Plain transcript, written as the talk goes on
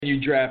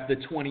draft the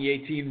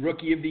 2018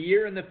 Rookie of the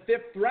Year in the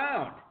 5th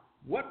round.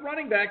 What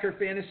running back are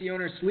fantasy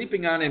owners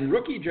sleeping on in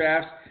rookie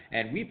drafts?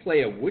 And we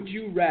play a Would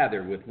You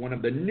Rather with one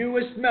of the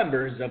newest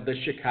members of the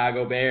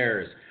Chicago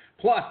Bears.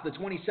 Plus, the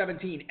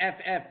 2017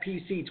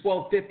 FFPC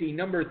 1250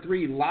 number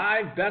 3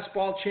 live best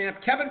ball champ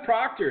Kevin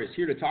Proctor is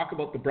here to talk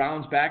about the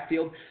Browns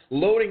backfield,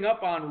 loading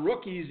up on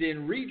rookies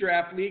in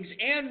redraft leagues,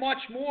 and much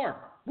more.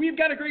 We've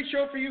got a great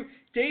show for you.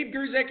 Dave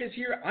Gerzak is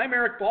here. I'm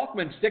Eric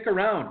Balkman. Stick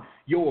around.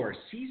 Your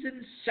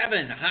Season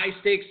 7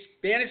 high-stakes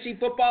fantasy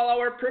football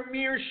hour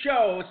premiere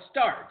show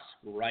starts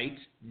right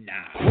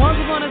now. Once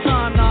upon a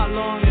time, not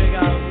long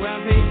ago,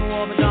 when people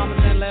wore pajamas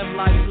and lived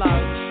like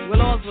flows, where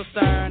laws were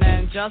stern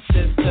and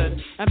justice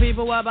stood, and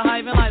people were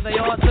behaving like they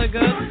ought to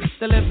good,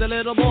 there lived a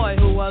little boy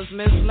who was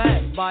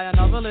misled by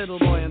another little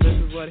boy, and this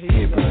is what he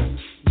said.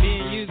 Me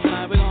and you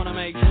tonight, we're gonna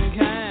make some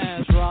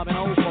cash, robbing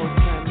old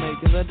folks and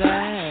making the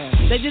dash.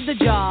 They did the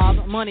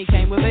job, money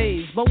came with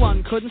ease, but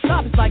one couldn't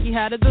stop, it's like he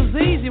had a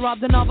disease. He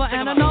robbed another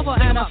and another,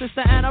 and a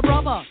sister and a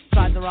brother.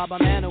 Tried to rob a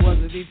man who was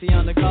a DT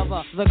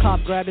undercover. The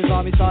cop grabbed his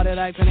arm, he started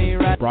acting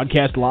erratic.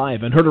 Broadcast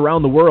live and heard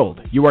around the world,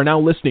 you are now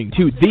listening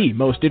to the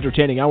most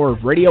entertaining hour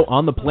of radio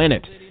on the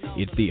planet.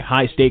 It's the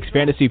High Stakes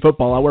Fantasy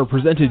Football Hour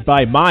presented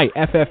by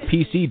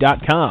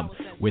MyFFPC.com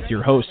with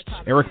your hosts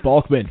Eric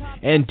Balkman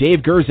and Dave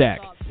Gerzak.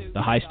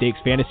 The High Stakes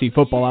Fantasy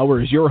Football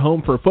Hour is your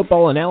home for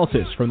football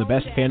analysis from the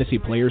best fantasy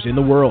players in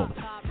the world.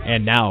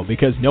 And now,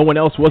 because no one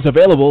else was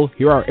available,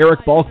 here are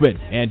Eric Balkman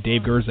and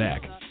Dave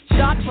Gerzak.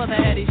 Shot for the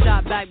head, he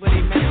shot back, but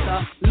he missed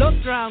her.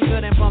 Looked round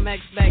good and from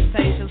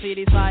expectations, he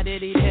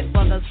decided he'd hit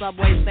for the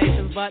subway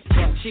stations. But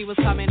she was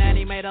coming and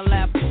he made a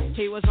left.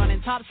 He was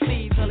running top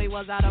speed till he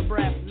was out of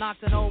breath.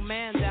 Knocked an old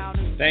man down.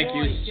 Thank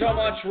you so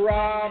much,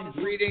 Rob.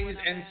 Greetings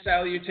and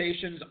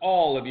salutations,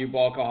 all of you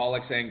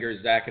Balkaholics and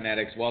Gerzak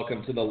addicts.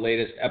 Welcome to the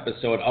latest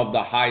episode of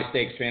the High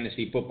Stakes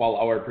Fantasy Football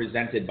Hour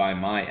presented by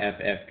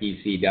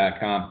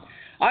MyFFPC.com.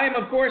 I am,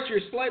 of course, your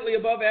slightly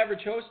above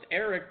average host,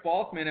 Eric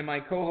Balkman, and my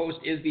co-host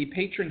is the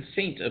patron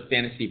saint of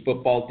fantasy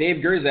football,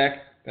 Dave Gerzak,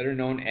 better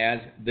known as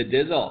the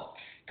Dizzle.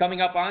 Coming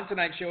up on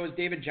tonight's show is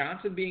David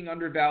Johnson being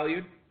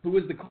undervalued, who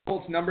is the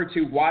Colts' number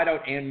 2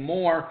 wideout, and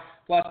more,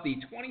 plus the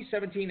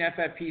 2017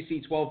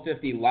 FFPC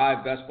 1250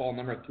 live best ball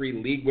number 3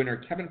 league winner,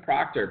 Kevin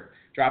Proctor,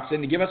 drops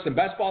in to give us some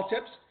best ball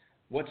tips,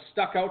 what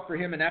stuck out for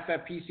him in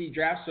FFPC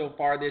drafts so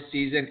far this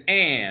season,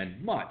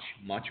 and much,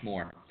 much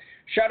more.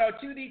 Shout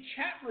out to the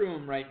chat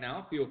room right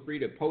now. Feel free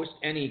to post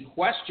any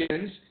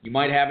questions you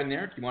might have in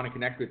there. If you want to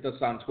connect with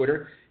us on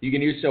Twitter, you can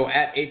do so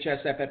at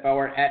HSFF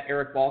Hour, at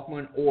Eric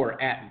Balkman,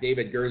 or at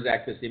David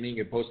Gerzak this evening.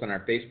 You can post on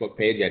our Facebook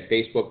page at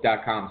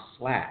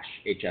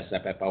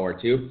facebook.com/HSFF Hour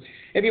 2.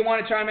 If you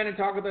want to chime in and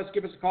talk with us,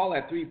 give us a call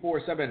at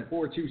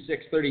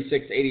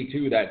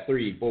 347-426-3682. That's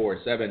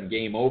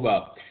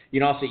 347-GAME-OVA. You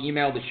can also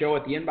email the show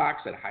at the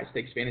inbox at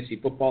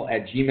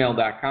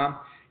highstakesfantasyfootball@gmail.com.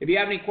 If you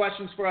have any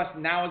questions for us,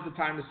 now is the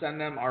time to send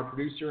them. Our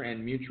producer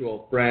and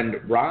mutual friend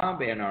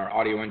Rob and our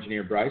audio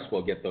engineer Bryce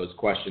will get those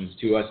questions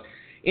to us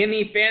in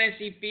the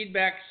fantasy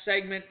feedback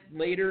segment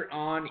later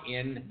on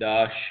in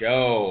the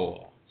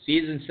show.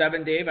 Season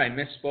 7, Dave, I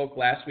misspoke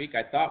last week.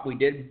 I thought we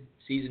did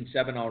Season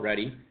 7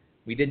 already.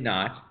 We did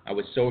not. I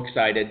was so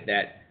excited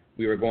that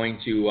we were going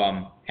to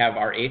have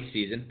our 8th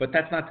season, but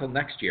that's not till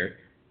next year,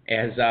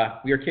 as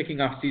we are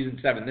kicking off Season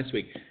 7 this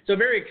week. So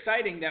very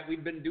exciting that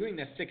we've been doing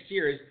this 6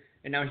 years.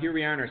 And now here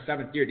we are in our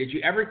 7th year. Did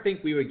you ever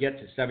think we would get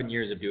to 7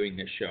 years of doing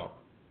this show?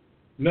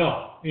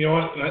 No. You know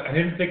what? I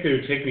didn't think it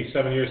would take me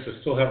 7 years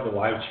to still have the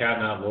live chat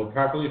not load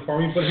properly for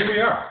me, but here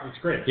we are. It's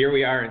great. Here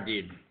we are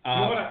indeed. You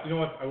know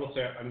what? I will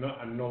say I'm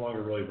no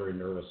longer really very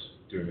nervous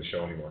doing the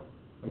show anymore.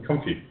 I'm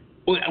comfy.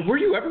 Well, were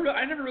you ever?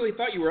 I never really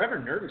thought you were ever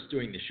nervous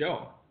doing the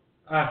show.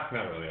 Not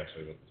really,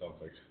 actually. That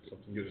sounds like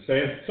something good to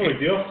say. It's no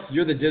big deal.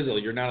 You're the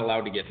Dizzle. You're not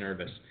allowed to get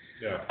nervous.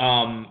 Yeah.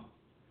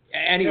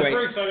 Anyway, yeah,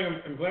 it's very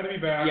exciting. I'm glad to be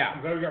back. Yeah. I'm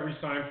glad we got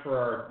re-signed for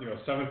our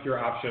 7th year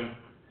option.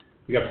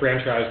 We got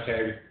franchise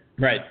tag.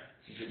 Right.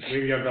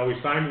 Le'Veon Bell,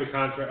 we signed the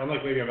contract.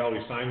 Unlike Le'Veon Bell,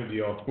 we signed the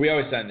deal. We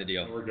always sign the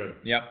deal. So we're good.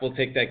 Yep, we'll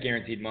take that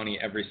guaranteed money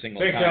every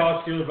single Thanks, time. Thanks,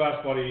 Alex. You're the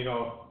best, buddy.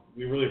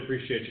 We really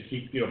appreciate you.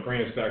 Keep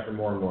bringing us back for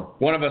more and more.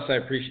 One of us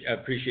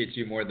appreciates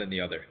you more than the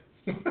other.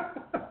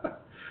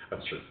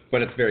 That's true.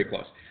 But it's very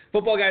close.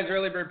 Football Guys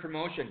Early Bird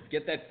Promotion.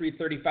 Get that free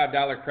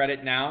 $35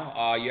 credit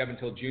now. You have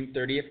until June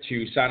 30th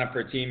to sign up for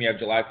a team. You have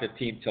July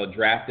 15th till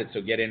draft it,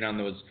 so get in on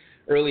those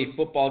early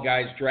Football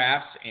Guys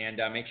drafts, and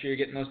make sure you're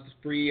getting those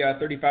free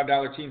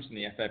 $35 teams from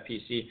the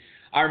FFPC.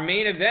 Our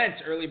main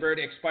event, Early Bird,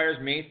 expires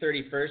May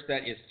 31st.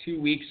 That is 2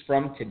 weeks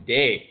from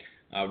today.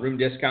 Room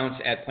discounts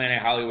at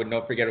Planet Hollywood.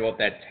 Don't forget about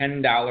that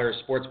 $10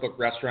 sportsbook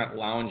restaurant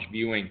lounge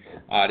viewing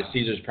to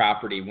Caesars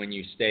property when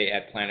you stay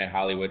at Planet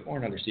Hollywood or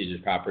another Caesars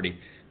property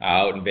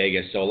out in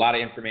Vegas. So a lot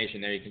of information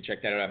there. You can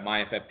check that out at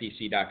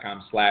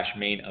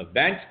myffpc.com/main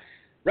event.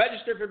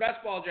 Register for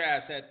best ball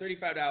drafts at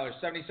 $35,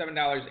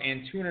 $77,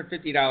 and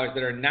 $250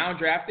 that are now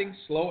drafting,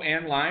 slow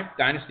and live.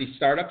 Dynasty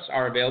startups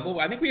are available.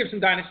 I think we have some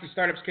Dynasty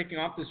startups kicking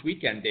off this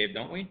weekend, Dave,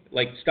 don't we?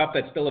 Like stuff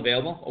that's still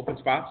available, open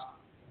spots?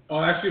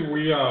 Oh, actually,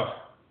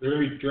 They're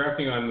going to be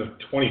drafting on the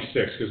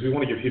 26th because we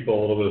want to give people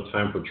a little bit of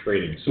time for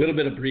trading. So, a little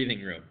bit of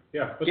breathing room.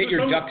 Yeah. But get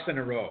your ducks in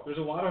a row. There's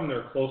a lot of them that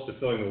are close to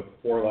filling with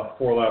 4 left,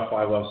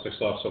 5 left, 6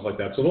 left, stuff like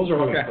that. So those are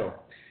all going to fill.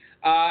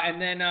 And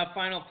then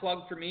final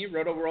plug for me,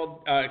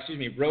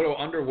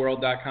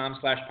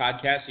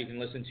 rotounderworld.com/podcast. You can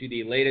listen to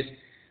the latest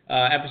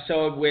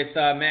episode with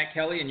Matt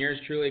Kelly and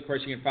yours truly. Of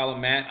course, you can follow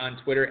Matt on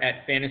Twitter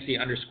at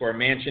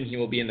 @fantasy_mansion. He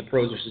will be in the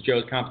Pros vs.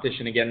 Joes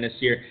competition again this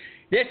year.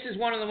 This is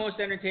one of the most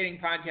entertaining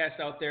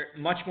podcasts out there,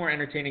 much more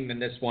entertaining than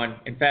this one.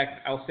 In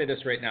fact, I'll say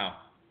this right now.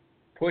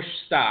 Push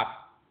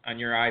stop on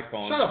your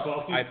iPhone,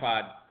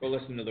 iPod. Go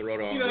listen to the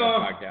Roto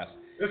Underworld podcast.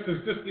 This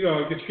is just,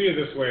 get treated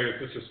this way is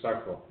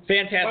disrespectful.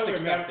 Fantastic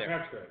stuff there.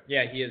 Matt's great.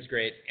 Yeah, he is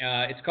great.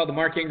 It's called the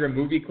Mark Ingram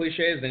Movie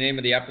Cliche is the name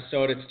of the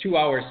episode. It's 2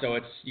 hours, so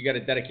you got to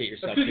dedicate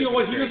yourself to it.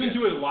 Because, he doesn't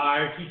do it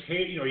live. He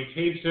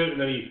tapes it,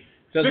 and then he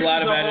does a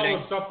lot of editing,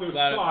 a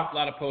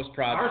lot of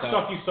post-prod Our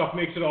stuff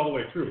makes it all the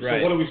way through. Right.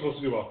 So what are we supposed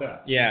to do about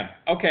that? Yeah.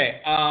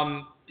 Okay.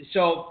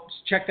 So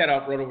check that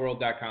out,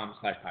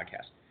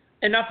 rotoworld.com/podcast.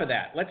 Enough of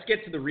that. Let's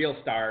get to the real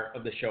star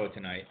of the show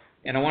tonight,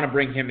 and I want to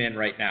bring him in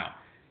right now.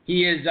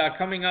 He is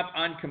coming up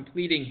on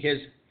completing his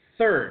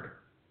 3rd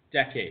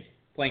decade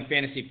playing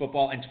fantasy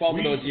football, and 12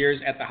 of those years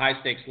at the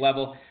high-stakes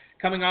level.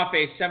 Coming off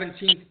a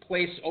 17th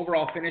place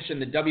overall finish in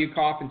the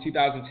WCOF in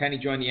 2010, he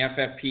joined the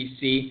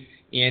FFPC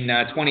in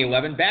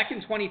 2011. Back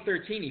in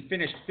 2013, he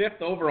finished 5th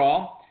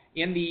overall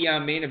in the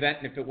main event,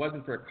 and if it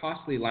wasn't for a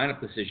costly lineup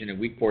decision in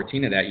Week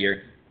 14 of that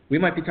year, we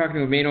might be talking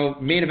to a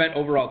main event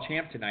overall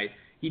champ tonight.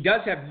 He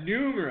does have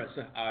numerous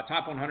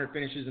top 100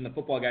 finishes in the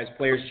Football Guys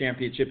Players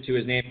Championship to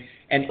his name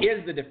and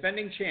is the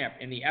defending champ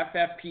in the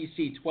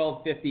FFPC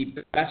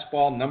 1250 Best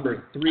Ball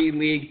number 3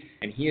 League,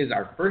 and he is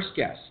our first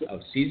guest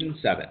of Season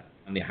 7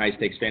 on the High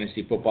Stakes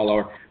Fantasy Football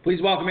Hour.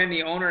 Please welcome in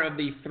the owner of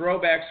the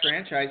Throwbacks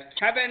franchise,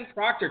 Kevin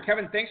Proctor.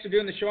 Kevin, thanks for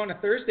doing the show on a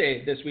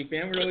Thursday this week,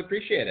 man. We really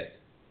appreciate it.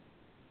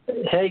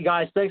 Hey,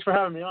 guys. Thanks for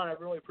having me on. I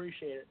really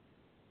appreciate it.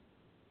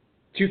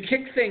 To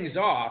kick things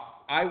off,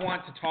 I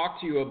want to talk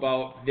to you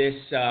about this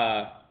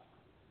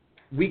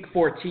Week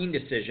 14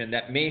 decision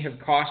that may have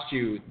cost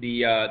you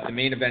the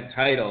main event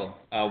title.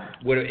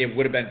 It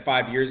would have been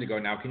 5 years ago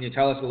now. Can you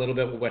tell us a little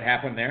bit what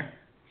happened there?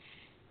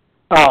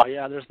 Oh,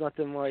 yeah. There's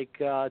nothing like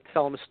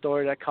telling a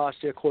story that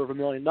cost you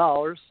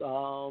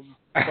 $250,000.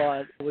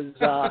 But it was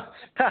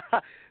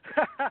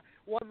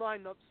one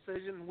lineup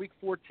decision, Week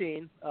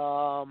 14.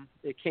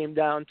 It came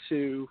down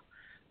to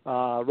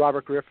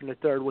Robert Griffin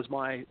III was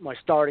my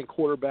starting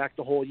quarterback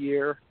the whole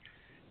year.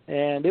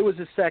 And it was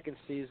his 2nd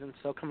season,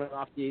 so coming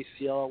off the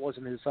ACL, it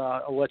wasn't his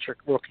electric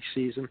rookie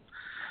season.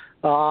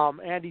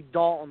 Andy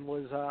Dalton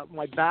was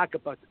my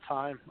backup at the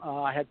time.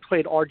 I had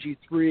played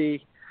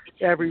RG3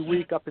 every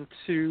week up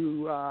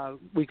into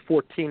Week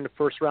 14, the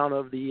first round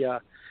of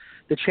the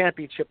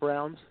championship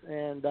rounds.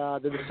 And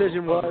the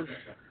decision was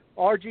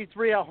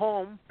RG3 at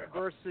home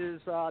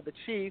versus the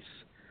Chiefs.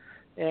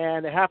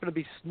 And it happened to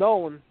be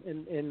snowing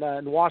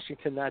in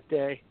Washington that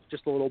day,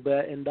 just a little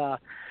bit. And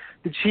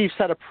the Chiefs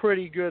had a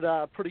pretty good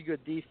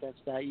defense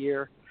that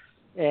year,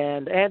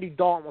 and Andy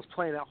Dalton was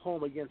playing at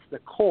home against the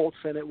Colts,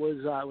 and it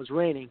was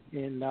raining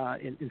in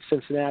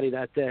Cincinnati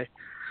that day.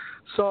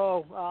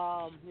 So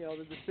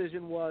the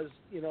decision was,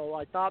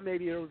 I thought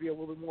maybe it would be a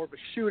little bit more of a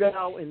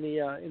shootout in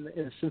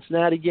the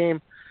Cincinnati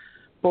game.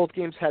 Both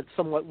games had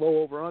somewhat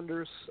low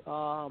over-unders.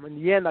 In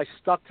the end, I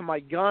stuck to my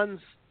guns.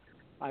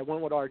 I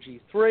went with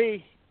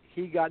RG3.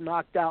 He got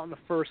knocked out in the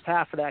first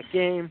half of that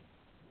game.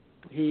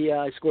 He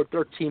scored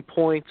 13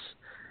 points.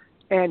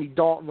 Andy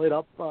Dalton lit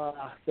up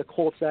the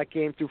Colts that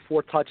game, threw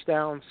 4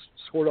 touchdowns,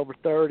 scored over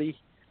 30.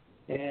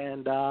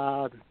 And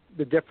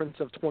the difference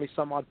of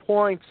 20-some-odd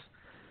points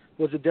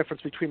was the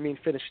difference between me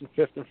finishing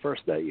 5th and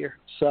 1st that year.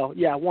 So,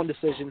 yeah, one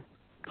decision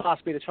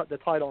cost me the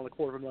title and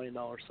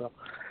 $250,000. So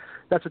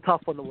that's a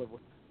tough one to live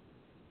with.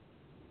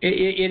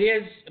 It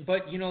is,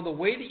 but, the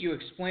way that you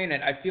explain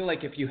it, I feel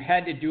like if you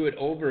had to do it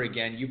over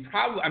again,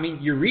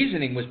 your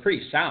reasoning was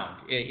pretty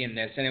sound in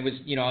this, and it was,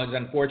 it was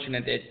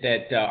unfortunate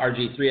that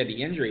RG3 had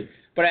the injury.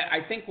 But I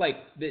think,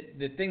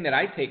 the thing that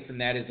I take from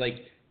that is,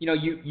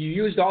 you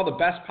used all the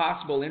best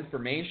possible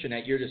information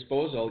at your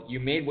disposal. You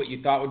made what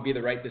you thought would be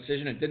the right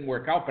decision. It didn't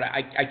work out, but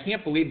I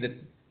can't believe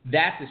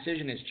that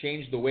decision has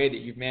changed the way that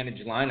you've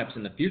managed lineups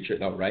in the future,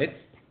 though, right?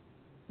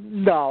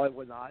 No, it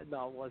would not.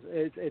 No, it wasn't.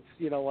 It's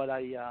what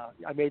I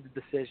made the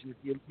decision.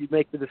 You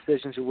make the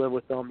decisions, you live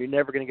with them. You're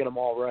never going to get them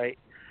all right.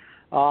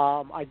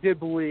 I did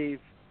believe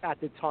at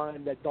the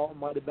time that Dalton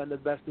might have been the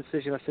best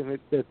decision. I think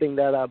the thing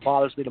that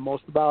bothers me the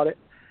most about it.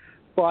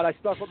 But I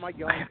stuck with my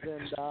guns,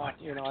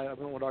 and I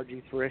went with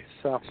RG3.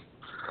 So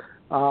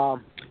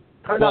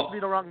turned out to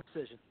be the wrong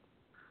decision.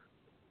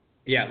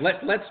 Yeah,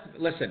 let's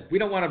listen. We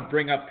don't want to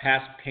bring up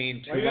past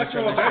pain too much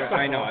on the show.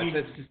 I know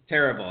it's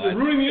terrible. You're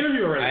ruining the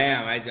interview already. I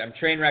am. I'm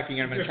train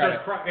wrecking. I'm going to try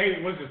to.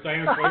 Hey, what's this?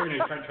 Diane Sawyer, and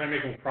you try to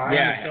make him cry on the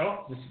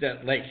show.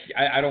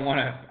 I don't want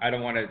to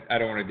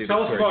do this.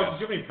 Tell us about. Do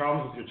you have any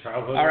problems with your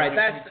childhood? All right,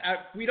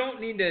 we don't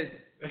need to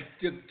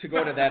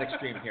go to that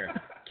extreme here.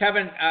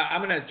 Kevin,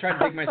 I'm going to try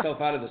to dig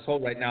myself out of this hole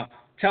right now.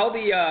 Tell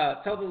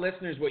the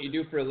listeners what you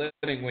do for a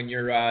living when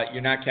you're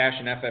not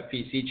cashing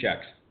FFPC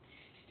checks.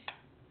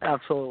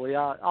 Absolutely.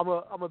 I'm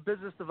a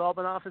business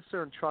development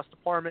officer and trust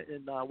department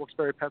in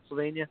Wilkes-Barre,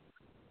 Pennsylvania.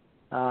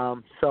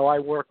 So I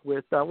work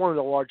with one of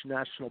the large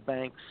national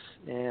banks,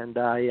 and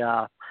I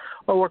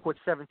work with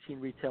 17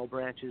 retail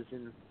branches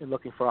in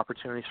looking for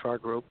opportunities for our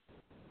group.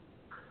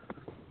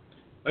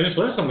 I just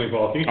learned something,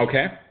 Balky.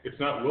 Okay. It's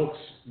not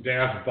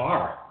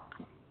Wilkes-Bar.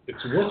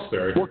 It's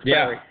Wilkes-Barre.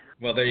 Wilkes-Barre. Yeah.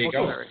 Well, there you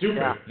go.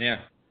 Stupid. Yeah.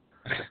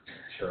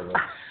 Sure.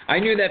 I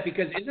knew that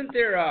because isn't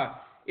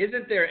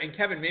there, and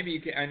Kevin, maybe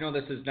you can, I know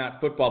this is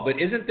not football,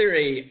 but is there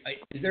a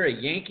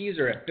Yankees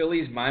or a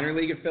Phillies minor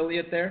league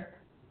affiliate there?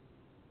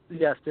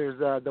 Yes, there's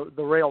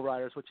the Rail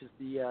Riders, which is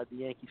the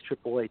Yankees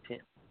AAA team.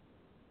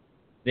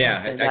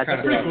 Yeah, I kind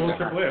of pretty cool.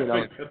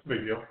 AAA, that's a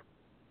big deal.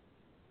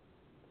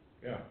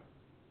 Yeah.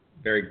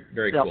 Very,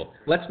 very cool.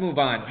 Let's move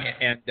on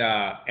and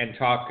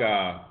talk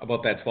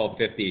about that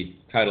 1250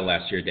 title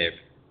last year, Dave.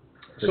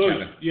 So,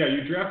 yeah,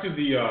 you drafted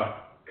the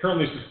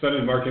currently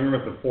suspended Mark Ingram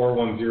at the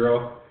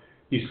 4-1-0.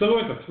 He's still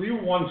going at the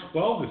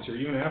 3-1-12 this year,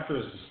 even after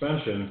his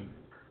suspension.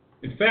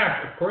 In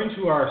fact, according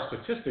to our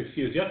statistics,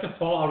 he has yet to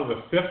fall out of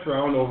the 5th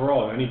round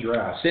overall in any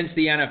draft. Since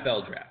the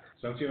NFL draft.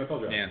 Yeah.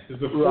 Yeah.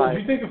 Do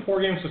you think the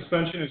 4-game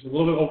suspension is a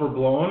little bit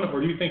overblown,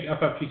 or do you think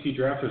FFPC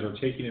drafters are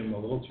taking him a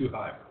little too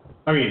high?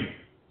 I mean,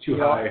 too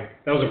high.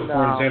 That was a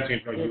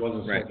performance-enhancing drug. He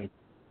wasn't smoking.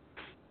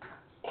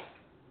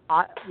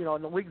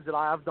 In the leagues that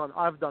I've done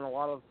a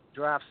lot of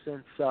drafts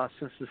since the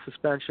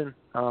suspension.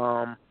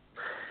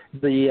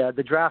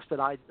 The drafts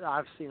that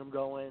I've seen him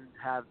go in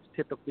have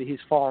typically he's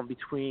fallen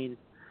between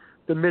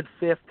the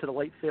mid-5th to the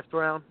late 5th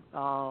round.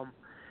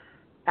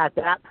 At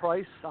that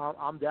price,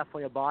 I'm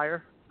definitely a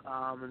buyer,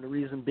 and the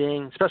reason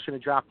being, especially in the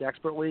draft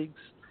expert leagues,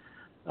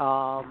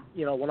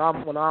 when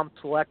I'm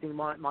selecting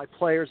my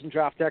players in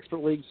draft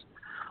expert leagues,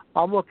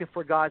 I'm looking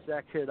for guys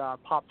that could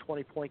pop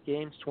 20-point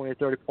games, 20 or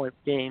 30-point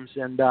games,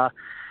 and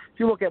if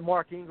you look at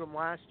Mark Ingram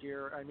last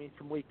year, I mean,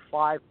 from week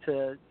 5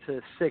 to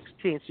 16,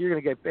 so you're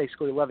going to get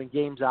basically 11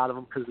 games out of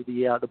him because of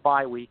the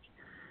bye week.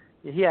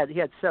 He had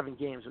 7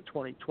 games at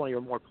 20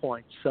 or more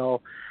points.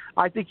 So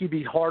I think you'd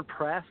be hard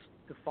pressed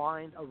to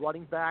find a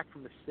running back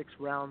from the 6th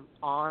round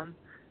on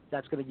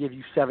that's going to give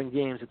you 7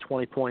 games at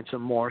 20 points or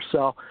more.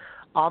 So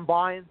I'm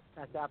buying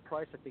at that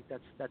price. I think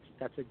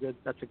that's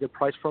a good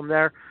price from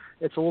there.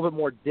 It's a little bit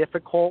more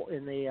difficult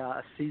in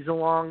the season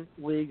long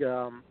league.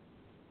 The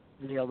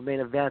main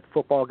event,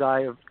 football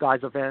guys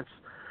events,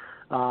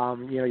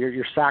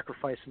 you're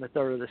sacrificing a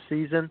third of the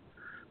season.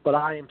 But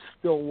I am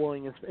still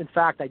willing. In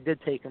fact, I did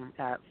take him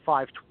at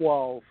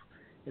 5-12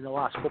 in the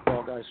last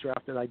football guys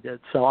draft that I did.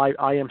 So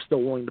I am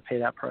still willing to pay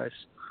that price.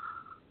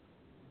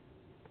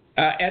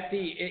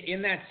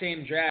 In that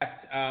same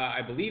draft,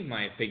 I believe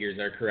my figures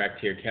are correct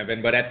here,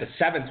 Kevin, but at the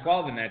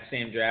 7-12 in that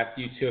same draft,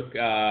 you took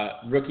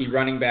rookie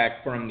running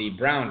back from the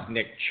Browns,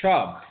 Nick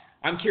Chubb.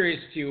 I'm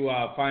curious to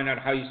find out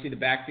how you see the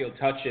backfield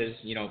touches,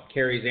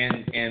 carries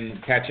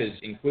and catches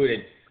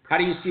included. How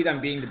do you see them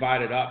being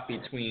divided up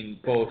between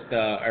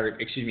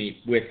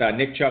with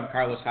Nick Chubb,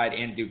 Carlos Hyde,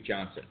 and Duke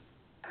Johnson?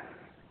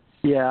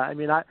 Yeah, I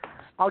mean,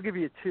 I'll give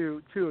you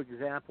two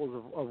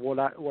examples of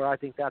where I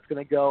think that's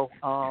going to go.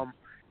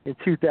 In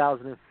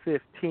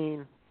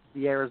 2015,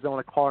 the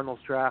Arizona Cardinals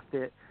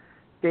drafted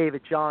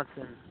David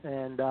Johnson,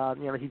 and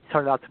he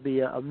turned out to be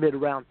a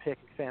mid-round pick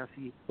in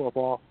fantasy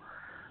football.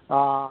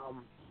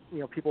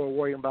 People are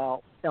worrying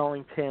about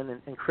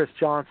Ellington and Chris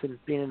Johnson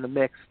being in the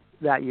mix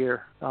that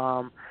year.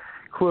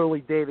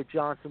 Clearly, David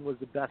Johnson was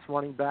the best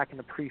running back in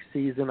the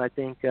preseason. I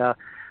think if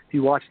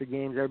you watch the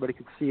games, everybody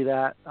could see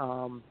that.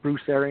 Bruce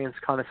Arians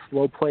kind of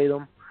slow played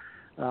him.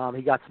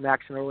 He got some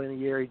action early in the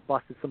year. He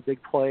busted some big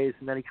plays,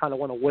 and then he kind of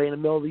went away in the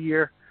middle of the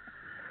year.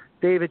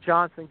 Chris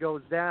Johnson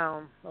goes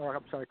down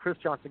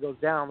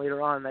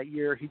later on in that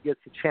year. He gets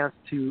a chance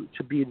to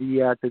be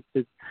the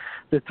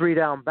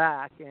 3-down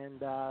back,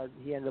 and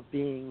he ended up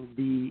being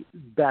the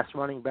best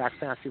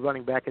fantasy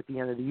running back at the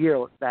end of the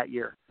year that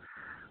year.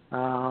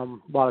 A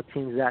lot of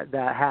teams that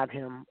had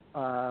him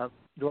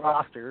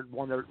rostered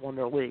won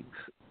their leagues.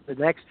 The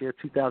next year,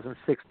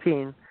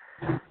 2016,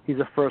 he's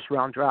a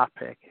first-round draft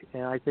pick.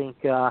 And I think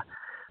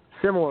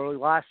similarly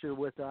last year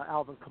with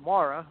Alvin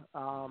Kamara,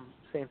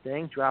 same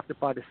thing, drafted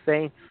by the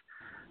Saints,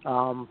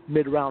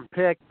 mid-round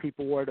pick.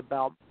 People worried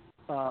about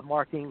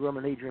Mark Ingram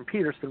and Adrian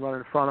Peterson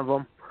running in front of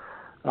him.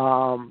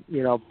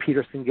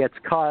 Peterson gets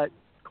cut.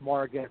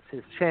 Kamara gets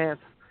his chance.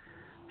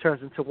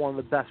 Turns into one of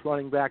the best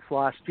running backs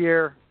last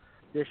year.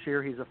 This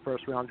year, he's a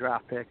first-round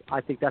draft pick.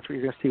 I think that's what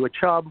you're going to see with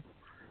Chubb.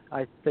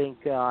 I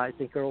think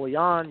early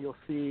on you'll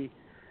see,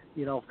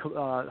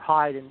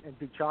 Hyde and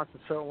Duke Johnson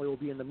certainly will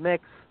be in the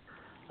mix.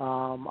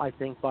 I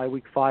think by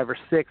week 5 or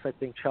 6, I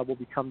think Chubb will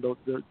become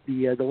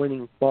the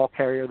winning ball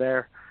carrier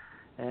there,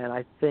 and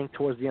I think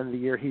towards the end of the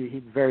year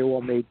he very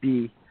well may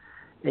be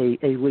a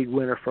league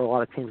winner for a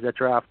lot of teams that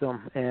draft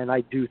him. And I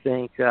do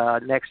think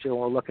next year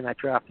when we're looking at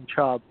drafting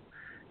Chubb,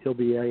 he'll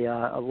be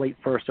a late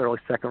first, early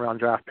second round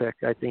draft pick.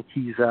 I think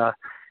he's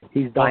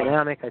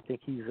dynamic. I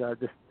think he's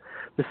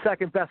the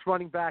second best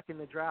running back in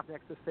the draft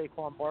next to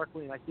Saquon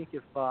Barkley. And I think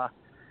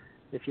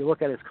if you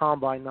look at his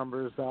combine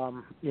numbers,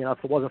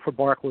 if it wasn't for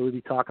Barkley, we'd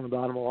be talking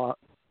about him a lot.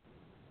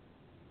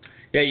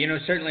 Yeah,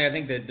 certainly I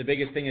think that the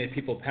biggest thing that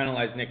people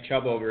penalize Nick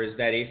Chubb over is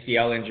that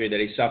ACL injury that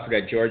he suffered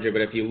at Georgia.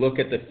 But if you look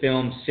at the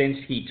film since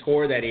he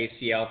tore that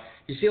ACL,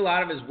 you see a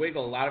lot of his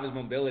wiggle, a lot of his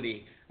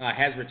mobility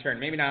has returned.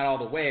 Maybe not all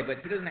the way, but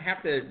he doesn't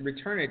have to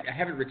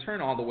have it return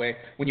all the way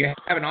when you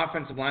have an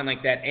offensive line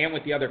like that, and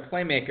with the other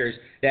playmakers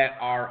that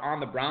are on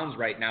the Browns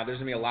right now. There's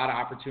going to be a lot of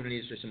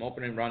opportunities for some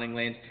open and running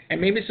lanes, and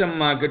maybe some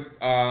good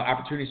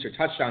opportunities for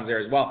touchdowns there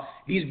as well.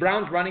 These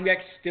Browns running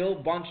backs still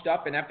bunched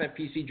up in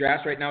FFPC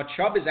drafts right now.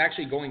 Chubb is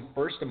actually going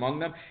first among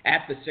them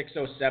at the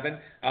 607,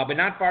 but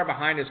not far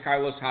behind is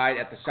Carlos Hyde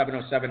at the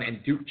 707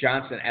 and Duke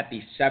Johnson at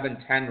the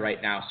 710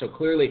 right now. So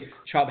clearly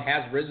Chubb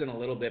has risen a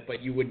little bit,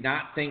 but you would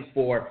not think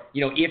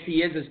if he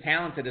is as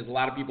talented as a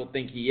lot of people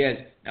think he is,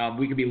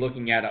 we could be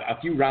looking at a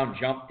few round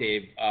jump,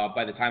 Dave,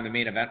 by the time the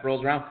main event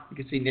rolls around. You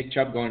could see Nick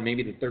Chubb going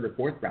maybe the third or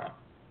fourth round.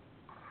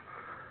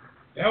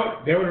 That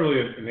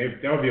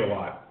would be a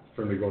lot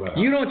for him to go that high.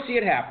 You don't see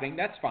it happening.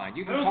 That's fine.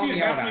 You can call me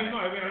out on it. No,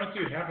 I don't see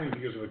it happening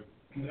because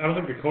I don't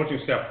think the coaching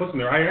staff puts him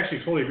there. I actually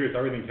totally agree with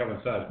everything Kevin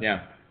said.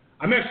 Yeah.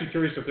 I'm actually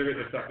curious if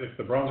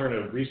the Browns are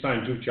going to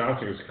re-sign Duke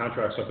Johnson because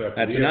contract's up after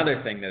That's the year.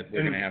 another thing that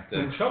we're going to have to.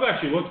 And Chubb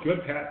actually looked good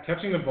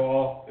catching the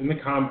ball in the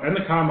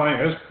combine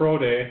as pro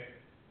day.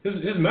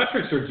 His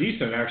metrics are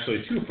decent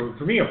actually too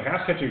for me, a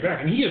pass catching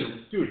back, and he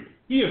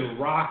is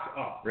rocked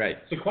up. Right.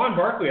 Saquon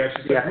Barkley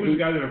actually said, "Who's the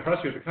guy that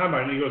impressed you at the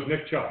combine?" And he goes,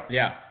 "Nick Chubb."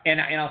 Yeah,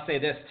 and I'll say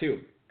this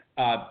too.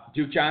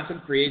 Duke Johnson,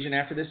 free agent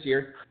after this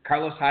year.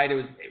 Carlos Hyde,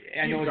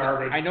 I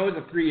know it's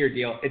a 3-year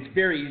deal. It's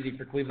very easy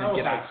for Cleveland to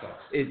get out.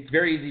 It's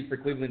very easy for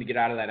Cleveland to get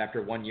out of that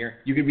after 1 year.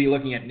 You could be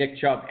looking at Nick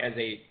Chubb as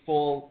a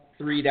full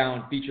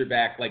 3-down feature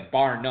back, like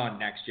bar none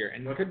next year,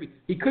 and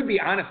he could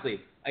be honestly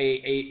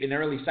an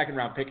early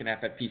second-round pick in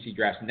FFPC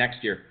drafts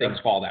next year. Things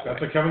fall that way.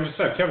 That's what Kevin just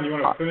said. Kevin, you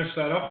want to finish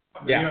that up?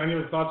 Yeah. Any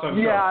other thoughts on?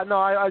 Yeah,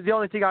 no. The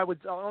only thing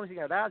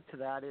I'd add to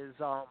that is,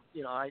 I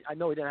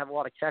know he didn't have a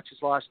lot of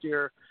catches last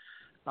year.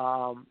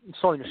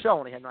 Sonny Michel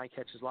only had 9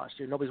 catches last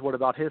year. Nobody's worried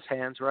about his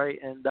hands, right?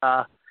 And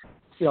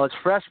his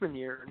freshman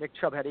year, Nick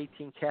Chubb had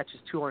 18 catches,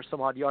 200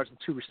 some odd yards, and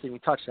 2 receiving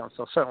touchdowns.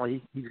 So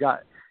certainly he's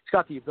got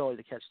the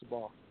ability to catch the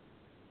ball.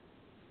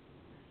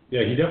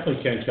 Yeah, he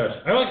definitely can catch.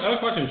 I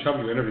like watching Chubb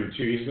do interview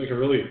too. He's like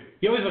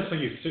he always looks like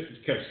he's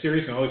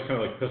serious and always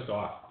kind of like pissed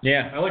off.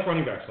 Yeah. I like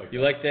running backs like that.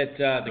 You like that?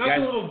 Not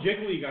the little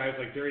jiggly guys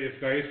like Darius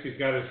Geis. He's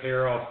got his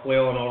hair all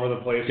flailing all over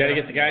the place. Got to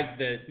get the guys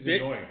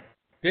he's annoying.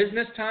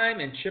 Business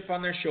time and chip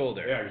on their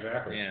shoulder. Yeah,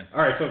 exactly. Yeah.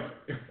 All right,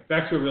 so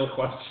back to a real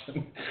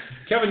question.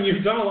 Kevin,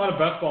 you've done a lot of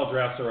best ball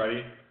drafts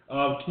already.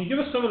 Can you give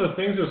us some of the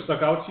things that have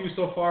stuck out to you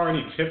so far?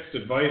 Any tips,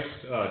 advice,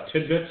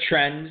 tidbits?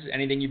 Trends,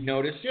 anything you've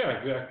noticed? Yeah,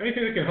 exactly.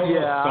 Anything that can help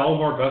us solve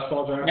more best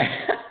ball drafts?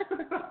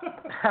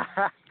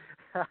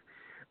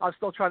 I'm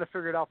still trying to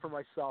figure it out for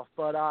myself.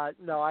 But,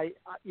 no, I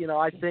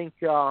think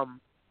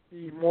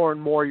more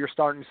and more you're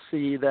starting to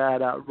see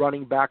that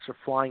running backs are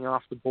flying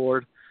off the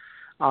board.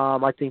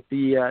 I think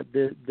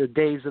the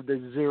days of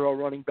the zero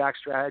running back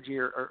strategy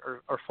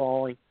are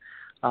falling.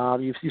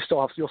 You'll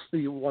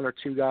see 1 or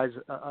 2 guys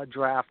a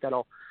draft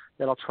that'll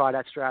try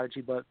that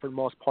strategy, but for the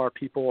most part,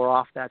 people are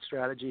off that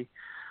strategy.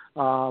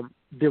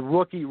 The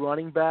rookie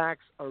running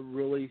backs are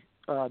really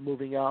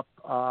moving up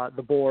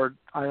the board.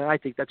 I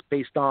think that's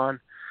based on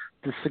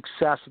the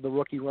success of the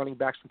rookie running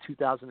backs from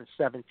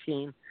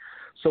 2017.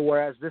 So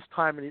whereas this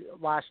time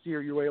last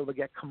year you were able to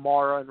get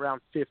Kamara in round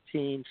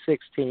 15,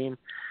 16,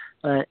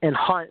 and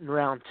Hunt in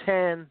round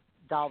 10,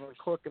 Dalvin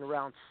Cook in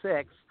round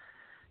 6,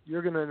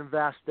 you're going to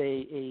invest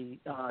a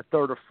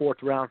third or fourth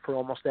round for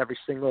almost every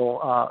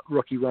single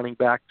rookie running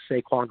back.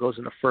 Saquon goes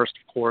in the first,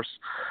 of course.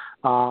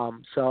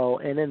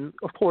 And then,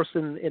 of course,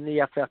 in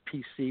the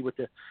FFPC with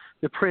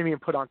the premium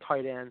put on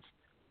tight ends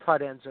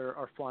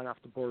are flying off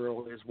the board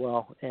early as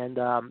well. And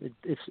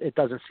it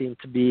doesn't seem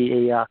to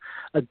be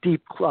a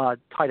deep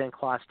tight end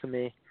class to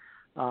me.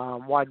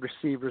 Wide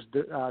receivers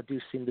do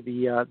seem to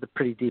be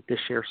pretty deep this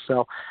year.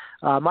 So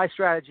my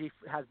strategy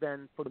has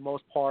been, for the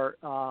most part,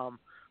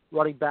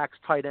 running backs,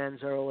 tight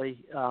ends early,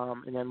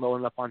 and then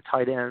loading up on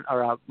tight end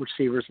or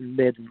receivers in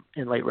mid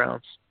and late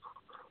rounds.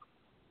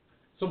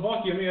 So,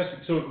 Balky, let me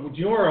ask you, so do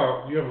you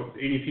have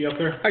ADP up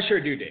there? I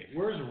sure do, Dave.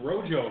 Where's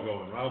Rojo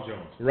going, Ronald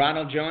Jones?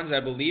 Ronald Jones,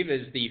 I believe,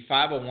 is the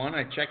 501.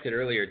 I checked it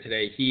earlier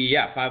today.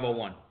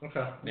 501.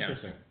 Okay,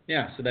 interesting.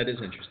 Yeah, so that is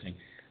interesting.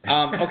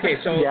 Okay,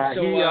 so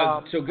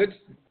so good.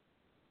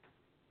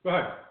 Go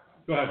ahead.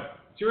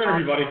 It's your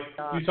interview, buddy.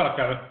 You talk,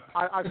 Kevin.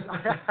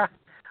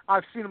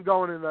 I've seen him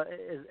going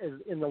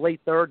in the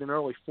late third and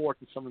early fourth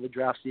in some of the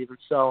drafts even.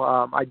 So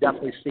I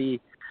definitely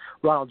see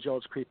Ronald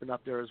Jones creeping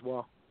up there as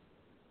well.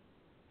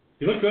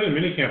 He looked good in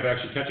minicamp,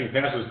 actually catching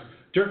passes.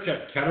 Dirk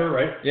Ketter,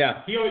 right?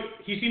 Yeah.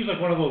 He seems like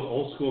one of those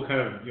old school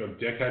kind of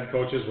dickhead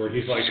coaches where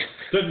he's like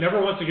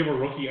never wants to give a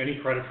rookie any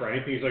credit for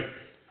anything. He's like,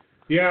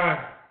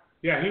 yeah,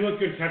 he looked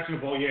good catching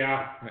the ball.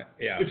 Yeah.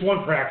 It's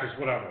one practice,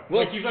 whatever.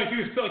 Well, he was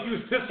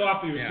pissed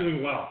off that he was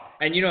doing well.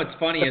 And what's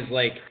funny is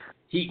like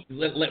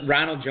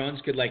Ronald Jones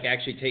could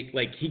actually take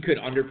he could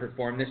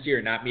underperform this year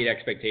and not meet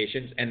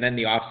expectations, and then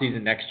the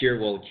offseason next year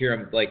we'll hear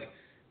him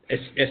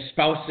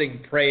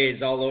espousing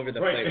praise all over the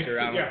place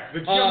around.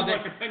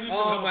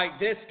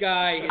 This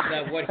guy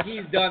is what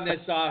he's done this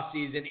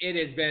offseason.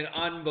 It has been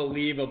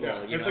unbelievable.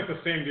 Yeah, it's the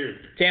same dude.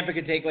 Tampa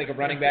could take a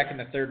running back in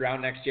the third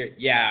round next year.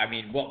 Yeah, I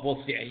mean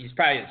we'll see. He's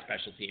probably a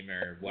special team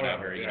or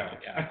whatever. Yeah,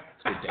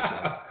 it's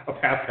ridiculous. A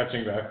pass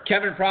catching back.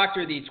 Kevin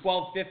Proctor, the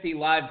 1250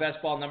 live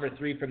best ball number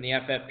 3 from the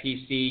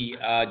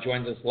FFPC,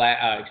 joins us.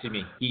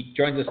 He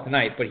joins us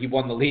tonight, but he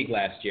won the league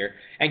last year.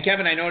 And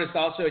Kevin, I noticed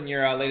also in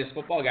your latest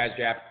Football Guys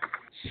draft,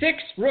 6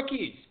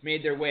 rookies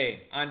made their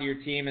way onto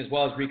your team, as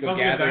well as Rico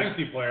Gathers. A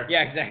dynasty player.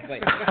 Yeah, exactly.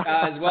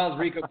 As well as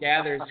Rico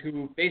Gathers,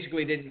 who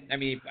basically didn't. I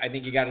mean, I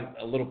think you got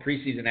a little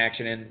preseason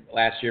action in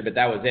last year, but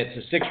that was it.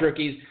 So 6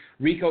 rookies.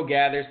 Rico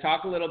Gathers.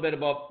 Talk a little bit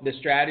about the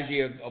strategy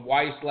of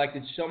why you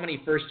selected so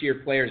many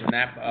first-year players in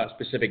that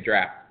specific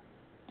draft.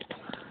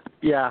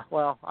 Yeah,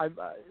 well, I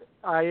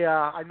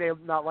may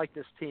not like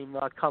this team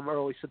come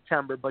early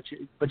September, but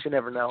you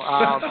never know.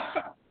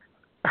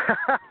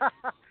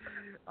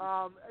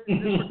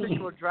 In this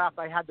particular draft,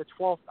 I had the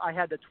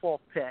 12th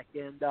pick,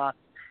 and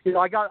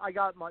I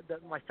got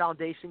my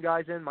foundation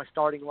guys in my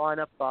starting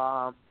lineup.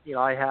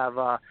 I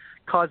have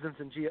Cousins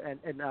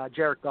and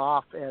Jared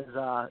Goff as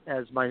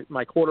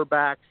my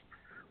quarterbacks,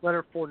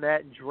 Leonard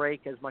Fournette and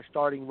Drake as my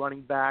starting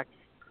running backs,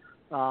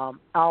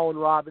 Allen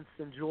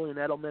Robinson, Julian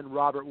Edelman,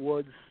 Robert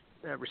Woods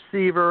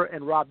receiver,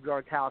 and Rob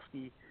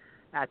Gronkowski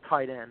at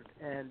tight end.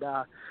 And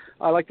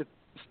I like to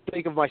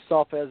think of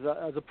myself as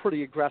a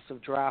pretty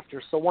aggressive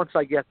drafter. So once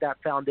I get that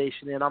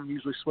foundation in, I'm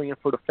usually swinging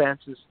for the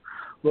fences,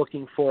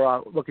 looking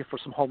for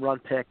some home run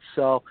picks.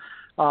 So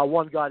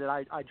one guy that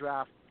I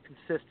draft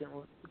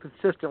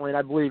consistently, and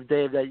I believe,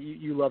 Dave, that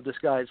you love this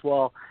guy as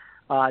well,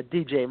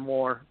 DJ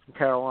Moore from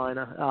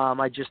Carolina.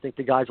 I just think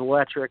the guy's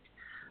electric.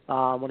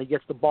 When he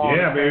gets the ball,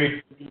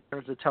 he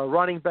turns into a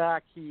running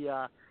back.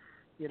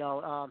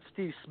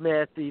 Steve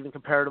Smith even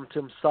compared him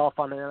to himself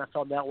on the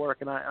NFL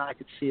Network, and I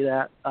could see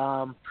that.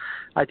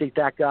 I think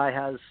that guy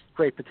has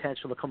great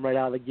potential to come right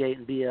out of the gate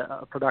and be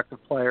a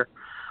productive player.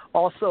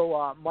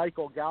 Also,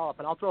 Michael Gallup,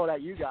 and I'll throw it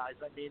at you guys.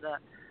 I mean,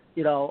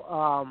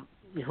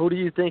 who do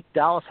you think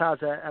Dallas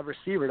has a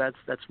receiver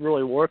that's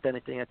really worth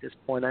anything at this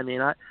point? I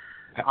mean,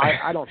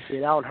 I don't see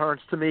it. Alan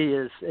Hearns to me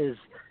is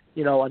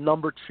a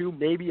number 2,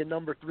 maybe a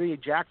number 3.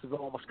 Jacksonville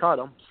almost cut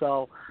him.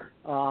 So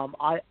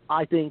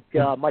I think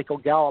Michael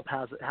Gallup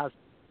has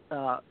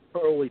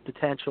early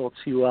potential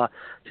to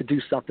do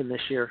something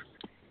this year.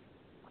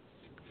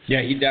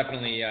 Yeah, he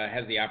definitely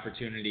has the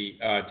opportunity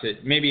to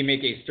maybe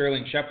make a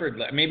Sterling Shepard,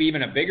 maybe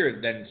even a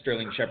bigger than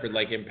Sterling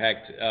Shepard-like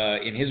impact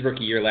in his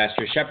rookie year last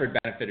year. Shepard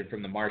benefited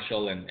from the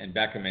Marshall and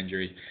Beckham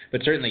injuries,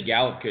 but certainly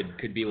Gallup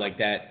could be like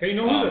that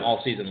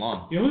all season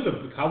long. You know who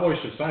the Cowboys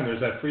should sign? There's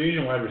that free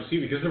agent wide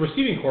receiver, because the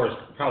receiving core is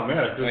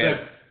problematic.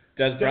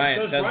 Does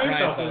Bryant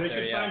out there. They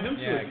should sign him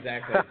too.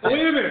 Exactly.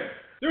 Wait a minute.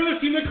 They're the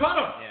team that cut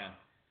him. Yeah.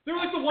 They're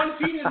like the one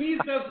team that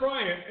needs Des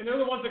Bryant, and they're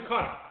the ones that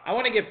cut him. I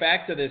want to get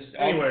back to this.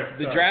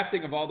 The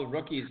drafting of all the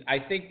rookies. I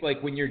think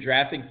when you're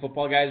drafting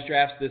Football Guys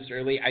drafts this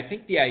early, I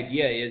think the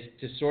idea is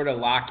to sort of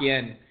lock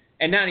in,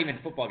 and not even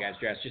Football Guys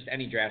drafts, just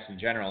any drafts in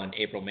general in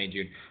April, May,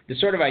 June. The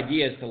sort of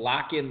idea is to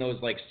lock in those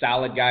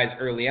solid guys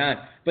early on.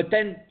 But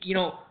then,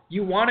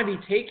 you want to be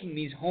taking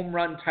these home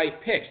run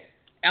type picks.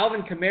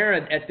 Alvin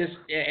Kamara at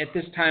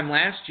this time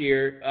last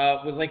year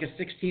was a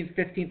 16th,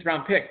 15th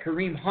round pick.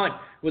 Kareem Hunt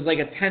was a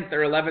 10th or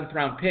 11th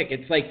round pick.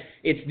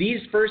 It's these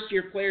first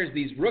year players,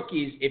 these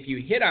rookies. If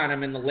you hit on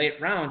them in the late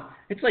round,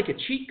 it's like a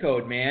cheat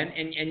code, man.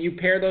 And you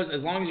pair those,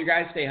 as long as your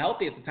guys stay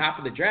healthy at the top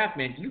of the draft,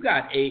 man. You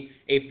got a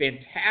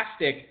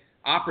fantastic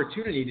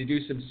opportunity to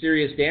do some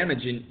serious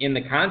damage in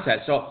the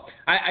contest. So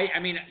I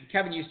mean,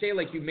 Kevin, you say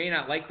you may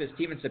not like this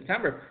team in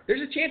September.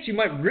 There's a chance you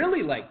might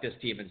really like this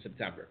team in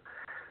September.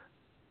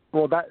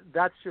 Well,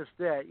 that's just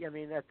it. I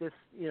mean, at this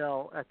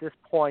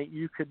point,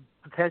 you could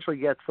potentially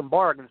get some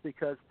bargains,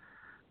 because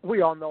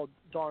we all know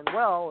darn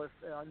well if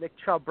Nick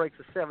Chubb breaks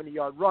a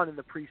 70-yard run in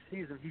the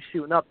preseason, he's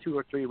shooting up 2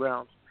 or 3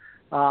 rounds.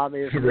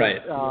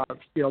 Right.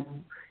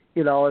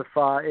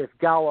 If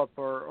Gallup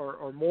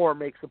or Moore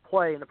makes a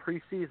play in the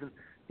preseason,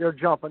 they're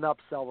jumping up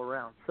several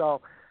rounds.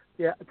 So,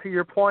 yeah, to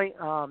your point,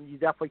 you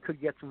definitely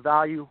could get some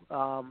value.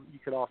 You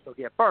could also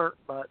get burnt,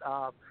 but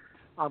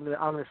I'm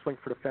gonna swing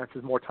for the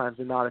fences more times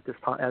than not at this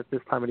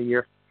time of the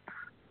year.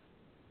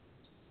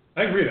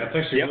 I agree. That's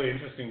actually a really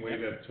interesting way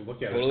to look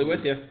at it. Totally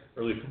with you.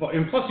 Early football,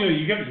 and plus,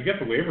 you get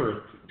the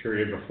waiver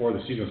period before the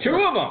season starts.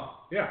 2 of them.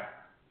 Yeah,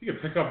 you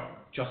could pick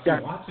up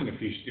Justin Watson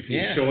if you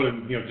showed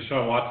him.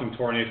 Deshaun Watson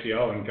tore an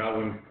ACL, and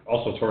Godwin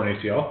also tore an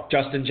ACL.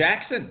 Justin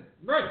Jackson,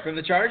 right, from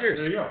the Chargers.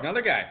 There you go.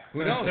 Another guy.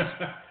 Who knows?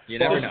 You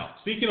never know.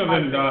 Speaking of,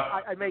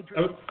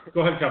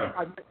 go ahead, Kevin.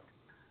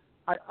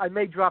 I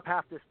may drop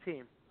half this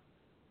team.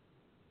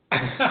 Hey,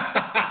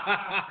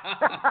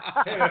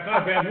 that's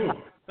not a bad move.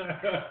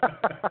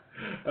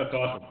 That's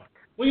awesome.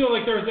 Well,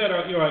 like there's that,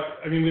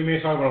 I mean, we may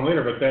talk about him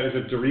later, but that is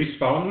a Darius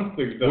Fountain.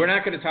 We're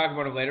not going to talk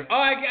about him later.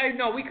 Oh,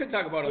 no, we could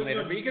talk about him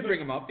later, but you could bring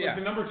him up, yeah.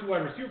 The number 2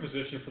 wide receiver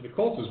position for the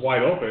Colts is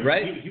wide open.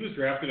 Right. He was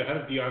drafted ahead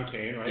of Deion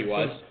Kane, right? He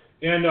was.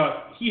 And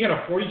he had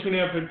a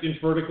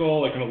 42.5-inch vertical,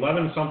 like an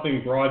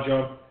 11-something broad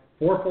jump,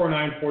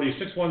 4.49 40,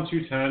 6'1",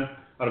 210,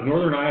 out of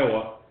Northern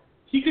Iowa.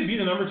 He could be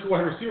the number 2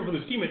 wide receiver for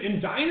this team. And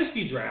in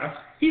dynasty drafts,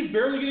 he's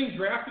barely getting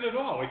drafted at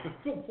all. Like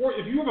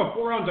if you have a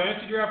 4-round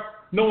dynasty draft,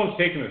 no one's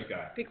taking this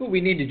guy. I think what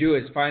we need to do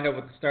is find out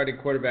what the starting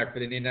quarterback for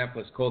the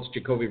Indianapolis Colts,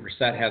 Jacoby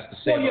Brissett, has to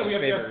say about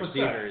his favorite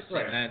receivers,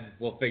 right. And then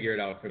we'll figure it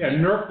out from there. there.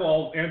 Nerf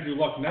ball Andrew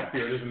Luck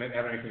neckbeard doesn't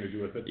have anything to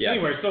do with it. Yeah.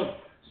 Anyway, so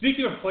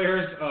speaking of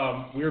players,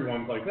 weird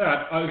ones like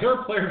that, is there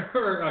a player,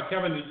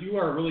 Kevin, that you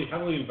are really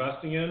heavily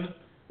investing in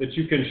that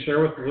you can share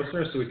with the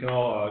listeners so we can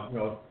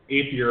all,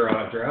 ape your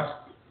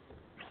draft?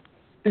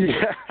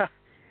 Yeah.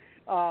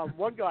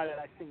 One guy that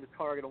I seem to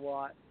target a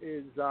lot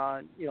is,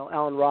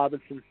 Allen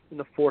Robinson in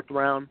the 4th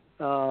round.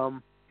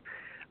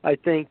 I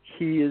think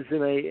he is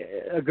in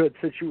a good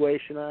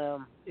situation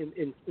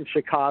in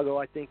Chicago.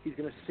 I think he's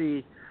going to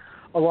see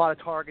a lot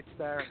of targets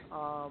there.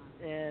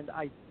 And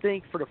I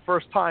think for the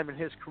first time in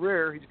his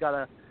career, he's got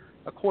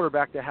a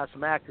quarterback that has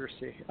some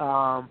accuracy.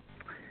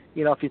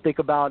 If you think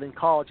about in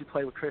college, he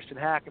played with Christian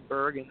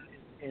Hackenberg, and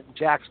in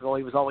Jacksonville,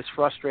 he was always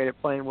frustrated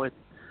playing with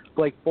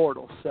Blake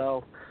Bortles.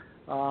 So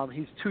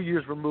he's 2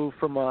 years removed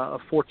from a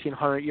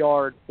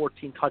 1,400-yard,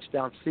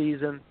 14-touchdown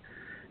season.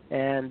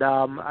 And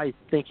I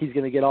think he's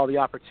going to get all the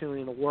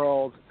opportunity in the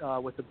world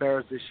with the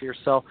Bears this year.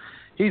 So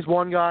he's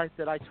one guy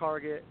that I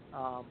target.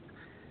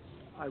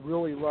 I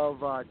really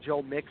love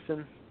Joe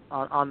Mixon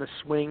on the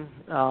swing.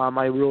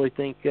 I really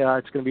think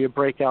it's going to be a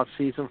breakout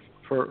season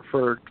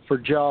for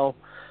Joe.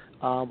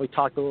 We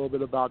talked a little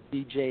bit about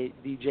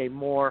DJ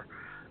Moore.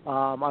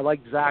 I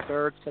like Zach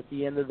Ertz at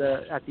the end of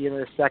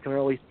the second,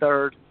 early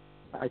third.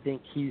 I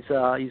think he's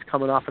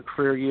coming off a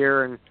career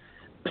year, and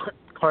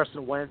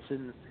Carson Wentz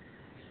and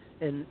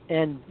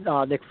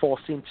Nick Foles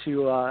seem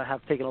to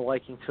have taken a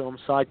liking to him.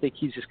 So I think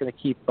he's just going to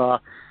keep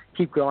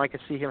going. I can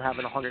see him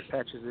having 100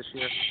 catches this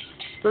year.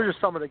 Those are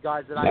some of the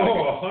guys that I think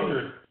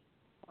 100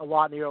 a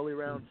lot in the early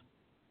rounds.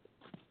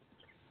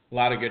 A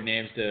lot of good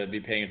names to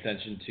be paying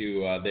attention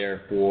to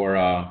there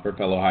for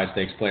fellow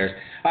high-stakes players.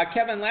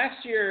 Kevin,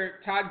 last year,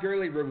 Todd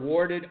Gurley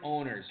rewarded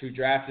owners who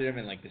drafted him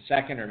in like the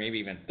 2nd or maybe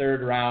even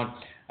 3rd round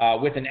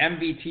with an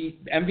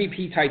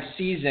MVP-type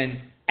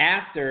season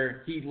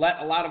after he let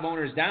a lot of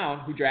owners down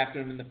who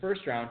drafted him in the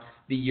 1st round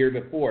the year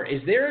before.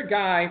 Is there a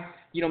guy,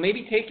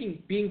 maybe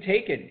being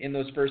taken in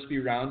those first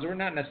few rounds, or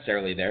not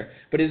necessarily there,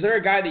 but is there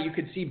a guy that you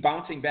could see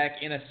bouncing back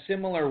in a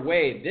similar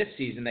way this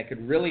season that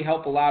could really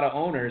help a lot of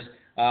owners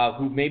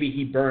who maybe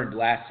he burned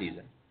last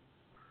season?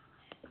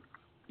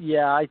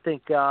 Yeah, I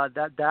think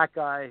that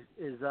guy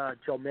is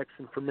Joe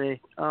Mixon for me.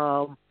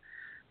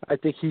 I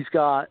think he's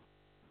got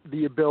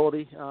the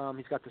ability.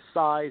 He's got the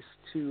size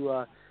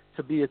to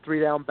be a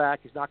 3-down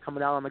back. He's not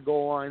coming out on the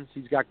goal lines.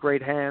 He's got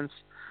great hands.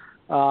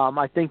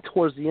 I think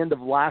towards the end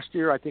of last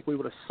year, I think we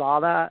would have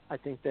saw that. I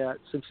think that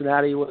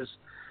Cincinnati was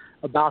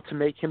about to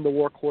make him the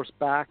workhorse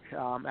back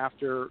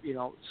after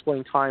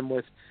splitting time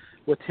with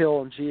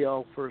Hill and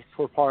Gio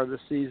for part of the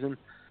season,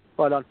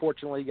 but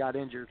unfortunately he got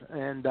injured,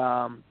 and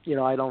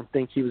I don't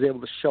think he was able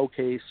to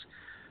showcase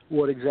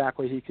what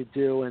exactly he could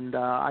do. And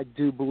I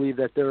do believe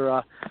that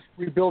they're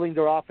rebuilding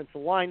their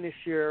offensive line this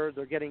year.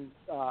 They're getting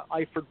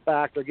Eifert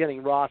back. They're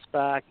getting Ross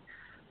back.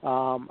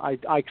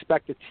 I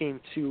expect the team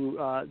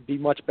to be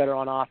much better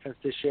on offense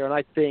this year, and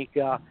I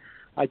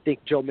think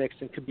Joe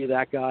Mixon could be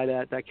that guy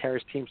that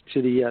carries teams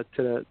to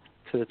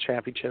the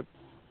championship.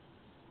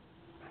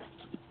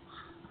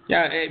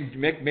 Yeah,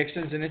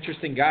 Mixon's an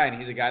interesting guy, and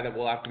he's a guy that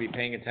we'll have to be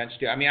paying attention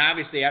to. I mean,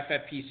 obviously,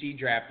 FFPC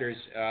drafters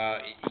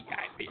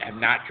have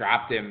not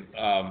dropped him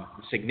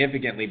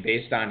significantly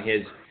based on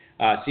his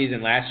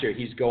season last year.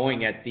 He's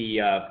going at the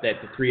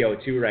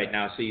 302 right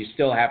now, so you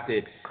still have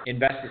to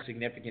invest a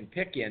significant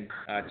pick in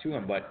to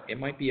him, but it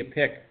might be a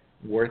pick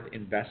worth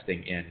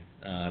investing in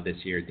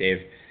this year, Dave.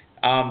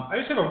 I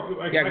just have a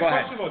go ahead.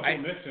 question about Joe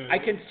Mixon. I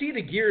can see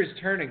the gears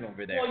turning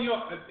over there.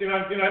 Well,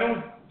 and I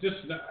don't just.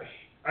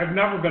 I've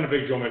never been a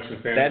big Joe Mixon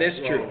fan. That is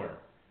true.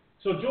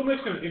 So Joe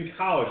Mixon in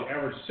college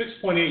averaged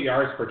 6.8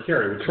 yards per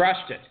carry, which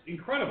crushed it.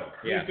 Incredible.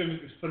 Yeah.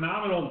 It's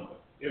phenomenal.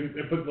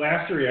 But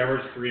last year he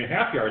averaged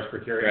 3.5 yards per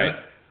carry. Right.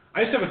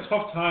 I just have a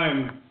tough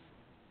time.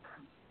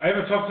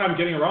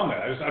 Getting around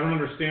that. I don't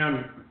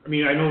understand. I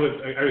mean, I know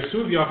that I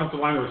assume the offensive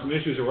line there were some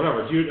issues or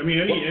whatever.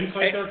 Any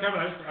insight there, Kevin?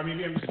 I'm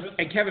just missing.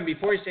 And Kevin,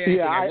 before you say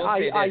anything, I will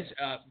say this.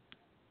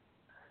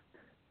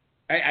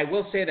 I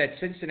will say that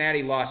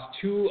Cincinnati lost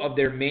two of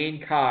their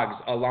main cogs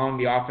along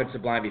the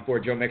offensive line before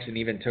Joe Mixon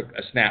even took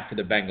a snap for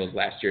the Bengals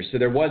last year. So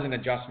there was an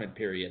adjustment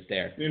period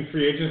there. In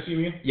free agency, you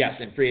mean? Yes,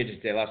 in free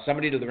agency. They lost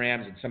somebody to the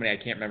Rams and somebody, I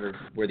can't remember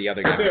where the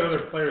other guy was. They had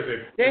other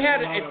players.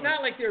 It's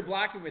not like they were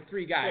blocking with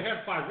three guys. They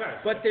had five guys.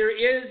 But there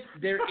is,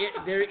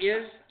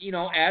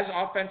 as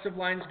offensive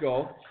lines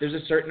go, there's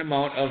a certain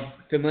amount of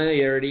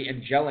familiarity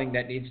and gelling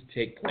that needs to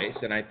take place,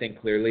 and I think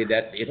clearly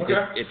that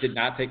it did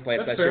not take place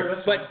last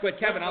year. But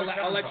Kevin,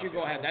 I'll let you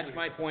go ahead. That's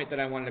my point that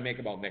I wanted to make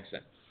about Mixon.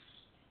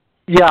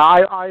 Yeah,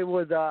 I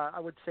would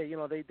say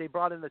they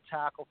brought in the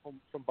tackle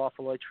from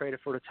Buffalo. They traded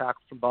for the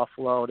tackle from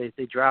Buffalo.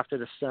 They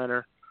drafted a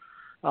center.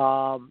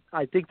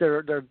 I think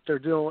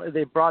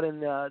they brought in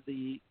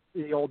the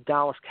old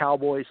Dallas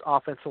Cowboys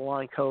offensive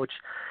line coach.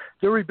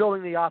 They're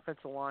rebuilding the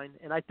offensive line,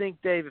 and I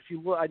think, Dave, if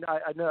you look,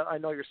 I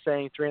know you're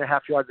saying 3.5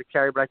 yards to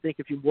carry, but I think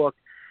if you look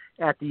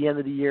at the end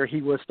of the year,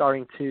 he was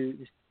starting to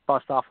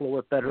bust off a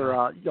little bit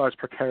better yards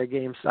per carry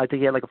games. I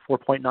think he had like a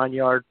 4.9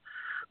 yard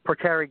per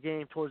carry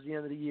game towards the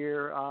end of the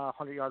year,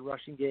 100-yard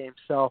rushing game.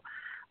 So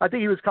I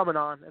think he was coming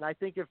on, and I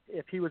think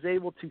if he was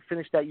able to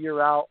finish that year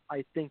out,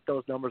 I think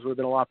those numbers would have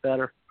been a lot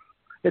better.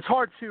 It's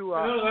hard to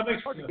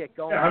get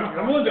going. Yeah,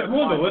 I'm willing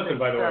to listen,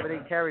 by the way.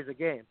 7-8 carries a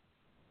game.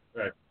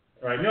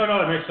 Right. No,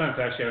 that makes sense,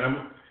 actually.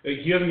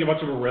 He doesn't get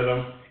much of a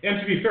rhythm.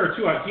 And to be fair,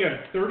 too, he had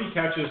 30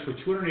 catches for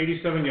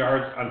 287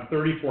 yards on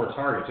 34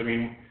 targets. I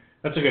mean,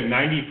 that's like a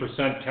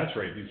 90% catch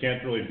rate. You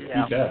can't really beat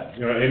that.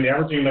 And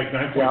averaging like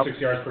 9.6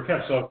 yards per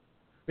catch. So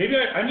maybe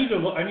I need to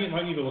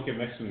look at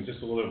Mixon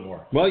just a little bit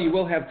more. Well, you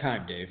will have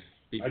time, Dave.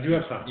 I do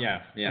have time. Yeah,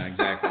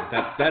 exactly.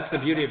 That's the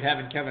beauty of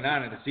having Kevin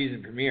on at the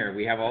season premiere.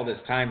 We have all this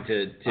time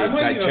to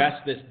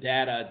digest this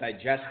data,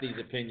 digest these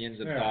opinions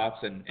and thoughts,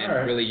 and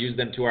really use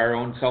them to our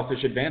own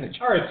selfish advantage.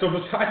 All right, so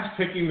besides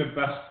picking the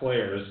best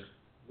players,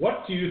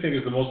 what do you think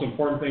is the most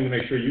important thing to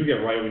make sure you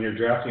get right when you're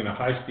drafting in a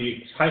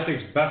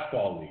high-stakes best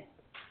ball league?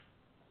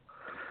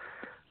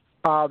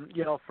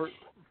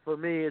 For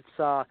me, it's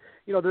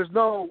there's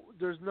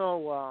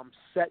no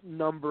set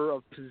number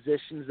of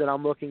positions that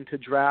I'm looking to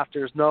draft.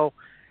 There's no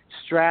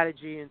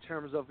strategy in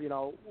terms of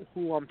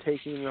who I'm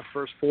taking in the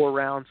first 4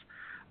 rounds.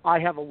 I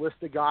have a list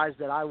of guys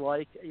that I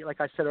like. Like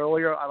I said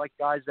earlier, I like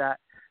guys that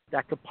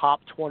could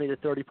pop 20 to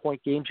 30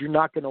 point games. You're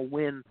not going to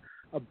win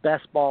a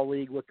best ball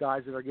league with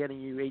guys that are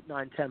getting you 8,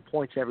 9, 10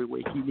 points every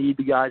week. You need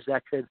the guys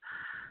that could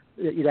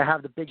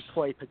have the big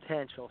play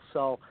potential.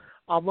 So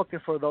I'm looking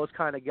for those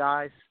kind of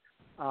guys.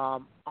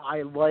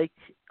 I like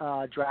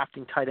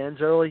drafting tight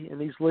ends early in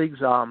these leagues.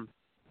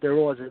 There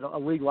was a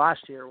league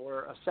last year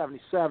where a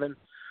 77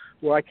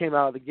 where I came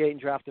out of the gate and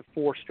drafted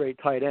 4 straight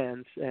tight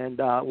ends and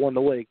won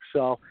the league.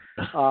 So,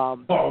 oh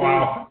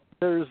wow!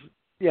 So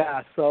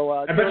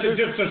I bet you.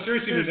 So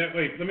seriously,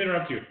 wait, let me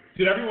interrupt you.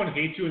 Did everyone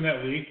hate you in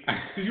that league?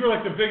 Because you were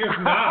like the biggest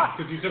knob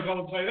because you took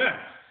all the tight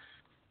ends.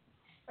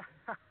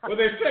 What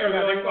they say? Are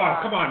they like, oh,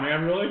 come on,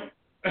 man, really?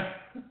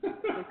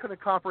 They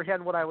couldn't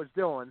comprehend what I was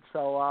doing,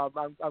 so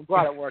I'm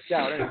glad it worked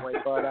out anyway.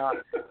 But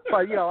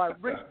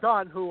Rich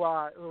Dunn, who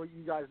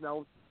you guys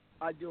know.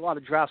 I do a lot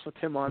of drafts with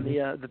him on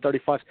the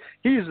 35s.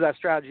 He uses that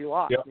strategy a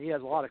lot. Yep. He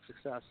has a lot of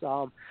success.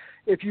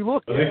 If you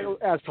look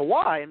as to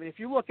why, I mean, if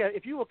you look at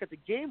the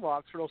game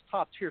logs for those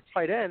top tier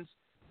tight ends,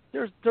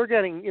 they're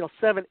getting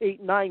 7,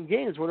 8, 9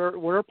 games where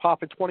they're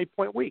popping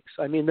 20-point weeks.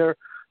 I mean, they're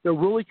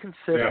really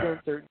consistent.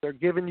 Yeah. They're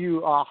giving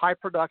you high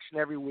production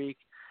every week.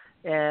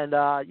 And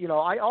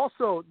I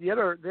also the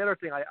other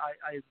thing I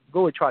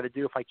really try to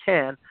do if I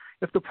can,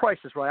 if the price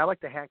is right, I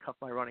like to handcuff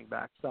my running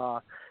backs.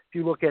 If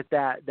you look at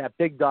that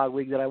big dog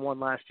league that I won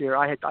last year,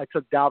 I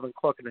took Dalvin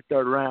Cook in the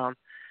 3rd round.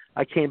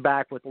 I came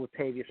back with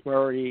Latavius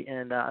Murray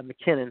and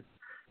McKinnon,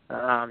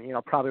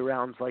 probably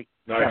rounds like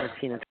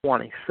 17 and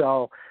 20.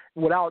 So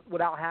without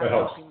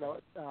handcuffing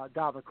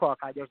Dalvin Cook,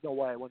 there's no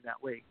way I win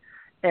that league.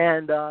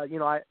 And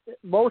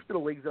most of the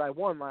leagues that I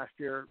won last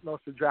year,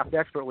 most of the draft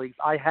expert leagues,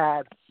 I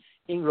had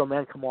Ingram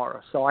and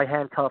Kamara. So I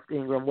handcuffed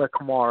Ingram with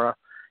Kamara,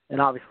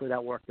 and obviously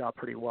that worked out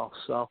pretty well.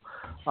 So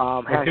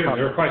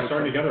they're probably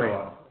starting together a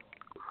lot.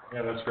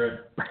 Yeah, that's great.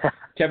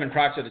 Kevin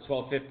Proctor, the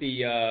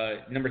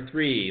 1250, number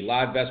 3,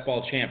 live best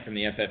ball champ from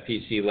the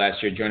FFPC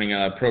last year, joining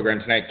a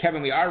program tonight.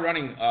 Kevin, we are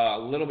running a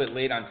little bit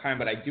late on time,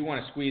 but I do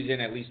want to squeeze in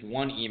at least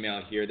one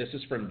email here. This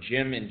is from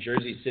Jim in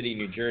Jersey City,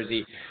 New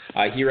Jersey.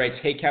 He writes,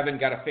 "Hey, Kevin,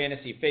 got a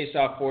fantasy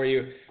face-off for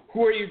you.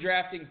 Who are you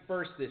drafting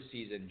first this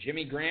season,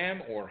 Jimmy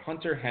Graham or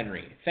Hunter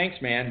Henry?"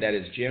 Thanks, man. That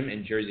is Jim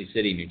in Jersey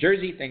City, New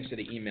Jersey. Thanks for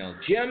the email,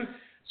 Jim.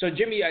 So,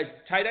 Jimmy, a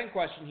tight end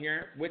question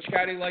here. Which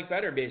guy do you like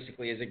better,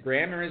 basically? Is it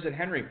Graham or is it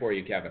Henry for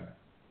you, Kevin?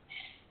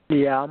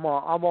 Yeah, I'm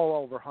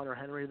all over Hunter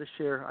Henry this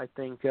year. I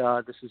think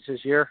this is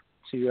his year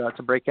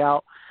to break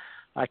out.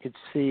 I could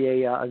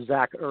see a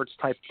Zach Ertz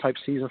type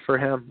season for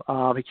him.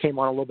 He came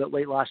on a little bit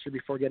late last year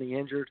before getting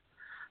injured.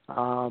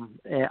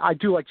 And I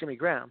do like Jimmy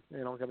Graham.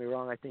 Don't get me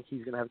wrong. I think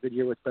he's going to have a good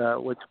year with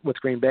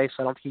Green Bay.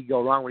 So I don't think he can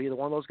go wrong with either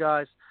one of those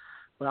guys.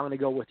 But I'm going to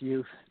go with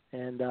youth,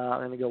 and I'm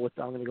going to go with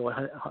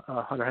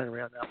Hunter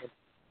Henry on that one.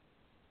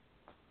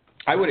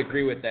 I would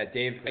agree with that,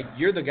 Dave.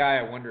 You're the guy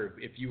I wonder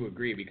if you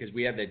agree, because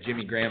we had that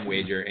Jimmy Graham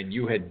wager, and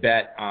you had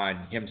bet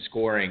on him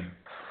scoring.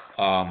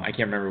 I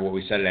can't remember what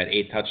we said it at,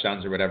 8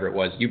 touchdowns or whatever it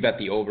was. You bet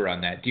the over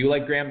on that. Do you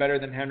like Graham better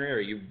than Henry,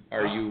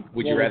 or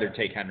would you rather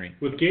take Henry?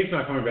 With Gates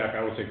not coming back,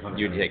 I would take Henry.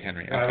 You'd take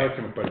Henry. Okay. I like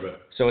him quite a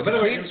bit. So it's a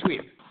clean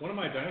sweep. One of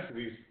my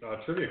Dynasty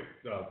trivia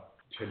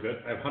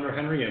tidbit, I have Hunter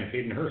Henry and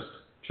Hayden Hurst.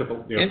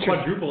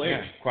 Quadruple H.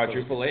 Yeah,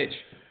 quadruple H.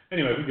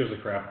 Anyway, who gives a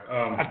crap?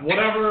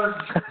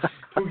 Whatever.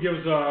 Who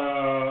gives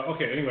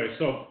okay, anyway,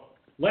 so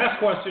last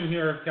question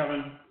here,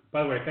 Kevin.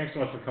 By the way, thanks so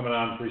much for coming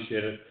on.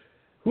 Appreciate it.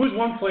 Who is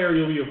one player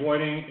you'll be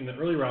avoiding in the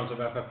early rounds of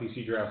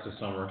FFPC drafts this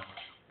summer?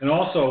 And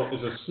also,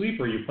 is a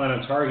sleeper you plan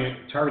on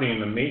targeting in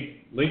the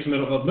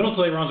middle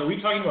to late rounds? Are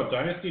we talking about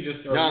Dynasty?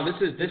 No, this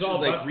is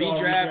like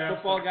redraft,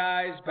 football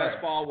guys,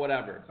 best ball,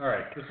 whatever. All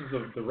right, this is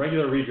the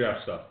regular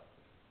redraft stuff.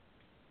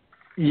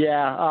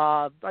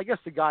 Yeah, I guess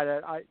the guy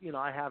that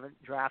I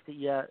haven't drafted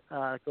yet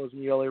goes in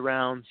the early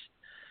rounds.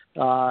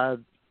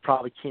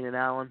 Probably Keenan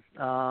Allen.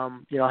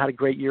 Had a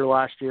great year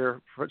last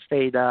year.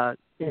 Stayed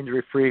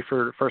injury free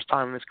for the first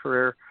time in his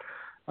career.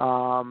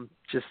 More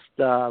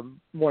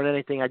than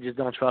anything, I just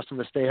don't trust him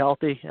to stay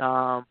healthy.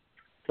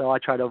 So I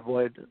try to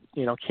avoid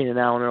Keenan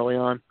Allen early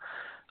on.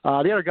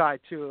 The other guy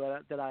too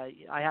that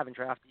I haven't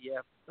drafted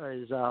yet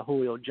is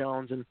Julio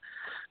Jones, and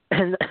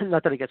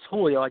not that against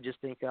Julio, I just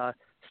think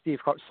Steve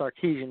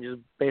Sarkisian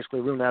just basically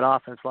ruined that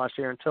offense last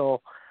year.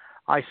 Until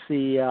I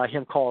see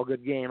him call a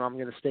good game, I'm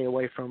going to stay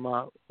away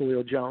from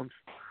Julio Jones.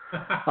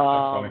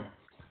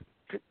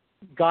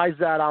 Guys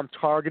that I'm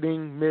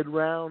targeting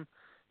mid-round,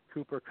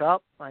 Cooper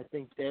Kupp. I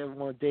think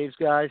one of Dave's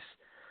guys.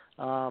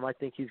 I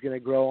think he's going to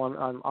grow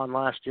on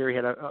last year. He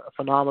had a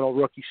phenomenal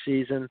rookie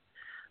season.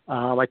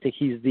 I think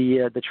he's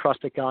the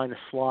trusted guy in the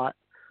slot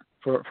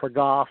for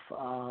Goff.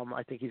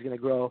 I think he's going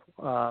to grow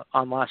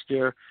on last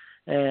year.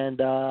 And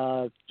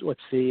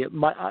let's see,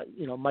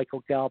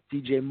 Michael Gallup,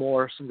 DJ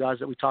Moore, some guys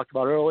that we talked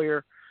about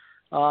earlier.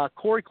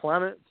 Corey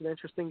Clement is an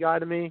interesting guy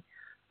to me.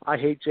 I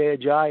hate Jay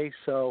Ajayi,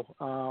 so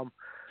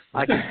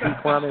I can see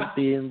Clement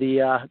being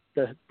the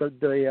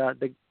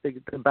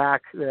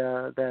back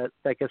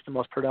that gets the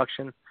most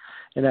production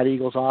in that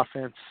Eagles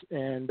offense.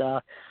 And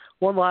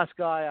one last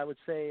guy I would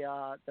say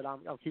that I'm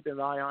keeping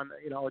an eye on.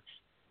 It's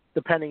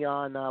depending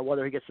on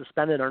whether he gets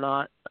suspended or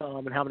not,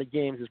 and how many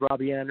games, is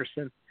Robbie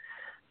Anderson.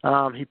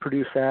 He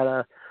produced at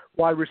a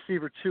wide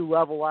receiver 2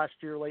 level last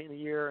year, late in the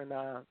year, and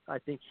I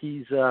think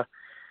he's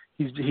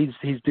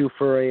due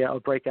for a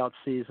breakout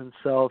season.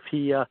 So if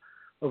he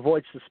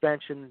avoids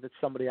suspension, that's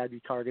somebody I'd be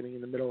targeting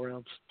in the middle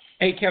rounds.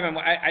 Hey, Kevin,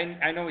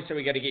 I know we said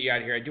we got to get you out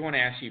of here. I do want to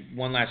ask you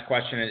one last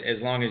question,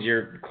 as long as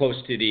you're close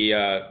to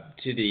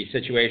the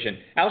situation.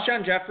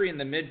 Alshon Jeffrey in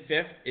the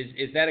mid-5th,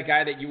 is that a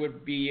guy that you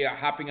would be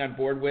hopping on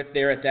board with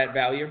there at that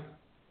value?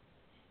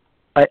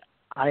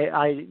 I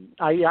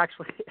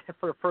actually,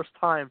 for the first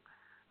time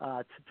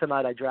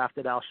tonight, I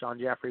drafted Alshon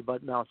Jeffrey,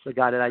 but no, it's a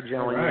guy that I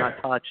generally do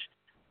not touch.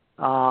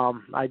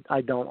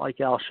 I don't like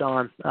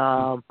Alshon.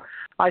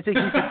 I think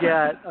you could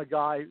get a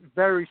guy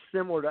very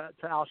similar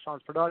to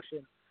Alshon's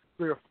production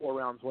 3 or 4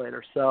 rounds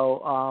later.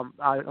 So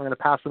I'm going to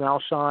pass on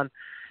Alshon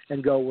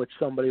and go with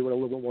somebody with a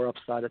little bit more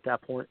upside at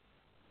that point.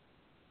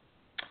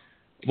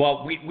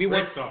 Well, we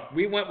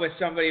went with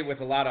somebody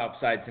with a lot of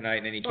upside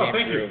tonight, and he came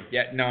through. You.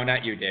 Yeah, no,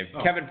 not you, Dave.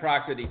 Kevin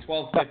Proctor, the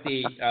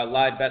 1250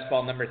 live best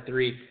ball number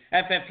 3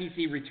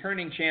 FFPC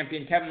returning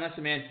champion. Kevin,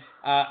 listen, man,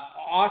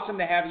 awesome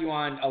to have you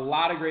on. A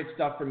lot of great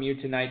stuff from you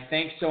tonight.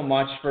 Thanks so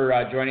much for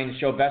joining the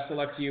show. Best of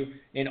luck to you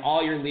in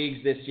all your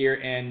leagues this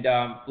year. And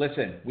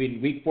listen,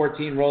 when Week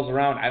 14 rolls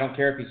around, I don't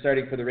care if he's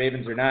starting for the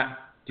Ravens or not.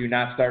 Do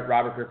not start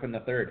Robert Griffin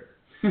III.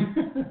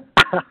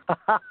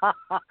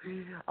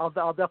 I'll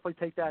definitely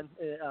take that,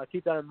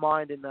 keep that in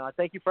mind, and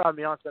thank you for having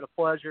me on. It's been a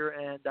pleasure,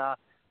 and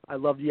I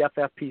love the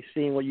FFPC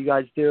and what you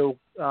guys do.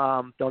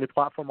 The only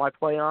platform I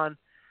play on,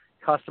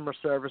 customer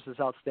service is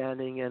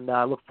outstanding, and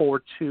I look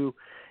forward to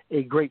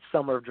a great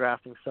summer of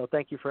drafting. So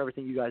thank you for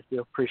everything you guys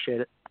do.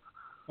 Appreciate it.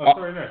 That's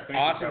very nice. Thank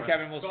awesome, you,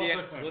 Kevin.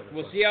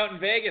 We'll see you out in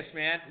Vegas,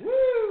 man.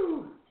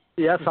 Woo!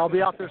 Yes, I'll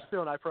be out there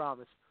soon, I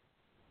promise.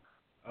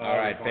 All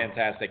right,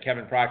 fantastic.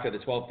 Kevin Proctor, the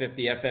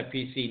 1250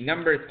 FFPC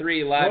number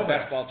 3 live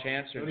best ball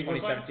champs from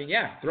 2017.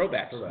 Yeah,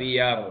 throwbacks.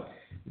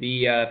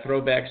 The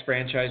Throwbacks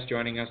franchise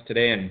joining us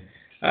today, and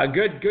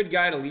good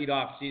guy to lead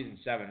off season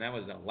 7. That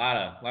was a lot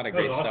of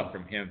great stuff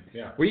from him.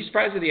 Yeah. Were you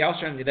surprised with the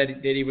Alshon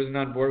that he wasn't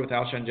on board with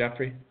Alshon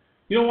Jeffrey?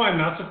 You know why I'm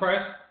not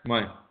surprised?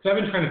 Why? Because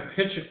I've been trying to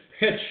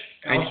pitch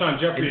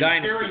Alshon Jeffrey to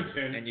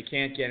Carrington, and you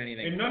can't get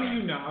anything. And none of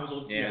you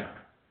know. Yeah.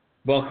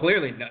 Well,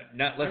 clearly,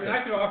 not. Listen,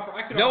 I could offer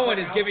no one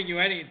is giving you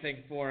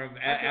anything for him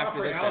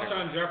after this. I could offer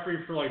Alshon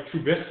Jeffrey for like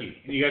Trubisky,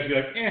 and you guys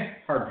would be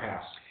like, hard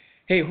pass.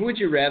 Hey, who would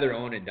you rather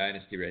own in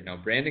Dynasty right now,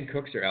 Brandon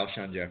Cooks or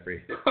Alshon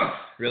Jeffrey?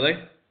 Really?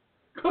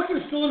 Cooks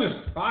is still in his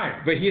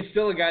prime. But he's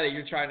still a guy that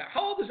you're trying to.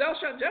 How old is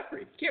Alshon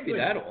Jeffrey? He can't be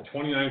that old.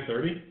 29,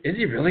 30. Is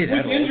he really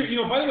that old? Injured,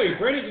 by the way,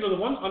 Brandon. The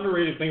one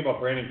underrated thing about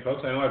Brandon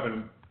Cooks, I know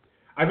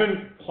I've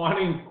been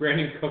plotting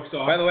Brandon Cooks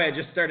off. By the way, I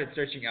just started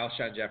searching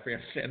Alshon Jeffrey,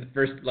 and the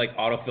first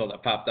autofill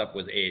that popped up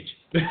was age.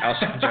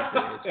 Alshon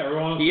Jeffrey. Yeah, we're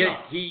on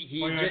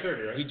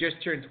he just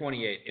turned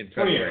 28 in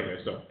February. 28,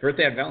 okay, so.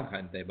 Birthday on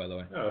Valentine's Day, by the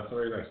way. Yeah, that's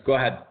very nice. Go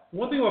ahead.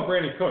 One thing about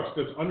Brandon Cooks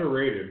that's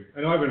underrated,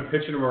 I know I've been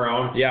pitching him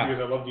around because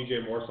I love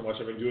DJ Moore so much.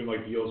 I've been doing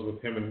like deals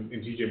with him and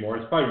DJ Moore.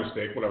 It's probably a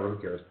mistake, whatever,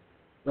 who cares.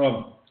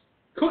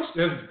 Cooks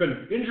has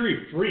been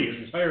injury-free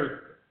his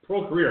entire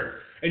pro career.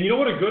 And you know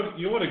what a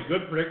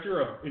good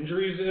predictor of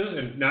injuries is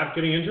and not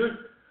getting injured?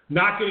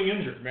 Not getting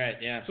injured. Right,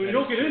 yeah. So you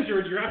don't get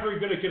injured, you're not very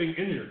good at getting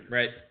injured.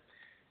 Right.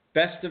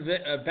 Best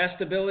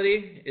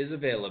ability is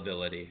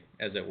availability,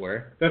 as it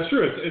were. That's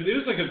true. It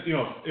is like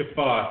if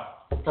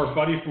our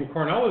buddy from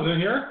Cornell was in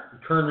here,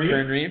 Kern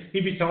Reeve,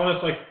 he'd be telling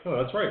us like,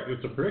 oh, that's right,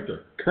 it's a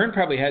predictor. Kern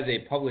probably has a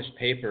published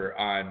paper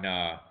on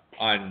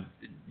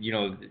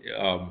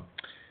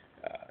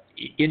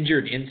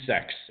injured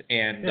insects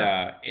and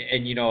the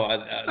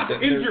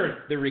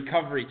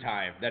recovery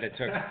time that it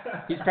took.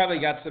 He's probably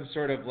got some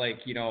sort of like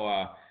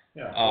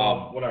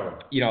whatever.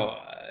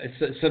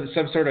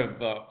 Some sort of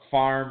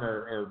farm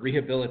or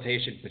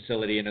rehabilitation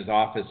facility in his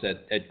office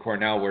at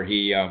Cornell where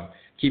he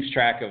keeps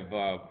track of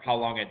how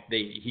long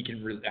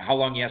how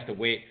long he has to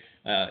wait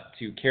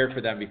to care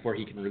for them before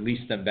he can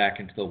release them back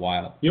into the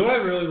wild. You know what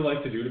I'd really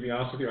like to do, to be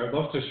honest with you? I'd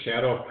love to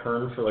shadow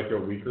Kern for like a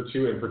week or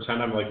two and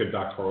pretend I'm like a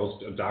doctor.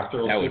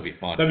 That would be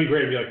fun. That'd be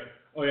great. And be like,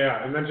 oh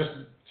yeah, and then just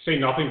say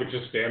nothing but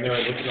just stand there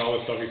and listen to all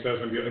the stuff he says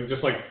and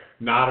just like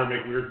nod or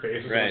make weird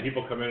faces when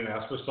people come in and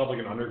ask for stuff like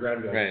an undergrad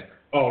and be like,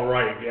 oh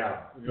right,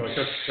 yeah, like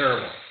that's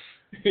terrible.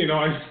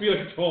 I just feel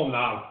like a total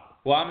knob.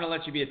 Well, I'm going to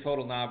let you be a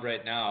total knob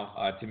right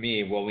now to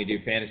me when we do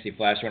Fantasy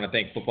Flash. I want to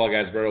thank Football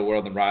Guys, Roto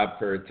World, and Rob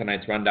for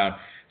tonight's rundown.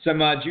 Some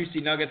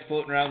juicy nuggets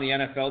floating around the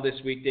NFL this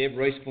week, Dave.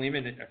 Royce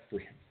Freeman is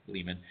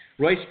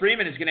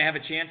going to have a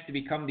chance to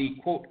become the,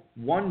 quote,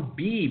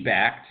 1B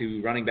back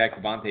to running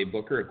back Devontae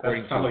Booker,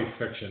 according to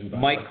fiction,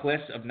 Mike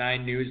Kliss of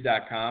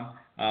 9news.com.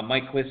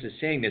 Mike Kliss is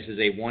saying this is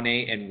a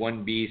 1A and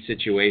 1B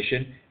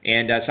situation,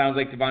 and it sounds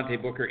like Devontae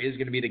Booker is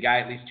going to be the guy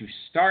at least to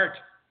start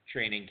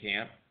training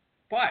camp,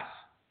 but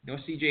no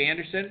C.J.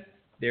 Anderson.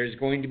 There's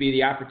going to be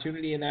the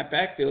opportunity in that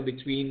backfield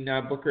between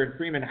Booker and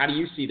Freeman. How do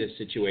you see this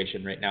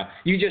situation right now?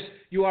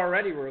 You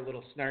already were a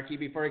little snarky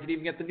before I could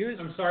even get the news.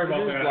 I'm sorry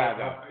about that.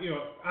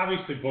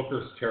 Obviously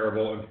Booker's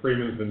terrible and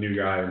Freeman's the new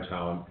guy in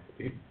town.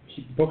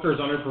 Booker's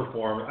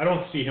underperformed. I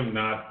don't see him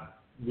not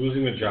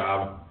losing the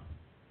job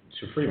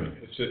to Freeman.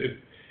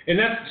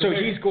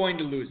 He's going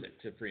to lose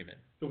it to Freeman.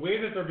 The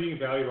way that they're being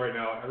valued right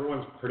now,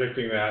 everyone's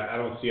predicting that. I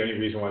don't see any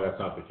reason why that's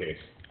not the case.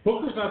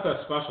 Booker's not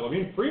that special. I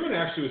mean, Freeman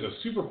actually was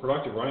a super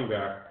productive running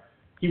back.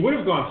 He would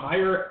have gone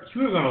higher. He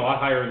would have gone a lot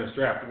higher in this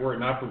draft were it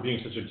not for being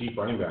such a deep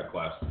running back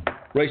class.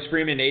 Royce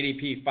Freeman,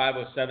 ADP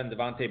 507,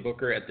 Devontae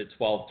Booker at the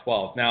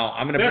 12-12. Now,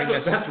 I'm going to bring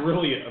this. That's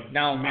really a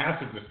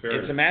massive disparity.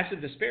 It's a massive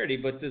disparity,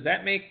 but does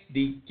that make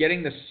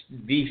getting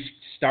the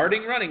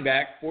starting running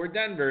back for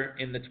Denver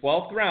in the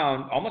 12th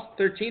round, almost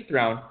 13th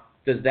round,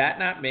 does that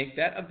not make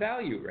that a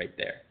value right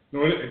there?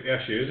 No, it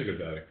actually is a good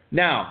value.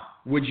 Now,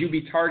 would you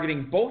be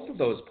targeting both of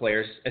those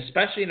players,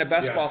 especially in a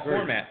best ball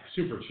format?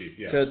 Super cheap,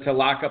 yeah. To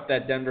lock up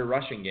that Denver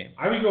rushing game?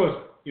 I would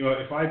go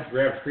if I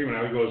grabbed Freeman,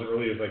 I would go as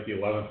early as like the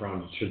 11th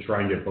round to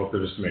try and get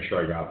Booker just to make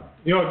sure I got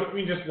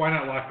him. Just why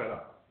not lock that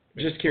up?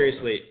 Just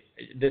curiously,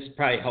 this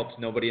probably helps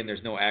nobody and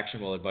there's no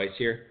actionable advice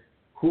here.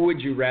 Who would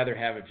you rather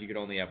have if you could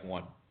only have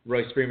one?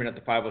 Royce Freeman at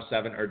the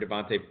 507 or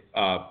Devontae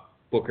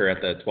Booker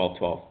at the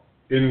 12-12?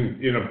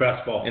 In a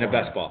best ball. In a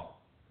best ball.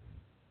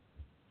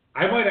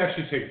 I might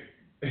actually take,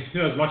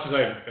 as much as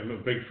I am a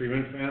big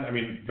Freeman fan, I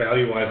mean,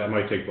 value-wise, I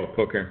might take both.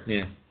 Booker,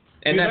 yeah.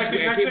 And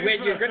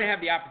you're going to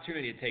have the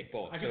opportunity to take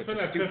both. I can spend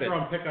that 5th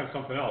round pick on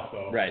something else,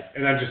 though. Right.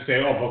 And then just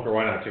say, oh, Booker,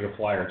 why not take a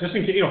flyer? Just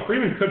in case,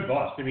 Freeman could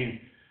bust. I mean,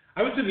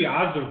 I would say the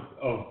odds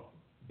of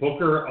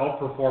Booker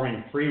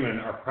outperforming Freeman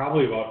are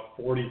probably about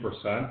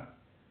 40%,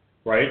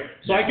 right?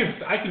 So I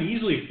can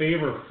easily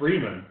favor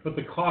Freeman, but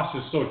the cost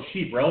is so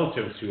cheap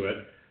relative to it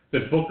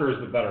that Booker is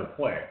the better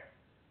play.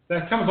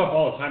 That comes up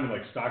all the time in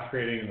like stock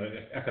trading and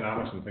the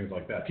economics and things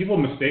like that. People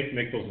make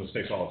those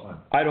mistakes all the time.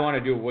 I don't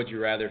want to do a would you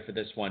rather for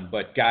this one,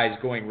 but guys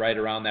going right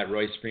around that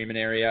Royce Freeman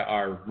area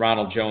are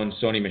Ronald Jones,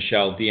 Sony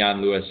Michel,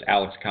 Dion Lewis,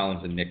 Alex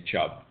Collins, and Nick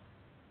Chubb.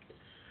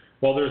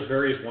 Well, there's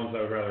various ones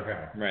I would rather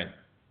have. Right.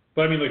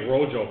 But I mean, like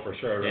Rojo for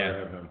sure, I'd rather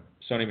have him.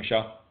 Sony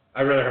Michel?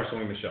 I'd rather have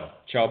Sony Michel.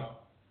 Chubb?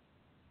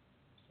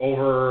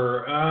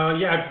 Over,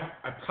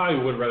 I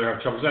probably would rather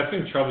have Chubb because I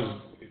think Chubb is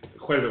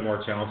quite a bit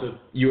more talented.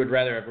 You would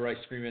rather have Royce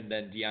Freeman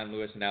than Dion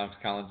Lewis and Alex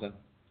Collins then?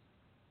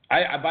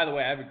 I by the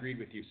way, I've agreed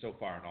with you so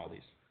far on all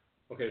these.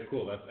 Okay,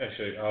 cool. That's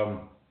actually,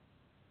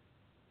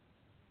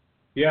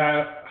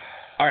 yeah.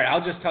 All right,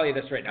 I'll just tell you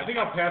this right now. I think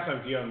I'll pass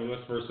on Dion Lewis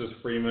versus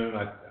Freeman, and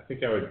I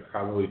think I would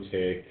probably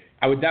take...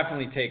 I would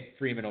definitely take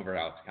Freeman over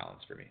Alex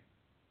Collins for me.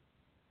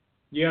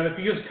 Yeah,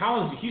 because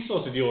Collins, he's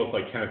supposed to deal with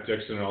like Kenneth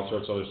Dixon and all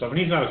sorts of other stuff, and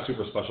he's not a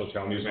super special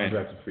talent. He's an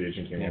undrafted free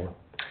agent came over.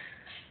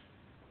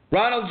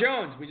 Ronald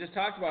Jones, we just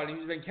talked about him.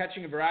 He's been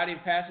catching a variety of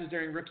passes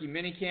during rookie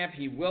minicamp.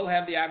 He will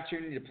have the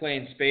opportunity to play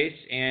in space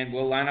and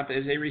will line up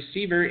as a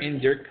receiver in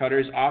Dirk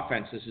Cutter's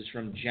offense. This is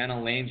from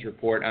Jenna Lane's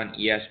report on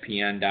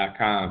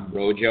ESPN.com.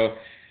 Rojo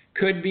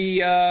could be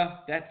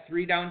that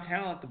three-down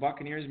talent the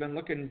Buccaneers have been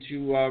looking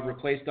to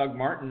replace Doug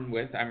Martin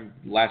with. The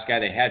last guy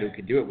they had who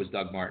could do it was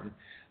Doug Martin.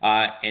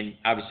 And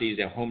obviously he's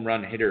a home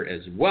run hitter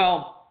as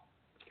well.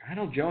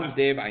 Ronald Jones,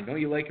 Dave, I know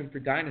you like him for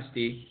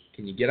Dynasty.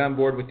 Can you get on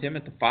board with him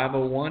at the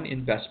 501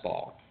 in best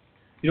ball?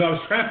 I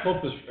was trying to pull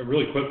up this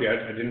really quickly.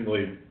 I didn't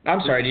really... I'm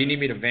sorry, do you need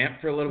me to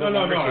vamp for a little bit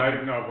longer?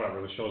 No,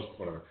 whatever. The show's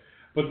whatever.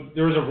 But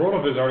there was a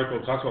RotoViz article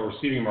that talks about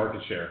receiving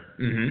market share.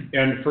 Mm-hmm.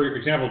 And for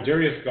example,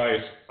 Darius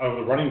Geis, of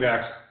the running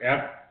backs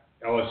at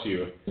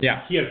LSU,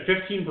 he had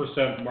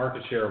 15%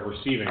 market share of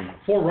receiving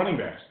for running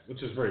backs,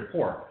 which is very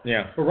poor.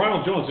 Yeah. But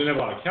Ronald Jones didn't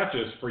have a lot of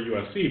catches for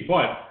USC,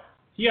 but...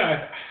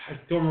 Yeah, I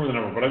don't remember the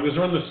number, but it was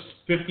around the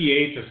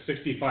 58 to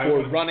 65.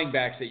 For running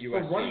backs at USC.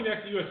 For running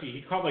backs at USC,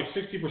 he caught like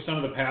 60%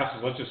 of the passes,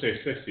 let's just say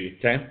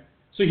 60. Okay.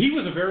 So he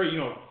was a very,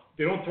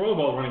 they don't throw the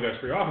ball to running backs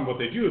very often, but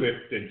they do. They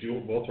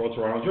will throw it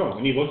to Ronald Jones.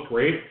 And he looked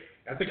great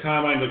at the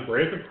combine, looked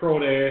great at the pro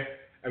day.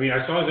 I mean,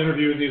 I saw his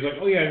interview, and he's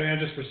like, oh yeah, man,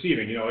 just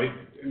receiving.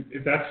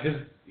 If that's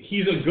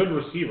he's a good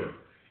receiver.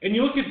 And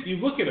you look at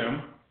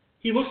him,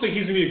 he looks like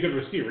he's going to be a good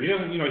receiver. He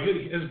doesn't,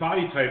 his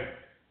body type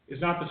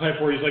is not the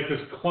type where he's like this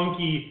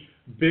clunky,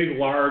 big,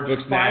 large,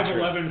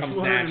 5'11",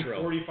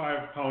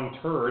 245-pound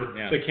turd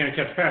that can't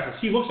catch passes.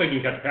 He looks like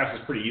he can catch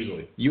passes pretty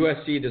easily.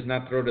 USC does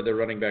not throw to their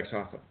running backs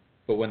often,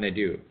 but when they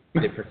do,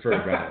 they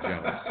prefer Ronald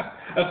Jones.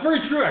 That's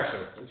very true,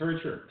 actually. That's very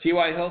true.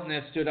 T.Y. Hilton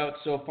has stood out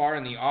so far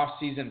in the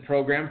off-season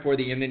program for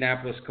the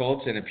Indianapolis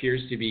Colts and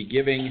appears to be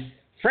giving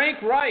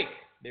Frank Reich,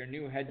 their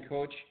new head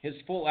coach, his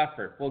full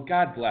effort. Well,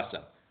 God bless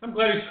him. I'm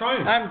glad he's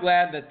trying. I'm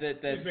glad that he's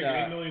making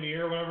 $8 million a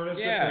year, whatever it is.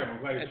 Yeah, I'm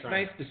glad he's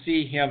trying. It's nice to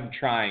see him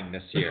trying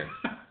this year.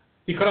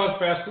 He cut out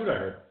fast food, I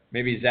heard.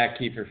 Maybe Zach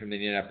Kiefer from the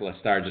Indianapolis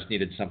Star just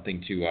needed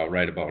something to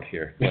write about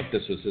here, but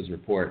this was his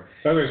report.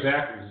 By the way,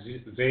 Zach,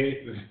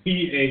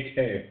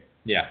 Z-A-K.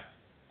 Yeah.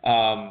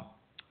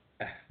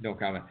 No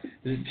comment.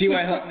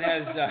 T.Y. Hilton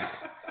has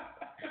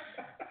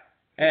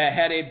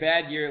had a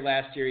bad year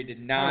last year. He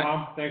did not.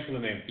 Mom, thanks for the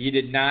name. He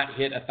did not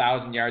hit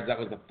 1,000 yards. That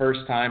was the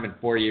first time in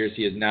 4 years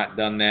he has not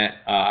done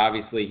that.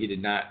 Obviously, he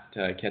did not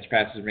catch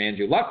passes from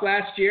Andrew Luck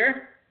last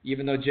year,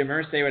 even though Jim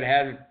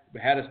Irsay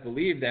had us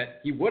believe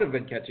that he would have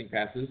been catching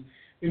passes.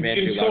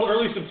 Until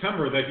early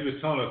September that he was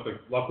telling us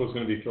that Luck was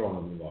going to be throwing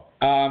them the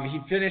ball. He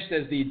finished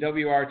as the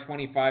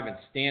WR25 in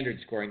standard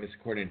scoring, this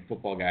according to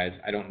Football Guys.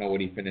 I don't know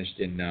what he finished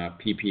in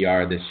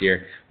PPR this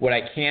year. What I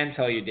can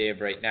tell you,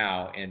 Dave, right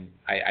now, and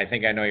I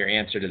think I know your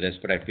answer to this,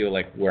 but I feel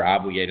like we're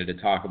obligated to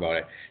talk about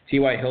it.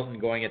 T.Y. Hilton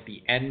going at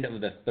the end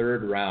of the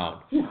third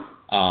round,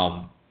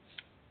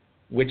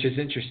 which is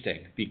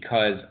interesting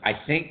because I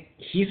think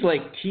he's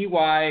like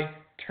T.Y.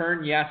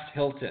 turn yes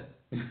Hilton.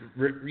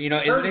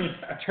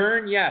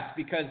 Turn yes,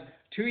 because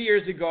 2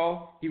 years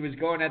ago he was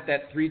going at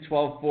that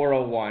 312.401.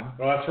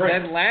 Oh, that's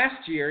right. Then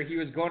last year he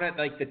was going at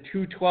like the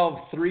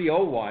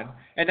 212.301,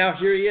 and now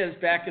here he is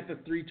back at the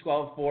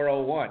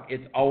 312.401.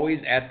 It's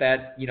always at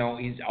that,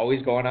 he's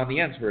always going on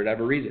the ends for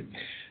whatever reason.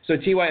 So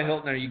T.Y.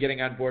 Hilton, are you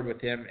getting on board with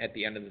him at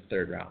the end of the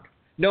third round?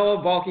 No,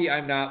 Balky,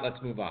 I'm not.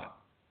 Let's move on.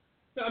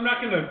 No, I'm not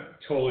going to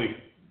totally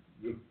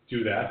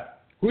do that.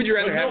 Who would you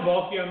rather have? No,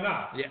 Balky, I'm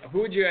not. Yeah,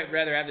 who would you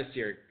rather have this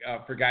year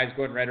for guys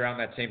going right around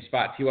that same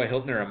spot, T.Y.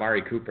 Hilton or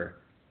Amari Cooper?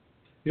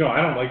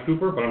 I don't like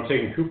Cooper, but I'm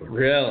taking Cooper.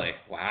 Really?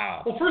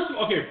 Wow. Well, first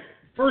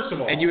of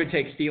all. And you would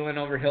take Thielen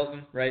over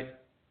Hilton, right?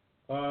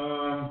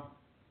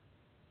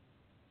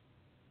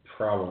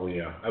 Probably,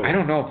 yeah. I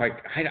don't know if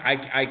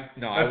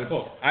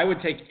I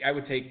would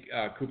take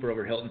Cooper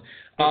over Hilton.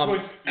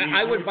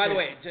 I would. By the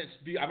way,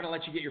 I'm going to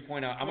let you get your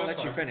point out. I'm going to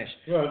let you finish.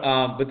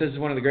 But this is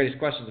one of the greatest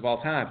questions of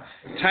all time.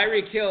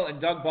 Tyreek Hill and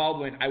Doug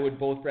Baldwin, I would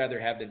both rather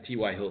have than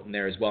T.Y. Hilton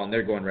there as well, and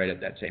they're going right at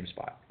that same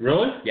spot.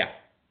 Really? Yeah.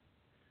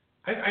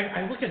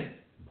 I look at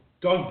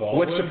Doug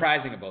Baldwin. What's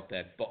surprising about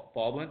that,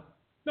 Baldwin?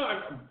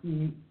 No.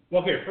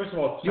 Okay. First of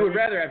all, you would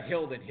rather have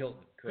Hill than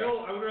Hilton. Correct.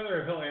 I would rather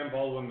have Hill and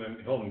Baldwin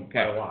than Hilton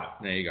by a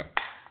lot. There you go.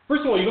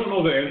 First of all, you don't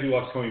know that Andrew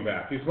Luck's coming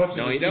back.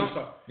 No, you don't.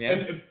 Yeah.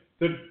 And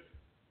the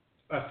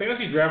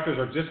fantasy drafters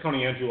are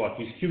discounting Andrew Luck.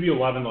 He's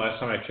QB11 the last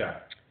time I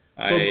checked.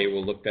 I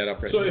will look that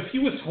up right now. So if he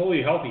was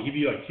totally healthy, he'd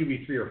be like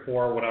QB3 or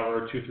 4 or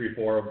whatever, 2, 3,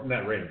 4 in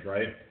that range,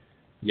 right?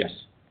 Yes.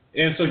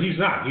 And so he's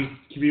not. He's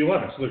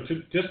QB11. So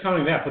they're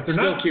discounting that, but they're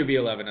still not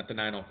QB11 at the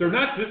 904. They're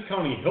not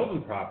discounting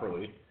Hilton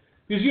properly.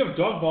 Because you have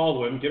Doug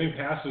Baldwin getting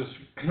passes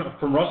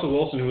from Russell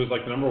Wilson, who was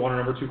like the number 1 or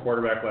number 2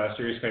 quarterback last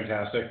year. He's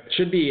fantastic.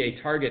 Should be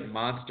a target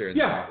monster.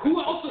 Yeah. Who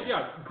else?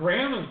 Yeah.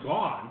 Graham is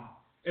gone.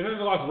 And then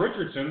they lost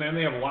Richardson, and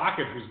they have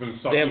Lockett, who's been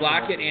sucking. They have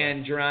Lockett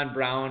and Jerron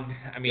Brown.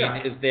 I mean,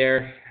 is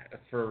there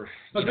for...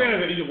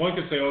 Granted, one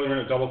could say, they're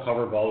going to double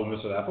cover Baldwin,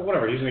 this or that. But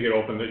whatever. He's going to get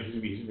open. He's going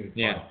to be fine.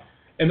 Yeah.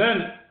 And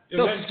then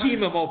They'll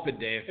scheme him open,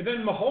 Dave. And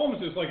then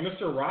Mahomes is like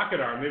Mr.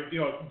 Rocket Arm.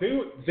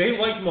 They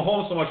liked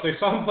Mahomes so much. They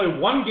saw him play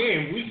one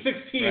game, Week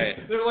 16.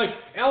 Right. They're like,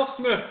 Alex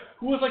Smith,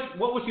 who was like,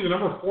 what was he, the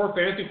number 4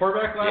 fantasy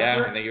quarterback last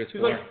year? Yeah, I think he was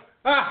 4. He's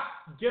like,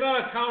 get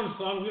out of town,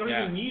 son. We don't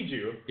even need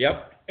you.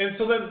 Yep. And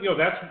so then,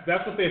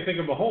 that's what they think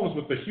of Mahomes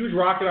with the huge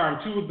rocket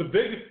arm, too, with the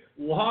big,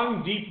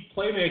 long, deep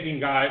playmaking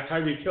guy,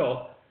 Tyreek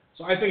Hill.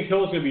 So I think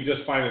Hill's going to be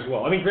just fine as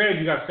well. I mean, granted,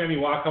 you got Sammy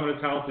Watt coming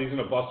to town, so he's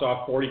going to bust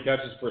off 40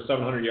 catches for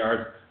 700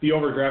 yards, be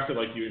overdrafted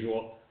like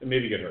usual, and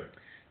maybe get hurt.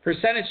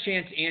 Percentage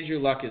chance Andrew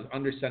Luck is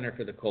under center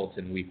for the Colts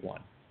in Week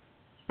 1.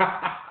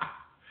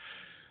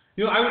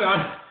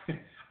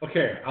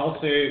 Okay, I'll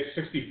say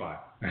 65.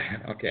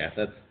 Okay,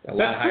 that's a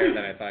lot higher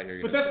than I thought you were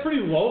going to say. But that's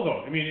pretty low,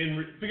 though. I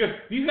mean, because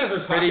these guys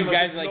are For talking these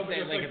guys like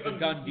it's a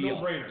done deal.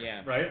 No-brainer,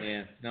 yeah, right?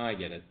 Yeah, no, I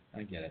get it.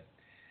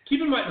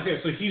 Keep in mind, okay,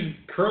 so he's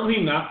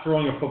currently not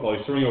throwing a football.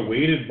 He's throwing a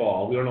weighted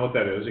ball. We don't know what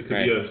that is. It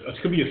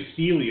could be a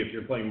Steely if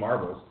you're playing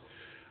marbles.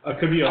 It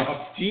could be a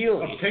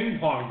ping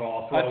pong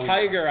ball. A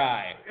tiger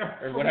eye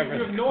or whatever.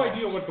 You have no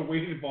idea what the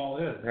weighted ball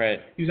is. Right.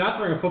 He's not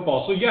throwing a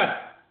football. So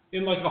yet,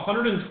 in like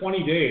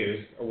 120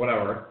 days or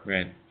whatever,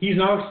 he's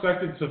now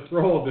expected to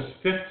throw this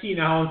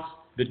 15-ounce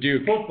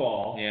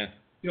football. Yeah.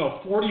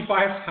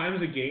 45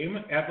 times a game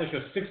at like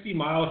a 50, 60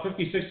 miles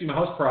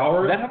per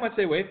hour. Is that how much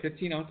they weigh?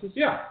 15 ounces?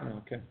 Yeah.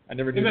 Oh, okay. I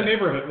never knew in that that.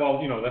 Neighborhood. Well,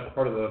 that's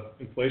part of the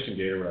inflation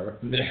gate or whatever.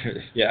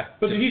 Yeah.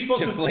 But he's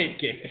supposed to inflate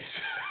gate.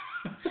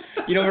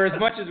 For as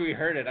much as we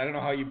heard it, I don't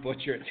know how you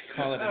butcher it to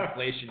call it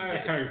inflation gate.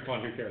 It's kind of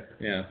fun. Who cares?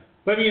 Yeah.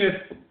 But I mean,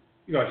 if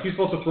he's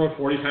supposed to throw it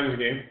 40 times a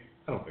game,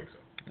 I don't think so.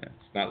 Yeah,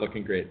 it's not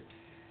looking great.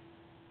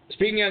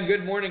 Speaking on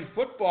Good Morning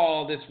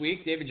Football this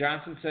week, David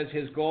Johnson says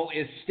his goal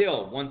is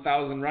still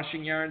 1,000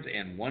 rushing yards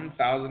and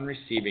 1,000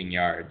 receiving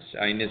yards.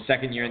 In his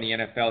second year in the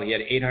NFL, he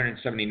had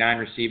 879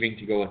 receiving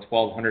to go with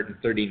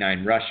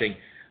 1,239 rushing.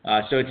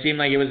 So it seemed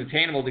like it was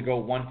attainable to go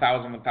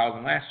 1,000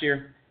 last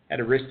year. Had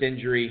a wrist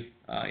injury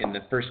in the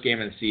first game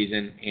of the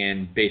season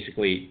and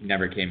basically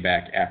never came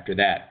back after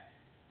that.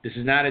 This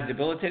is not a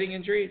debilitating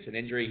injury. It's an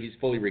injury he's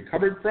fully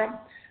recovered from.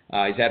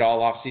 He's had all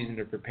offseason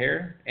to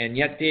prepare. And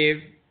yet,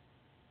 Dave,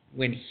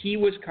 when he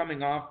was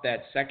coming off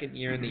that second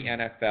year in the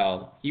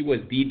NFL, he was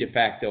the de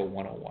facto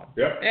 101.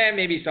 Yep. And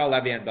maybe you saw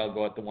Le'Veon Bell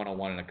go at the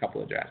 101 in a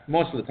couple of drafts.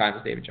 Most of the time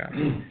it's David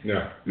Johnson.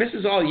 Yeah.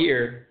 Misses all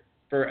year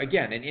for,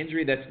 again, an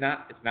injury it's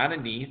not a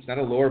knee, it's not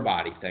a lower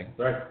body thing.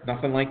 Right.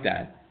 Nothing like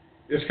that.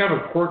 It's kind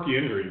of a quirky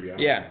injury, to be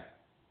honest. Yeah.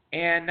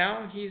 And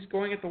now he's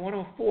going at the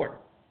 104.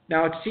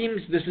 Now it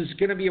seems this is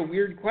going to be a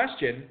weird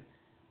question,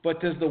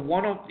 but is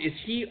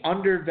he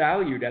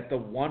undervalued at the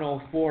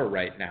 104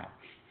 right now?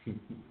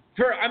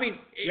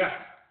 Yes,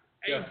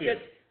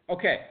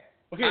 okay.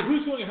 Okay,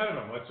 who's going ahead of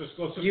him? Let's just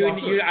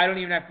I don't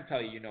even have to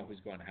tell you. You know who's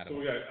going ahead of him. So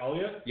we got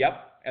Elliott?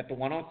 Yep, at the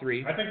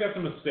 103. I think that's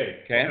a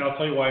mistake. Okay. And I'll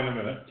tell you why in a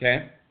minute.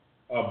 Okay.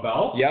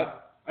 Bell?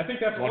 Yep. I think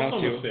that's also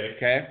a mistake.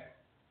 Okay.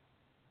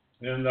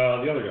 And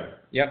the other guy?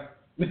 Yep.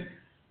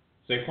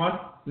 Saquon?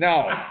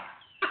 No.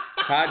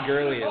 Todd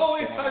Gurley is. Oh,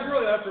 it's Todd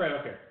Gurley. That's right.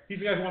 Okay. He's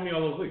the guy who won me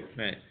all those leagues.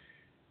 Right.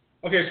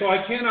 Okay, so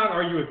I cannot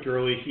argue with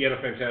Gurley. He had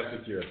a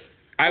fantastic year.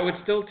 I would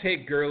still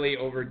take Gurley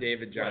over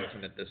David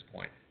Johnson at this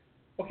point.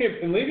 Okay,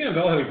 and Le'Veon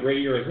Bell had a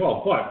great year as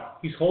well, but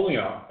he's holding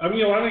out. I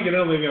mean, I'm going to get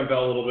into Le'Veon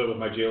Bell a little bit with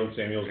my Jalen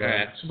Samuels.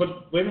 Right.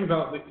 But Le'Veon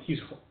Bell,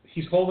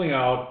 he's holding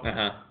out.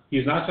 Uh-huh.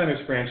 He's not signing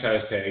his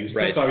franchise tag. He's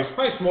pissed off. He's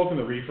probably smoking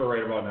the reefer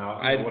right about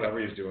now, whatever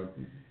he's doing.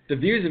 The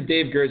views of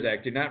Dave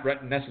Gerzak do not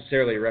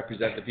necessarily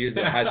represent the views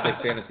of the High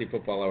Stakes Fantasy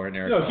Football Hour in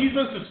Eric. No, he's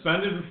been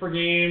suspended for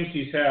games.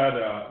 He's had.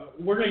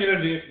 We're going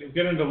to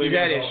get into Le'Veon Bell. He's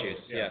had issues.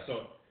 Yeah.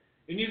 So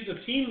it needs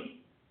the team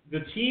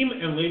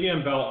and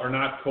Le'Veon Bell are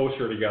not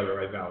kosher together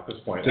right now at this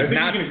point. I think you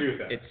can agree with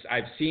that.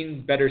 I've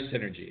seen better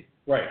synergy.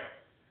 Right.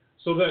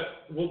 So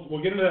that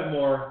we'll get into that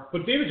more.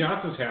 But David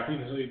Johnson's happy.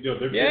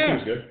 Their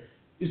team's good.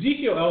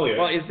 Ezekiel Elliott.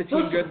 Well, is the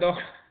team good though?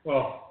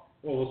 Well,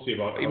 we'll see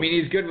about that. I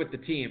mean, he's good with the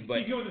team, but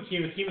he's good with the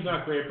team. The team's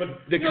not great, but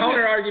the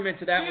counter argument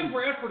to that one. Dan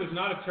Bradford is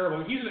not a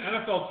terrible. He's an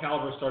NFL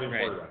caliber starting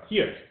quarterback. He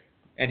is.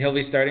 And he'll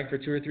be starting for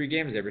 2 or 3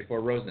 games there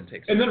before Rosen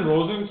takes over. And then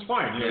Rosen's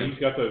fine. He's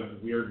got the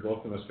weird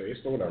look in his face,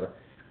 but whatever.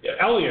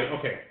 Elliott,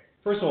 okay.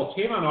 First of all,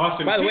 Tavon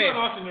Austin. By the way,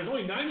 Austin, there's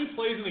only 90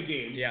 plays in a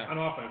game on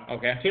offense.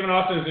 Okay. Tavon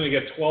Austin is going to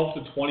get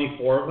 12 to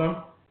 24 of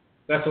them.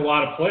 That's a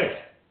lot of plays.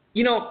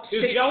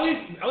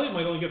 Elliott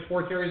might only get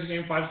 4 carries a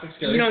game, 5, 6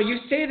 carries. You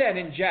say that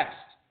in jest,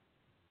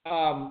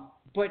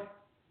 but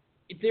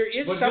there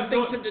is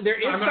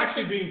I'm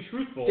actually being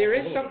truthful. There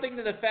is something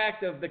to the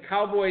fact of the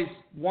Cowboys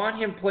want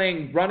him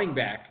playing running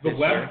back. The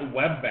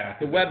web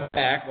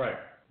back. Right.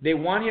 They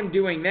want him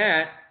doing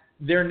that.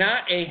 They're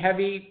not a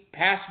heavy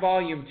pass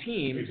volume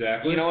team.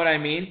 Exactly. You know what I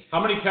mean? How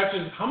many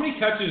catches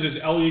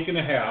is Elliott going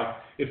to have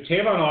if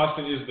Tavon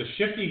Austin is the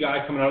shifty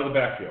guy coming out of the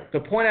backfield?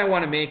 The point I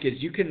want to make is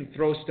you can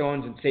throw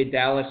stones and say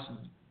Dallas,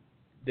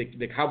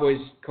 the Cowboys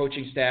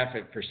coaching staff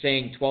for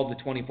saying 12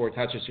 to 24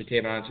 touches for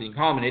Tavon Austin. You can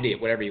call him an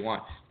idiot, whatever you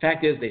want.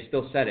 Fact is, they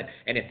still said it.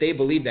 And if they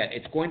believe that,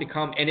 it's going to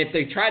come. And if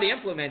they try to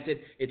implement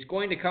it, it's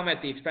going to come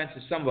at the expense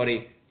of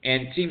somebody.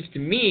 And it seems to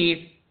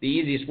me the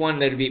easiest one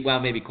that would be, well,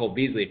 maybe Cole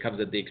Beasley. It comes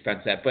at the expense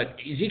of that. But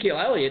Ezekiel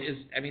Elliott is,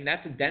 I mean,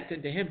 that's a dent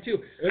into him, too.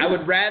 I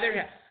would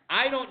rather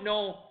I don't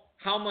know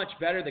how much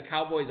better the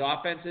Cowboys'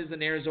 offense is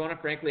than Arizona.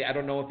 Frankly, I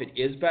don't know if it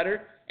is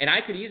better. And I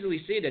could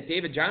easily see that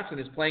David Johnson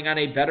is playing on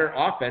a better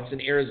offense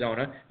in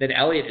Arizona than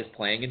Elliott is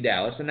playing in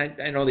Dallas. And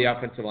I know the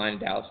offensive line in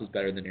Dallas is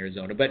better than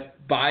Arizona.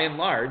 But by and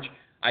large,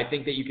 I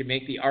think that you can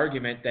make the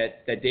argument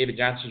that David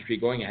Johnson should be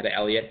going ahead of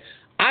Elliott.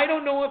 I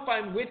don't know if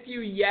I'm with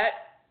you yet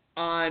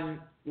on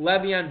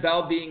Le'Veon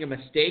Bell being a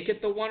mistake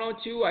at the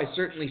 102. I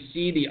certainly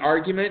see the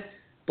argument.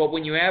 But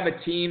when you have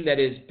a team that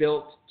is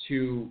built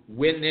to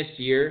win this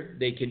year,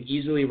 they can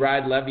easily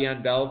ride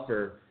Le'Veon Bell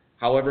for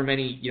however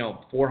many,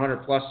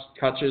 400-plus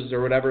touches or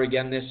whatever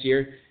again this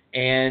year,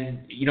 and,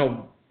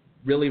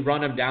 really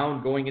run him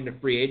down going into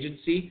free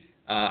agency.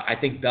 I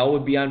think Bell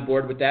would be on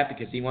board with that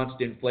because he wants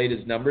to inflate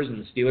his numbers, and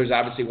the Steelers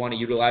obviously want to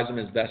utilize him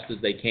as best as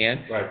they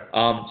can. Right.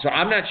 So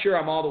I'm not sure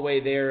I'm all the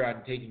way there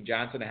on taking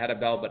Johnson ahead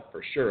of Bell, but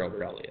for sure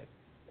over Elliott.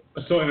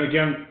 So, and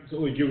again,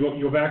 you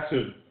go back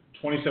to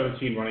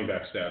 2017 running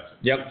back stats.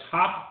 Yep. The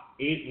top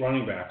 8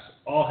 running backs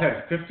all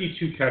had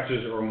 52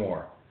 catches or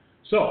more.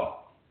 So,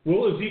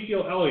 will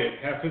Ezekiel Elliott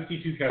have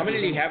 52 catches? How many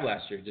did he have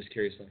last year, just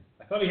curiously?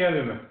 I thought he had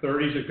it in the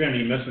 30s. Again,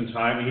 he missed in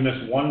time. He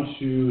missed 1,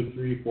 2,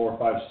 3, 4,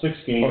 5, 6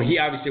 games. Oh, he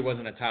obviously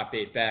wasn't a top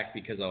 8 back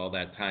because of all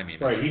that time he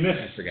missed. Right, he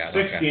missed 6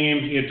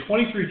 games. He had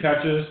 23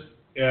 catches,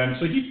 and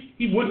so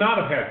he would not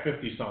have had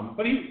 50-something.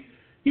 But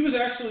he was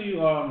actually...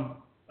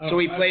 so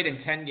he played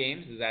in 10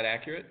 games, is that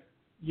accurate?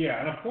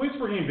 Yeah, on a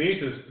points-per-game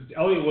basis,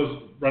 Elliott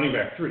was running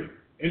back 3.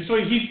 And so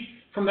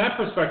from that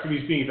perspective,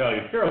 he's being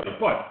valued fairly.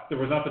 But there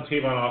was not the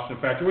Tavon Austin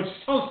factor, which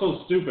sounds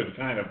so stupid,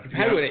 kind of.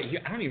 I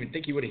don't even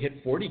think he would have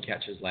hit 40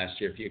 catches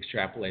last year if you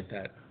extrapolate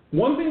that.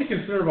 One thing to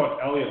consider about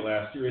Elliott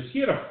last year is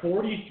he had a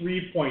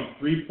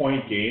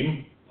 43.3-point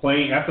game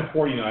playing at the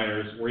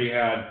 49ers where he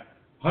had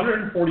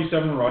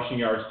 147 rushing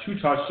yards, 2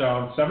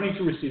 touchdowns,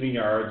 72 receiving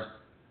yards.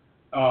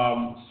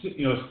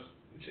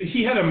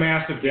 He had a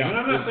massive game. And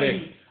I'm not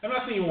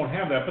saying he won't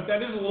have that, but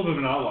that is a little bit of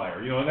an outlier,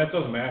 and that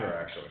does matter,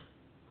 actually.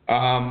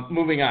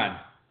 Moving on.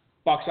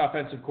 Bucs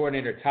offensive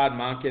coordinator Todd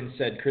Monken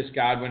said Chris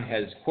Godwin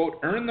has, quote,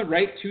 earned the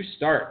right to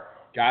start.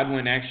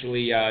 Godwin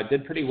actually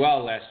did pretty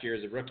well last year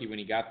as a rookie when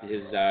he got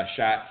his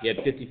shot. He had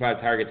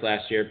 55 targets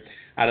last year.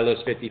 Out of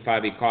those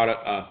 55, he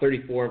caught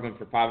 34 of them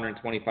for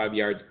 525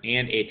 yards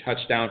and a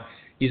touchdown.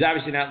 He's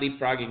obviously not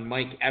leapfrogging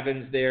Mike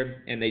Evans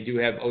there, and they do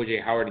have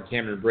O.J. Howard and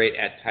Cameron Brate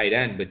at tight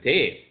end. But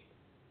Dave,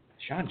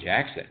 Deshaun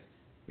Jackson,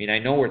 I mean, I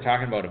know we're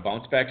talking about a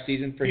bounce-back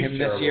season for him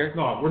this year.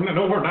 No,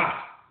 we're not.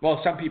 Well,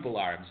 some people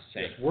are, I'm just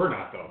saying. Yes, we're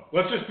not, though.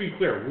 Let's just be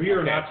clear. We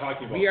are not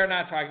talking about... We are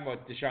not talking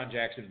about Deshaun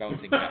Jackson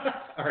bouncing back.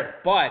 All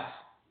right. But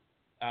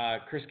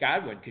Chris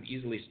Godwin could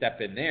easily step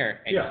in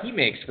there, and he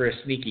makes for a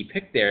sneaky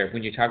pick there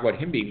when you talk about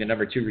him being the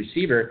number 2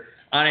 receiver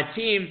on a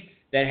team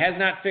that has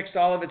not fixed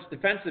all of its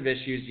defensive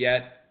issues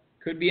yet,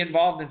 could be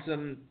involved in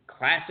some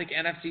classic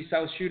NFC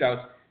South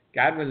shootouts.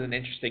 Godwin's an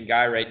interesting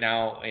guy right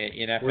now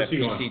in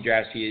FFPC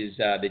drafts. He is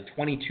the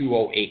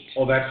 2208.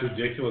 Oh, that's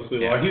ridiculously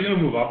low. He's going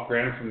to move up,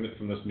 granted, from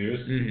this news.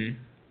 Mm-hmm.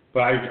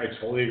 But I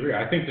totally agree.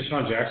 I think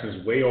Deshaun Jackson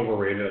is way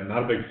overrated. I'm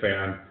not a big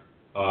fan.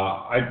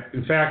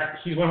 In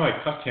fact, he's one of my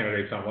cut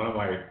candidates on one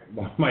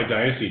of my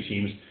dynasty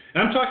teams.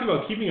 And I'm talking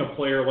about keeping a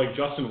player like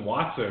Justin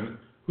Watson,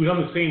 who's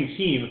on the same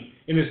team,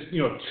 in his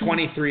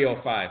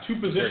 2305. 2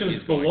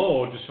 positions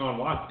below Deshaun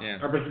Watson,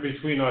 or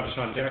between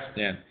Deshaun Jackson.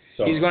 Yeah.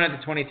 So he's going at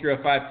the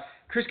 2305.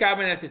 Chris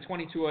Godwin at the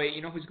 2208.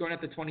 You know who's going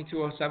at the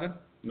 2207?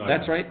 No,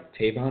 That's right,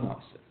 Tavon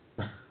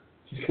Austin,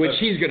 which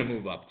he's going to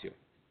move up to.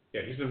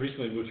 Yeah, he's been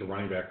recently moved to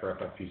running back for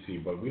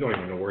FFPC, but we don't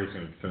even know where he's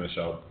going to finish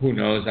out. Who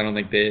knows? I don't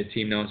think the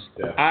team knows.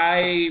 Yeah.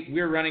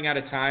 We're running out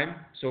of time,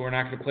 so we're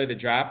not going to play the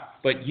drop.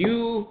 But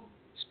you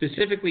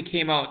specifically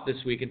came out this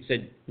week and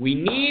said, we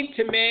need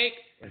to make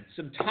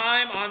some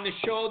time on the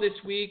show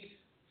this week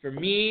for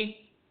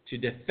me to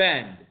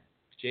defend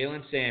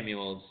Jalen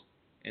Samuels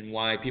and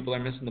why people are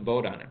missing the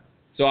boat on him.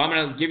 So I'm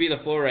going to give you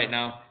the floor right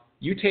now.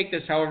 You take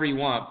this however you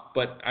want,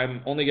 but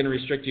I'm only going to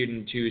restrict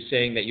you to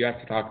saying that you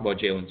have to talk about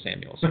Jalen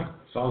Samuels.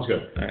 Sounds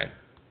good. All right.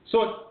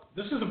 So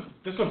this is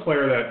a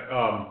player that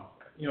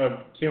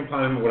came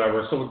upon him or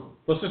whatever. So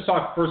let's just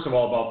talk first of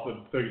all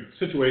about the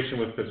situation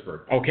with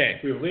Pittsburgh. Okay.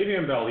 We have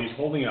Le'Veon Bell. He's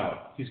holding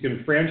out. He's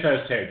getting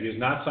franchise tagged. He has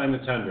not signed the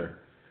tender.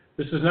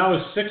 This is now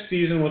his 6th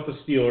season with the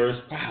Steelers.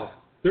 Wow.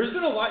 There's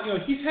been a lot.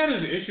 He's had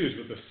his issues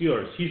with the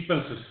Steelers. He's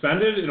been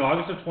suspended in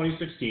August of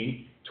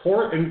 2016.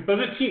 But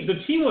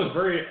the team was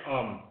very.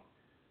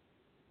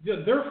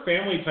 They're a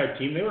family-type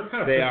team. They were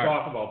kind of pissed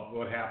off about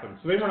what happened.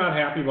 So they were not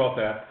happy about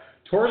that.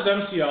 Tore his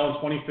MCL in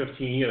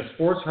 2015. He had a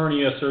sports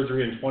hernia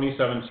surgery in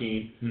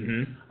 2017.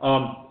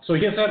 Mm-hmm. So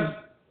he has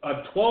had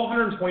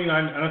 1,229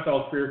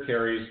 NFL career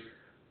carries,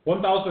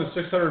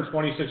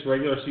 1,626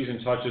 regular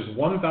season touches,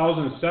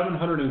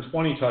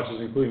 1,720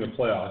 touches, including the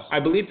playoffs. I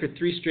believe for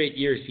 3 straight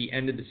years he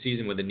ended the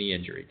season with a knee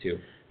injury, too.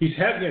 He's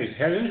had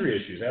injury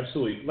issues,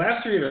 absolutely.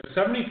 Last year he had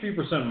a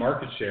 73%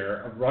 market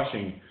share of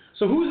rushing.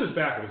 So who was his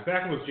backup? His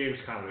backup was James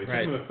Conner. They took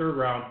him in the 3rd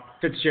round.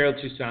 Fitzgerald,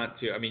 Toussaint,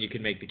 too. I mean, you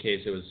could make the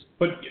case it was.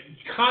 But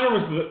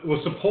Connor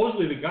was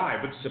supposedly the guy.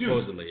 But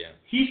supposedly, yeah.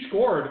 He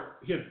scored.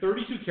 He had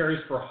 32 carries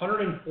for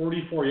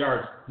 144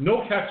 yards.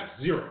 No catches.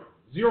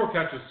 Zero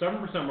catches.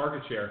 7%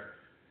 market share.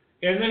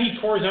 And then he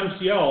tore his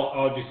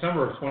MCL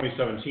December of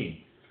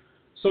 2017.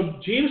 So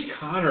James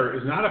Conner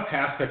is not a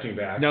pass-catching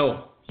back.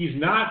 No. He's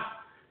not.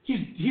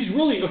 He's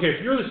really, okay,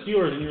 if you're the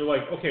Steelers and you're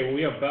like, okay, well,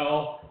 we have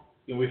Bell,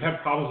 we've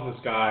had problems with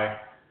this guy.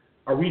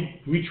 Do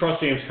we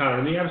trust James Conner?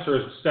 And the answer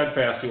is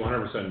steadfastly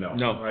 100% no.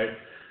 No. Right?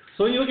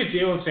 So then you look at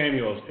Jalen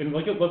Samuels, and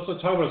let's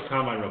talk about his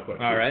combine real quick.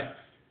 All right.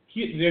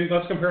 Then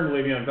let's compare him to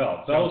Le'Veon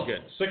Bell. Sounds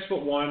good.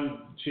 6'1",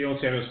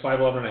 Jalen Samuels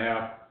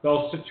 5'11.5".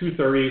 Bell's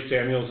 230,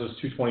 Samuels is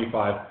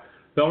 225.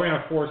 Bell ran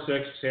a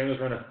 4.6, Samuels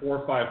ran a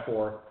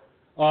 4.54.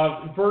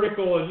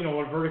 Vertical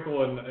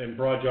and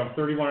broad jump,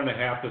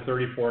 31.5 to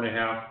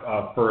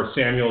 34.5 for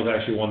Samuels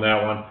actually won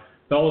that one.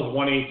 Bell was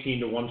 118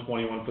 to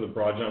 121 for the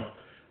broad jump.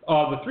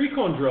 The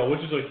three-cone drill,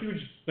 which is a huge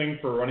thing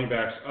for running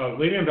backs,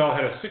 Le'Veon Bell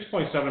had a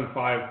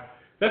 6.75.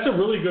 That's a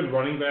really good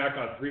running back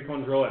on a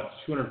three-cone drill at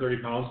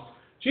 230 pounds.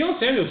 Jalen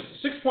Samuels,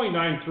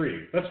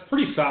 6.93. That's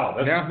pretty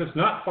solid. That's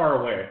not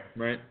far away.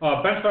 Right.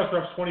 Bench press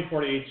reps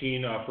 24 to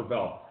 18 for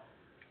Bell.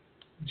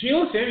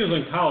 Jalen Samuels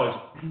in college,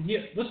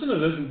 listen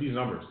to these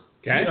numbers.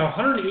 Okay.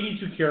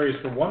 182 carries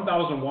for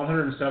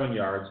 1,107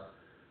 yards,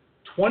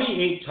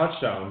 28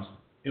 touchdowns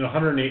in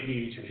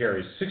 182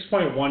 carries,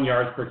 6.1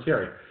 yards per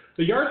carry.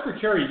 The yards per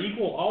carry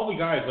equal all the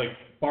guys like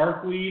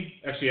Barkley.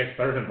 Actually, it's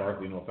better than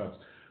Barkley, no offense.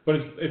 But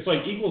it's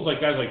like equals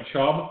like guys like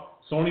Chubb,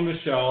 Sony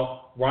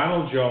Michel,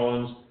 Ronald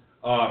Jones.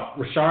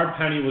 Rashard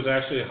Penny was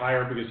actually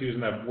higher because he was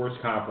in that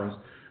worst conference.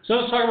 So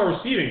let's talk about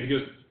receiving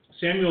because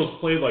Samuels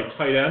played like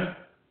tight end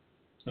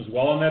as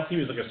well on that team.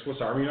 He's like a Swiss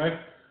Army knife.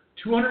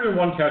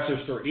 201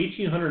 catches for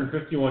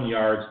 1,851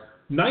 yards,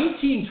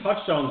 19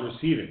 touchdowns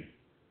receiving,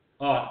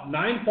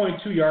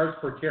 9.2 yards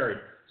per carry.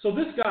 So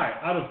this guy,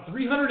 out of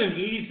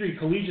 383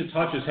 collegiate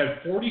touches,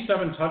 had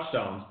 47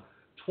 touchdowns.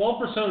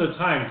 12% of the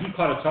time he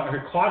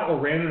caught or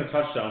ran in a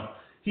touchdown.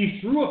 He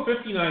threw a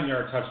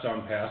 59-yard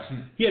touchdown pass.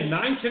 He had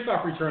 9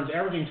 kickoff returns,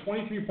 averaging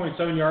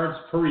 23.7 yards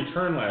per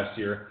return last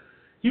year.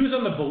 He was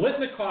on the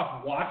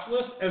Biletnikoff watch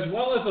list as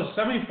well as a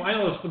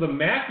semifinalist for the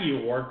Mackey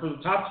Award for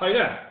the top tight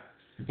end.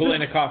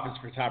 Biletnikoff is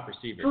for top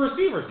receivers. For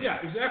receivers, yeah,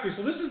 exactly.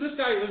 So this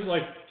guy is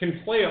like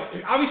can play.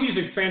 Obviously,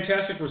 he's a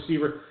fantastic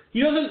receiver.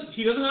 He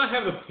does not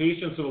have the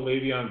patience of a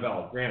Le'Veon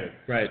Bell, granted.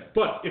 Right.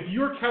 But if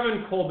you're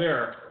Kevin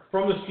Colbert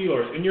from the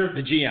Steelers and you're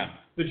the GM,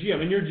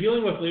 and you're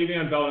dealing with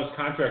Le'Veon Bell and his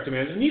contract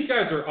demands, and these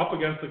guys are up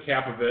against the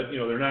cap a bit.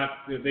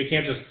 They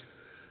can't just.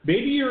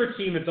 Maybe you're a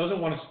team that doesn't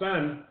want to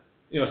spend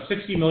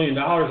 $60 million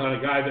on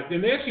a guy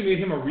and they actually made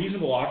him a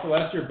reasonable offer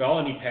last year, Bell,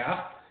 and he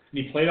passed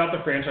and he played out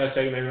the franchise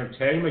tag and they're going to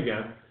tag him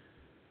again.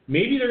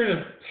 Maybe they're going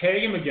to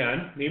tag him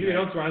again. Maybe they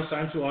don't try to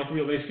sign too long to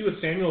be able. They see what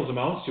Samuels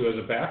amounts to as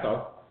a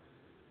backup.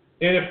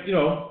 And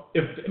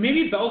if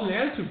maybe Bell's an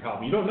attitude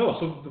problem, you don't know.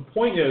 So the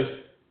point is,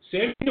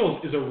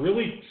 Samuels is a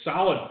really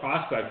solid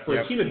prospect for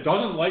a team that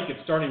doesn't like its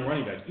starting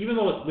running back. Even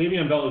though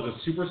Le'Veon Bell is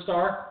a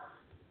superstar,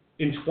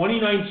 in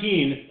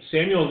 2019,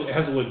 Samuels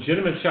has a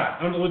legitimate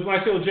shot. When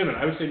I say legitimate,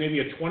 I would say maybe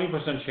a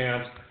 20%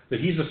 chance that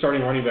he's the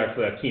starting running back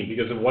for that team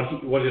because of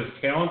what his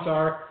talents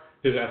are,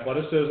 his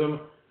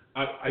athleticism.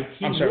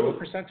 I'm sorry, what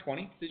percent?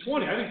 20?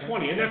 20. I think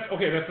 20. And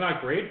that's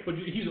not great, but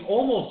he's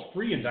almost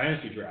free in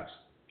dynasty drafts.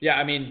 Yeah,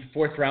 I mean,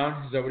 4th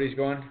round, is that what he's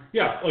going?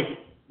 Yeah, like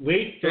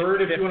late third,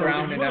 fifth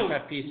round in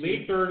FFPC.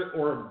 Late third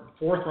or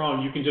 4th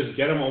round, you can just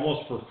get him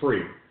almost for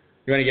free.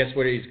 You want to guess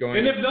where he's going?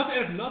 And if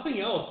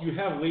nothing else, you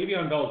have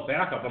Le'Veon Bell's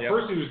backup, a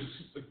person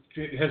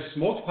who has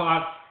smoked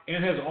pot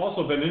and has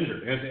also been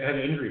injured, has had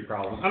injury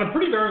problems, on a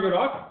pretty darn good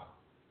offense.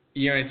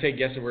 You want to take a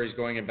guess at where he's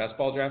going in best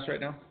ball drafts right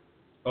now?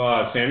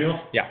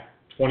 Samuel? Yeah.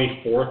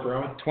 24th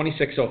round?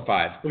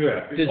 2605. Look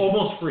at that. It's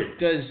almost free.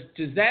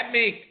 Does that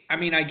make, I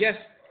mean, I guess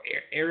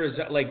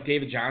Arizona, like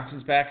David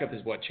Johnson's backup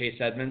is what, Chase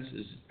Edmonds?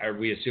 Are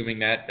we assuming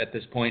that at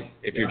this point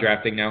if you're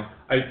drafting now?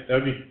 I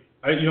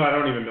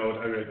don't even know.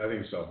 I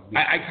think so.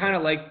 I kind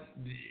of like,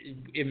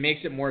 it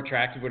makes it more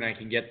attractive when I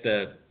can get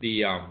the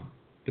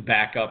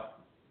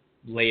backup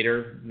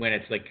later when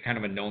it's like kind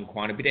of a known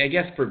quantity. But I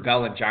guess for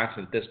Bell and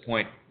Johnson at this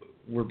point,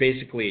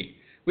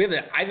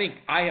 I think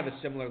I have a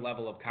similar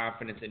level of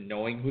confidence in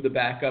knowing who the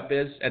backup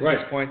is at this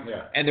point.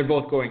 Yeah. And they're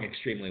both going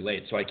extremely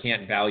late, so I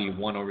can't value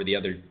one over the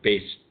other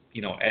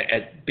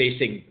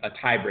basing a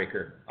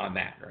tiebreaker on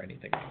that or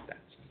anything like that.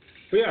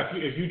 But yeah,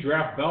 if you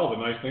draft Bell, the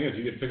nice thing is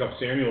you can pick up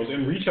Samuels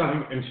and reach on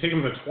him and take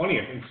him to the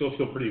 20th and still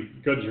feel pretty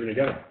good you're going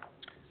to get him.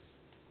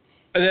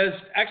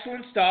 That's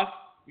excellent stuff.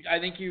 I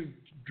think you've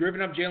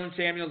driven up Jalen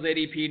Samuels'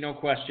 ADP, no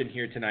question,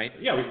 here tonight.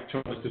 Yeah, we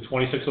turned to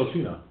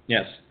 2602 now.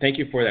 Yes, thank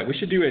you for that. We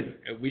should do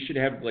it. We should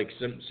have like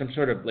some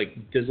sort of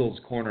like Dizzle's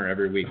corner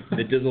every week.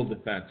 The Dizzle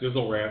defense.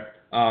 Dizzle rant.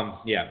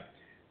 Yeah.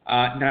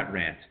 Not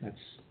rant.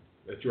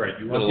 That's right.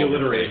 You want the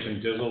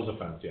alliteration. Dizzle's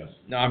defense. Yes.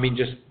 No, I mean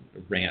just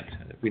rant.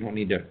 We don't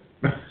need to.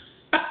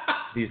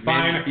 These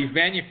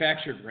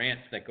manufactured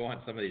rants that go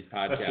on some of these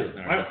podcasts.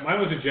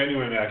 Mine was a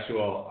genuine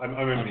actual. I'm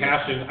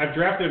impassioned. I've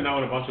drafted him now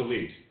in a bunch of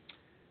leagues.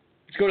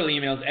 Let's go to the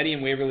emails. Eddie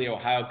in Waverly,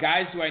 Ohio.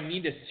 Guys, do I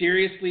need to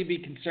seriously be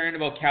concerned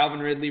about Calvin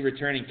Ridley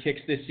returning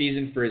kicks this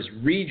season for his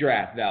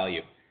redraft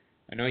value?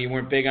 I know you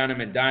weren't big on him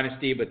in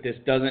Dynasty, but this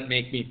doesn't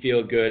make me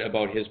feel good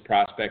about his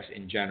prospects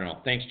in general.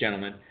 Thanks,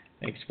 gentlemen.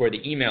 Thanks for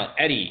the email.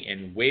 Eddie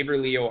in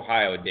Waverly,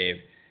 Ohio, Dave.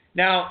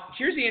 Now,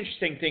 here's the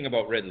interesting thing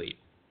about Ridley.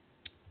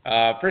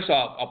 First of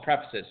all, I'll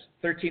preface this.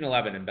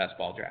 13-11 in best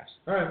ball drafts.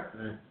 All right.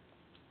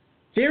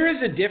 There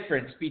is a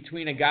difference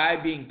between a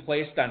guy being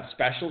placed on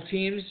special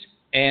teams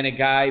and a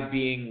guy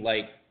being,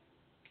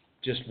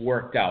 just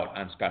worked out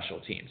on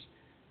special teams.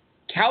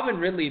 Calvin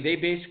Ridley, they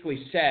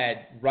basically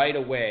said right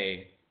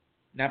away,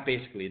 not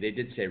basically, they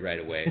did say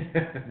right away,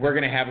 we're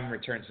going to have him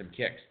return some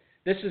kicks.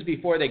 This is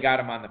before they got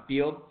him on the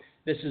field.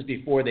 This is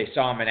before they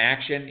saw him in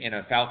action in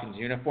a Falcons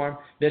uniform.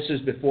 This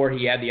is before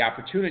he had the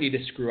opportunity to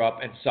screw up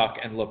and suck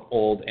and look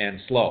old and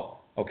slow.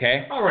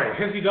 Okay? All right.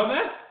 Has he done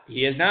that?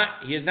 He has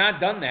not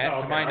done that,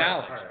 to my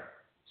knowledge. All right.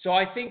 So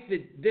I think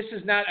that this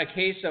is not a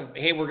case of,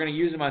 hey, we're going to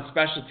use him on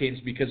special teams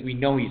because we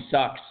know he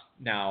sucks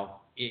now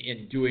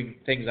in doing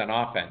things on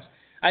offense.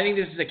 I think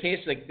this is a case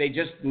they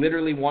just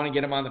literally want to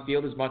get him on the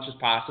field as much as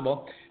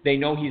possible. They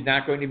know he's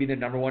not going to be the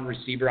number one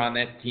receiver on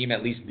that team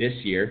at least this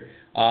year.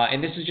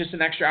 And this is just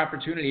an extra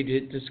opportunity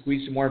to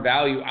squeeze some more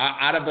value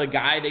out of a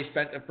guy they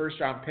spent a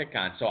first-round pick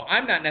on. So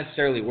I'm not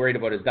necessarily worried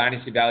about his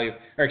dynasty value,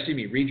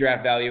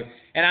 redraft value.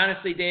 And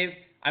honestly, Dave,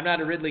 I'm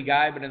not a Ridley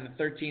guy, but in the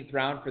 13th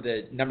round for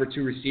the number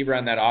 2 receiver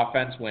on that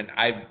offense, when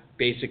I've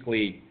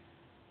basically,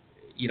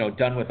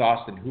 done with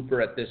Austin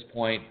Hooper at this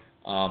point,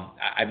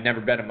 I've never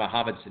been a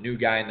Mohamed Sanu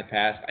guy in the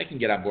past. I can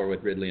get on board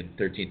with Ridley in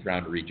the 13th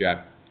round to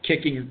redraft,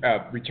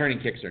 returning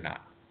kicks or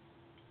not.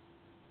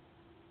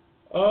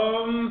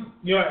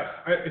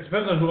 It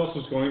depends on who else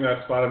is going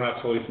that spot. I'm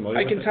not totally familiar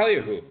with I can tell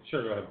you who.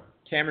 Sure, go ahead.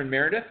 Cameron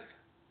Meredith,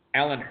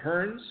 Alan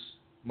Hearns,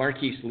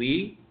 Marquise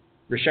Lee,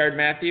 Rashard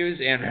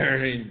Matthews, and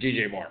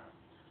DJ Moore.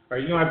 All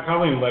right, I'd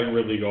probably let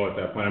Ridley go at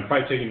that point. I'm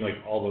probably taking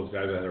all those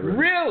guys that are Ridley.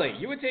 Really?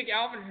 You would take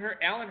Alan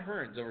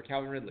Hearns over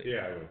Calvin Ridley?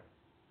 Yeah, I would.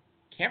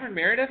 Cameron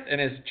Meredith and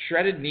his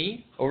shredded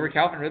knee over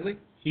Calvin Ridley?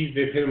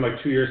 They paid him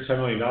 2 years, $10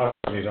 million,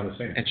 and he's on the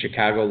Saints. And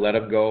Chicago let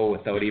him go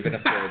without even a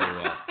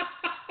failure well.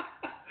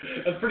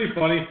 That's pretty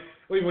funny.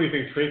 What do you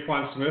think,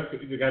 Traquan Smith?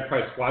 The guy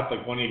probably squats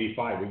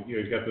 185.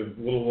 He's got the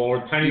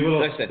tiny little.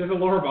 Listen, there's a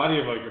lower body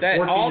of a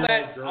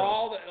 14-year-old girl.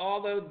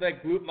 All the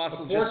glute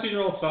muscles. A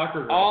 14-year-old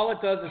soccer girl. All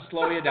it does is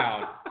slow you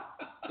down.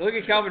 Look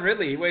at Calvin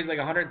Ridley. He weighs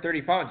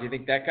 130 pounds. You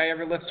think that guy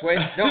ever lifts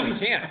weights? No,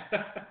 he can't.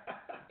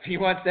 If he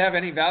wants to have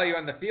any value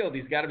on the field,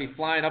 he's got to be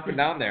flying up and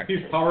down there. He's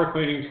power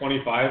cleaning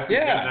 25. So yeah.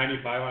 He's got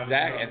 95 on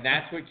his and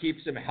that's what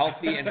keeps him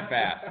healthy and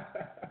fast.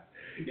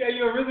 Yeah,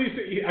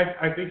 Ridley.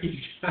 I think he's.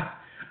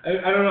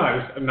 I don't know.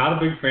 I'm not a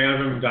big fan of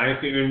him in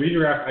Dynasty. And in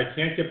redraft, I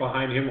can't get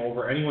behind him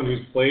over anyone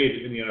who's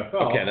played in the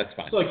NFL. Okay, that's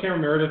fine. So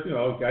Cameron Meredith,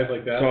 guys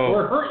like that.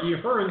 Or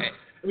Hearns.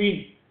 I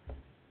mean,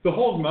 the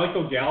whole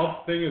Michael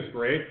Gallup thing is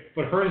great,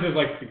 but Hearns is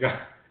the guy.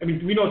 I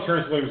mean, we know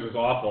Terrence Williams is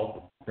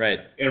awful. Right.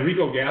 And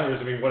Rico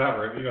Gathers,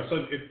 whatever.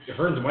 So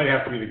Hearns might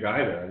have to be the guy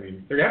there. I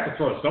mean, they have to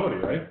throw to somebody,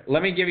 right?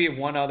 Let me give you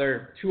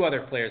two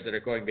other players that are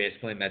going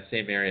basically in that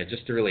same area,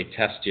 just to really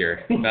test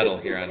your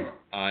mettle here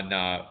on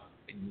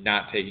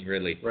not taking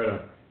Ridley. Right on.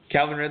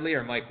 Calvin Ridley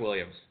or Mike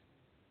Williams?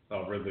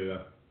 Oh, Ridley,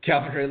 yeah.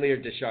 Calvin Ridley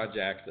or Deshaun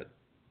Jackson?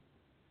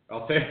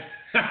 I'll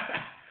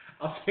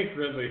take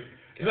Ridley.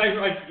 Because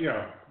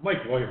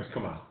Mike Williams,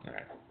 come on. All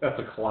right. That's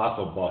a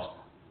colossal bust.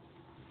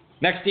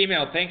 Next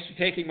email. Thanks for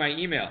taking my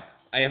email.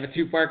 I have a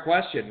 2-part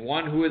question.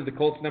 1, who is the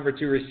Colts' number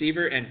 2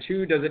 receiver? And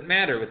 2, does it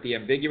matter with the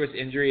ambiguous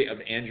injury of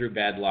Andrew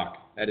Bad Luck?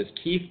 That is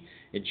Keith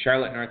in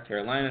Charlotte, North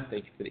Carolina.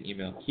 Thank you for the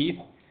email, Keith.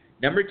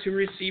 Number 2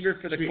 receiver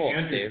for the Colts,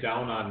 Andrew Dave.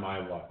 down on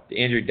my luck.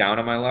 Andrew down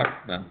on my luck?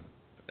 No.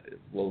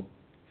 Well,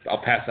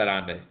 I'll pass that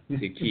on to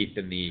Keith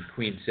in the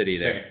Queen City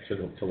there.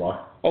 To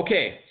luck.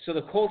 Okay, so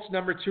the Colts'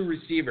 number 2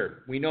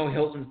 receiver. We know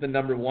Hilton's the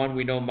number 1.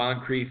 We know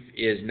Moncrief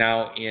is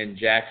now in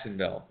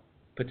Jacksonville.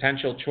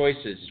 Potential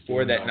choices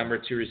for that number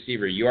 2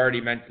 receiver. You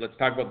already mentioned. Let's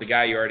talk about the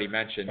guy you already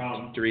mentioned.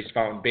 Darius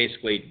Fountain,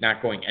 basically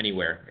not going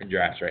anywhere in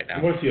drafts right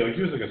now. What's he like?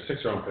 He was like a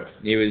 6th-round pick.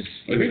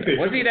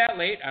 Was he that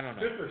late? I don't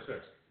know. 5th or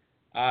 6th.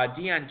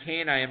 Deion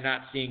Kane, I am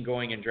not seeing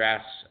going in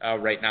drafts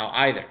right now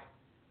either.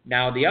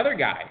 Now the other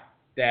guy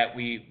that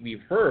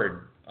we've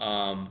heard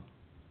some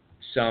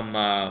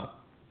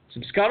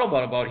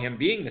scuttlebutt about him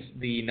being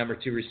the number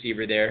 2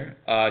 receiver there,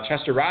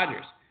 Chester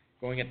Rogers,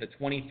 going at the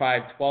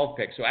 25-12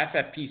 pick. So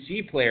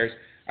FFPC players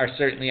are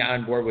certainly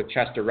on board with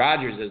Chester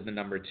Rogers as the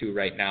number 2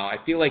 right now. I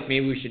feel like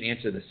maybe we should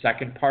answer the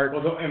second part.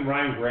 Well, and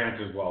Ryan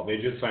Grant as well. They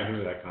just signed him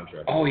to that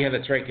contract. Oh, yeah,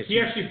 that's right. He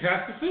actually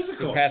passed the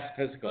physical. He passed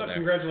the physical there.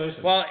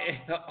 Congratulations. Well,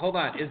 hold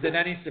on. Is it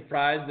any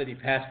surprise that he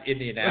passed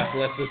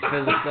Indianapolis'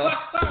 physical?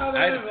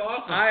 That is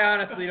awesome. I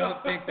honestly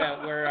don't think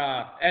that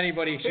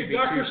anybody should be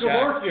Dr. too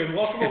shocked. Kevorkian,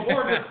 welcome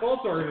aboard the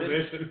Colts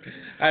organization.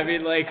 I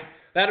mean, that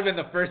would have been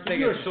the first thing.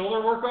 Did you do a shoulder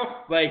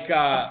workup?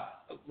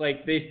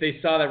 They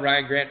saw that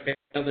Ryan Grant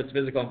failed his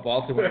physical in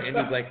Baltimore, and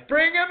he's like,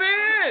 bring him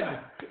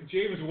in!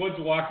 James Woods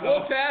walked We'll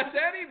up. pass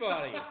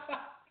anybody.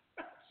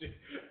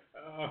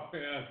 Oh,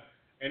 man.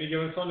 Any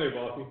given Sunday,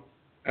 Balky.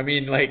 I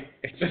mean, like,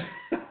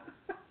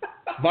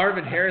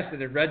 Marvin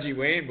Harrison and Reggie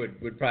Wayne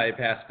would probably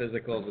pass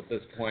physicals at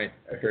this point.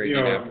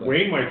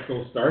 Wayne might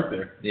still start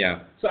there. Yeah.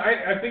 So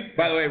I think.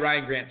 By the way,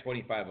 Ryan Grant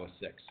 25.06,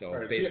 so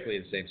right, basically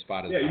the same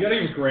spot as. Yeah, you got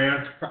to give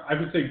Grant. I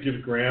would say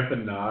give Grant a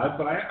nod,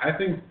 but I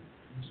think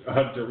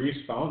Darius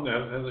Fountain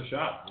has a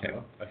shot. Okay.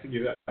 I think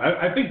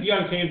I think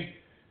Deion Kane.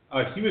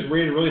 He was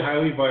rated really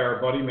highly by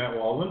our buddy Matt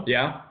Waldman.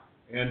 Yeah.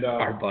 And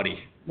our buddy.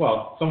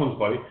 Well, someone's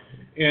buddy.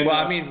 And,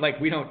 I mean, like,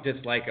 we don't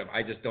dislike him.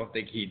 I just don't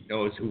think he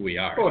knows who we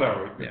are.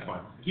 Whatever, it's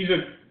fine. He's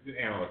an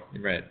analyst.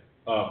 Right.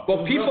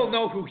 Well, people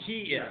know who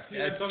he is.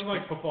 Yeah, he doesn't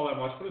like football that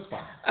much, but it's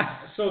fine.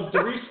 So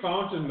Darius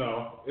Fountain,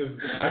 though, is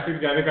I think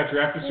the guy that got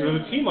drafted sooner.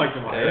 The team liked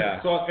him higher.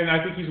 Yeah. So, and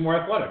I think he's more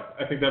athletic.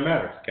 I think that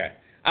matters. Okay.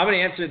 I'm going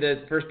to answer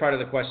the first part of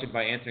the question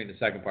by answering the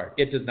second part.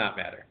 It does not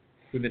matter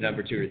who the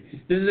number 2 is.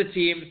 This is a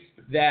team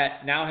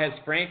that now has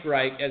Frank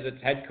Reich as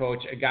its head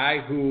coach, a guy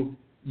who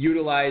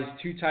utilized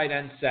 2 tight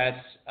end sets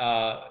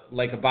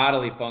like a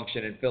bodily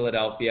function in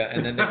Philadelphia,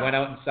 and then they went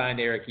out and signed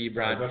Eric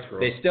Ebron. Oh,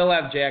 they still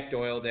have Jack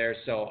Doyle there,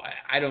 so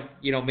I don't,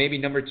 maybe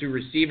number 2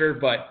 receiver,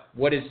 but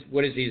what is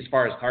he as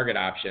far as target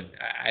option?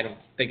 I don't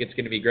think it's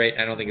going to be great.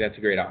 I don't think that's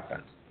a great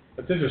offense.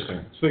 That's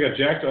interesting. So they got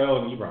Jack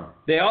Doyle and Ebron.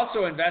 They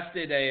also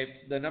invested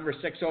the number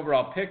 6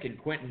 overall pick in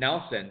Quentin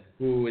Nelson,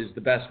 who is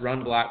the best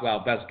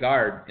best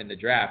guard in the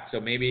draft. So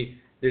maybe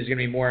there's going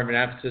to be more of an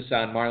emphasis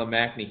on Marlon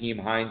Mack,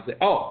 Nyheim Hines.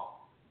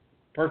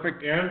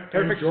 Perfect. And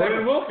perfect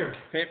Jordan segue. Wilkins.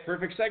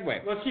 Perfect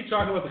segue. Let's keep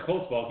talking about the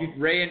Colts, Balky.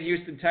 Ray in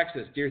Houston,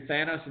 Texas. Dear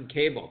Thanos and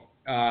Cable.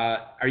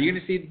 Are you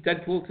going to see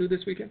Deadpool 2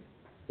 this weekend?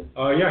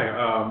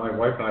 Yeah. My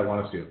wife and I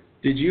want to see it.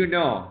 Did you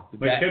know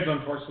my kids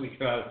unfortunately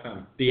got out of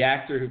time? The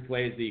actor who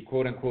plays the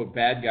quote-unquote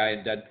bad guy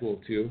in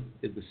Deadpool 2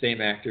 is the same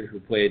actor who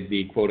played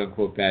the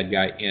quote-unquote bad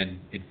guy in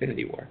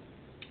Infinity War.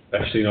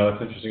 Actually, no,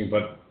 that's interesting,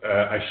 but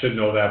I should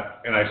know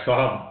that. And I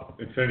saw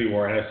Infinity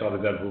War and I saw the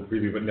Deadpool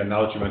preview, but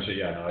now that you mention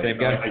it, I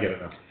get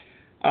it now.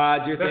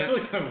 That's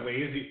really kind of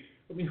lazy.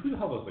 I mean, who the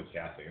hell does the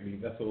casting? I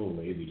mean, that's a little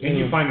lazy. Can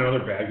you find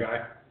another bad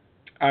guy?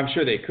 I'm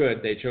sure they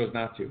could. They chose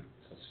not to.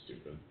 So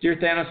stupid. Dear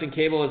Thanos and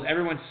Cable, is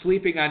everyone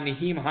sleeping on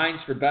Nyheim Hines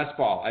for best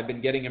ball? I've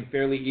been getting him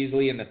fairly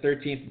easily in the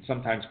 13th and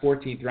sometimes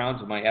 14th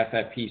rounds of my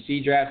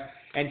FFPC draft,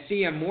 and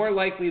see him more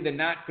likely than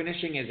not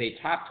finishing as a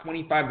top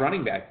 25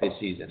 running back this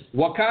season.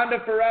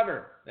 Wakanda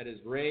forever. That is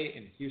Ray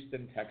in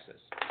Houston, Texas.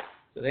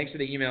 So thanks for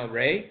the email,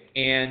 Ray.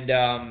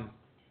 And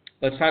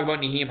let's talk about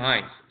Nyheim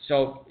Hines.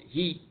 So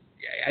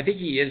I think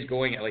he is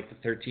going at like the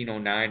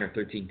 1309 or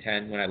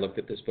 1310 when I looked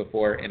at this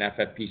before in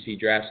FFPC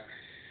drafts.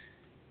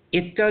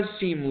 It does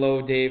seem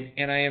low, Dave,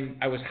 and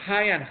I was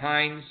high on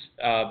Hines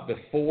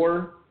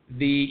before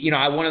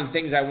one of the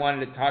things I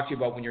wanted to talk to you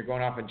about when you're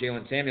going off on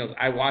Jalen Samuels,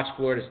 I watched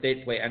Florida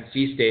State play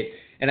NC State,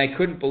 and I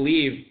couldn't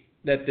believe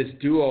that this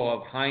duo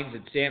of Hines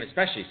and Sam,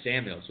 especially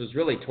Samuels, was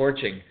really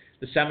torching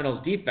the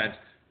Seminoles defense,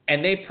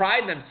 and they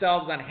pride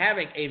themselves on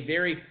having a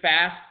very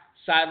fast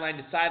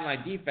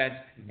sideline-to-sideline defense,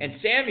 and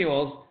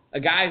Samuels, a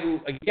guy who,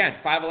 again,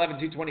 5'11",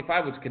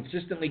 225, was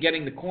consistently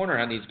getting the corner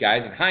on these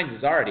guys, and Hines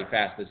is already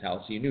fast as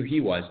hell, so you knew he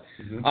was.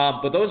 Mm-hmm.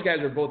 But those guys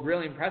were both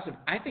really impressive.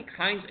 I think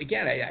Hines,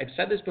 again, I've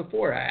said this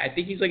before, I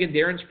think he's like a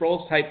Darren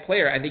Sproles type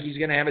player. I think he's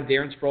going to have a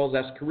Darren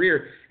Sproles-esque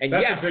career. And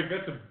that's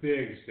a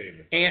big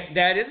statement. And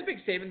that is a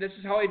big statement. This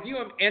is how I view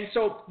him. And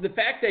so the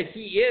fact that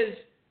he is,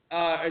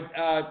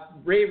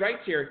 Ray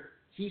writes here,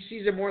 he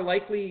sees it more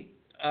likely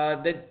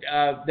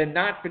than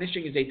not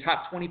finishing as a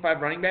top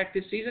 25 running back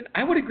this season.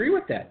 I would agree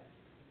with that.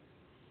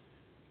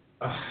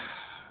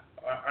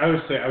 I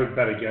would say I would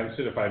bet against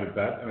it if I had to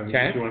bet. And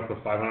if you want to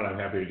put 5 on it, I'm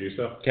happy to do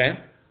so. Okay.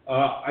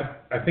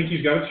 I think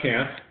he's got a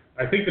chance.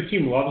 I think the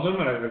team loves him,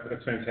 and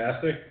that's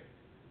fantastic.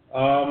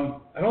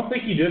 I don't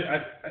think he did.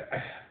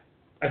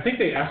 I think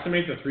they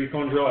estimate the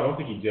 3-cone drill. I don't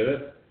think he did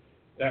it.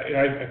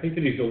 I think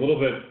that he's a little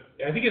bit.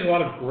 I think he has a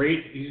lot of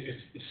great. His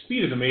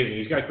speed is amazing.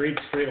 He's got great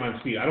straight line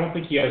speed. I don't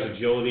think he has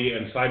agility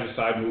and side to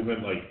side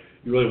movement like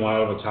you really want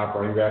out of a top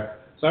running back.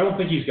 So I don't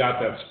think he's got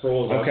that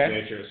Sproles-esque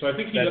nature. So I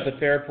think that's a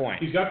fair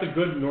point. He's got the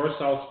good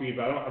north-south speed,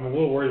 but I'm a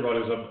little worried about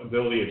his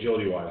ability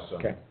agility-wise. So.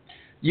 Okay.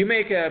 You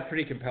make a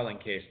pretty compelling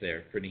case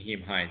there for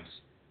Nyheim Hines.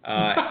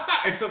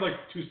 I said like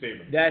 2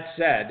 statements. That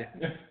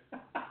said,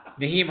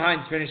 Nyheim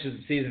Hines finishes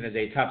the season as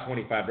a top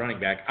 25 running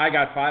back. I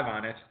got 5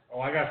 on it.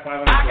 Oh, I got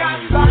 5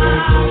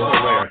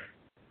 on it.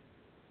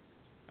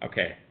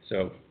 Okay,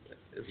 so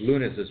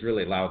Lunas is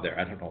really loud there.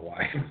 I don't know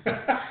why.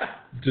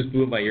 Just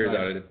blew my ears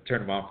out. I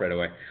turned them off right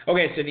away.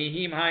 Okay, so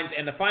Nyheim Hines.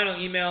 And the final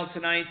email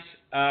tonight.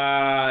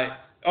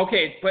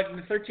 Okay, but in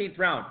the 13th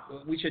round,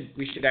 we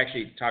should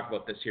actually talk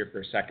about this here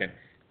for a second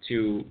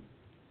to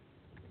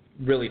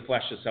really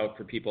flesh this out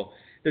for people.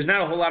 There's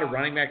not a whole lot of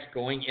running backs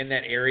going in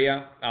that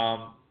area.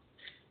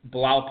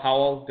 Bilal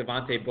Powell,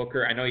 Devontae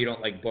Booker. I know you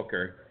don't like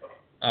Booker.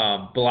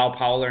 Bilal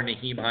Powell or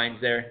Nyheim Hines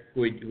there.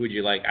 Who would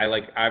you like?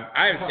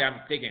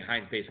 I'm taking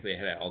Hines basically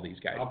ahead of all these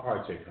guys. I'll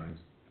probably take Hines.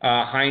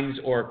 Hines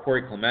or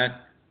Corey Clement?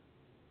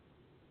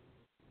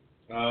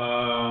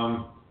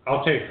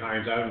 I'll take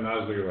Hines. I'm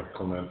not as big of a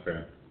Clement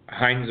fan.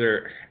 Hines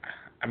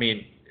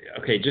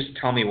Okay, just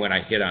tell me when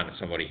I hit on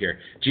somebody here.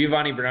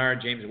 Giovanni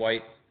Bernard, James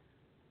White.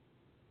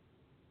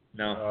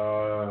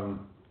 No.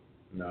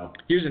 No.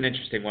 Here's an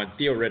interesting one.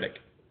 Theo Riddick.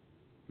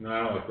 No,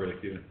 I don't like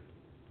Riddick either.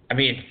 I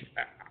mean,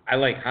 I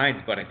like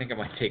Hines, but I think I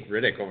might take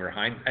Riddick over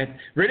Hines.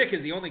 Riddick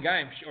is the only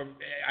guy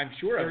I'm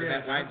sure of in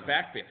that Hines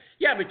backfield.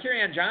 Yeah, but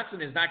Kerryon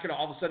Johnson is not going to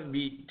all of a sudden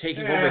be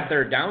taking over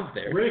third downs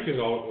there. Riddick is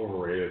all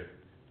overrated.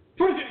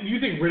 You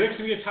think Riddick's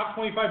going to be a top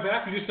 25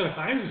 back? You just said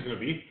Hines is going to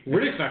be.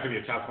 Riddick's not going to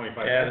be a top 25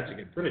 back. Yeah, that's a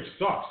good point. Riddick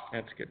sucks.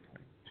 That's a good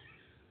point.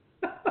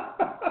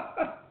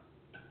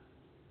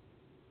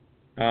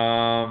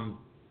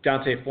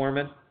 Dante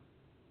Foreman?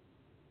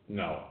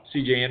 No.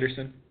 C.J.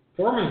 Anderson?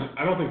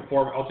 I don't think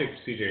Foreman. I'll take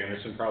C.J.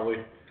 Anderson probably.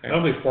 Okay. I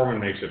don't think Foreman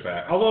makes it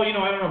back. Although, I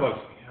don't know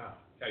about.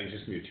 Yeah, he's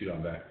just going to be a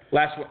 2-down back.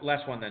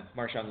 Last one then.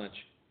 Marshawn Lynch.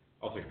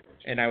 I'll take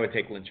Lynch. And I would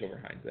take Lynch over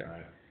Hines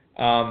there.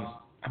 All right.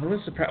 I'm a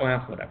little surprised. Well,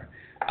 whatever.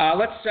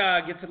 Let's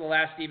get to the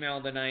last email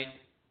of the night.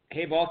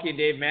 Hey, Balky and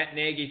Dave, Matt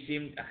Nagy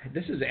seemed.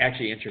 This is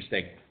actually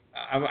interesting.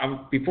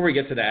 Before we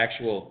get to the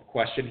actual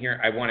question here,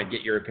 I want to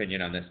get your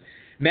opinion on this.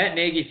 Matt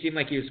Nagy seemed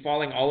like he was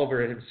falling all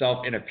over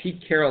himself in a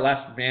Pete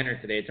Carroll-esque manner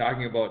today,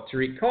 talking about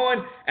Tariq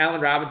Cohen, Allen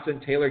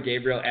Robinson, Taylor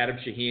Gabriel, Adam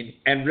Shaheen,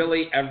 and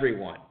really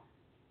everyone.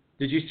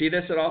 Did you see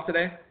this at all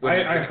today?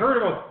 I heard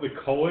about the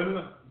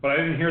Cohen, but I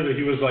didn't hear that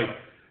he was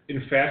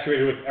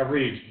infatuated with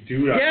every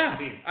dude on the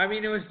team. I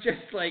mean, it was just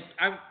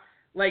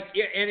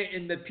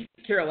and the Pete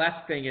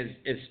Carroll-esque thing is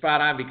spot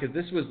on because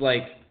this was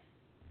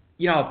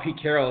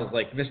Pete Carroll is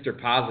Mr.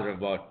 Positive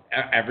about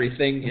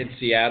everything in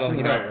Seattle.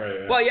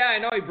 Right. Well, yeah, I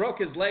know he broke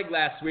his leg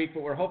last week,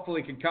 but we're hopeful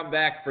he can come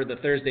back for the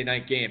Thursday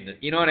night game.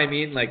 You know what I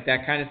mean?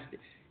 That kind of.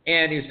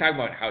 And he was talking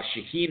about how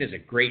Shaheen is a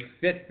great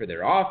fit for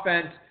their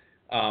offense.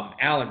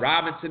 Allen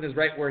Robinson is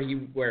right where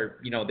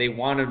they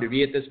want him to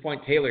be at this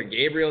point. Taylor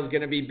Gabriel is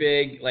going to be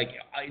big.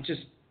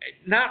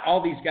 Not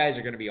all these guys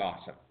are going to be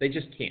awesome. They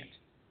just can't.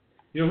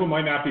 You know who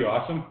might not be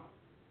awesome?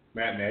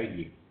 Matt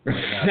Nagy.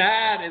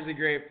 That is a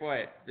great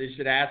point. They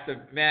should ask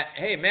him, Matt.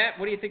 Hey, Matt,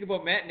 what do you think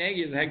about Matt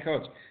Nagy as the head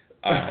coach?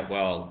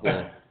 Well,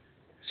 we'll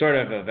sort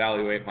of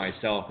evaluate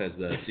myself as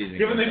the season.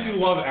 Given that you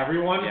love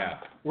everyone,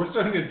 we're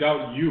starting to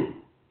doubt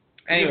you.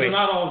 Anyway, they're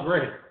not all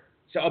great.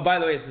 So, by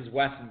the way, this is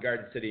Wes in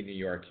Garden City, New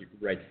York.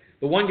 Right.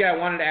 The one guy I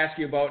wanted to ask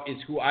you about is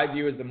who I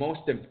view as the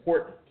most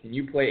important. Can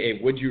you play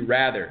a Would You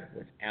Rather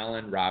with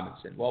Allen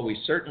Robinson? Well, we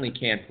certainly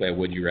can play a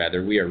Would You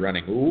Rather. We are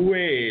running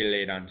way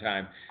late on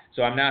time,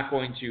 so I'm not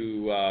going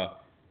to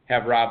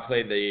have Rob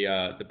play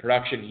the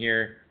production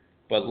here.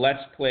 But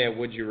let's play a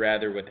Would You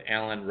Rather with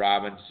Allen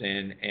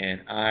Robinson,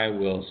 and I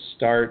will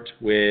start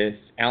with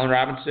Allen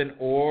Robinson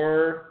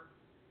or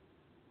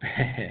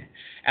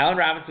Allen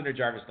Robinson or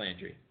Jarvis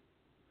Landry.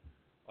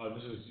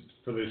 This is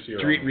for this year.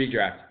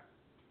 Redraft.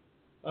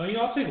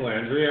 I'll take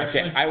Landry,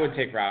 actually. Okay, I would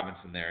take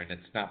Robinson there, and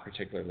it's not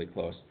particularly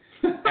close.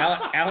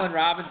 Allen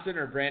Robinson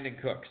or Brandon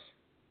Cooks?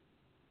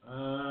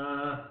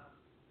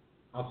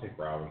 I'll take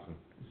Robinson.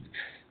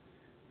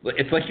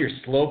 It's like you're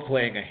slow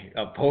playing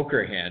a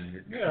poker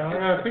hand. Yeah, I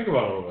gotta think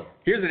about it a little bit.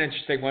 Here's an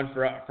interesting one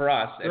for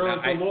us. They're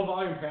a low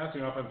volume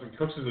passing offense, and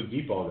Cooks is a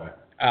deep ball guy.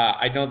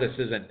 I know this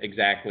isn't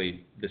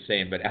exactly the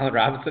same, but Allen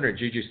Robinson or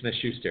Juju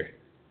Smith-Schuster?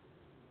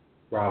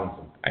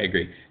 Robinson. I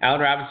agree.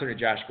 Allen Robinson or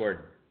Josh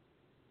Gordon?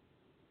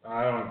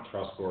 I don't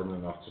trust Gordon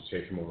enough to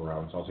take him over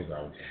Robinson. I'll take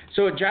Robinson.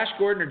 So Josh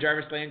Gordon or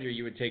Jarvis Landry,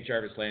 you would take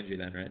Jarvis Landry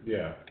then, right?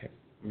 Yeah. Okay.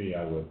 Me,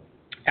 I would.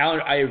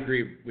 I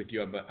agree with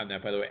you on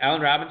that, by the way.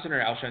 Allen Robinson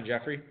or Alshon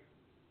Jeffrey?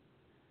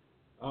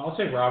 I'll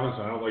take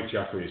Robinson. I don't like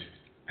Jeffries.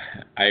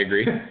 I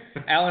agree.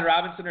 Allen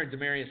Robinson or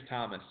Demaryius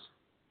Thomas?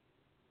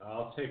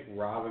 I'll take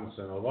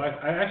Robinson. Although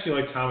I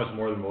actually like Thomas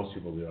more than most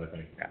people do, I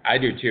think. I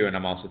do too, and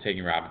I'm also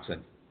taking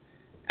Robinson.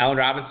 Allen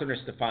Robinson or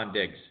Stephon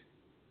Diggs?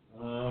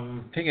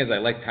 Thing is, I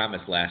liked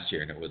Thomas last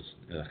year, and it was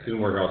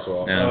didn't work out so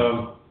well.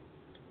 No.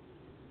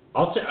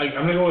 I'm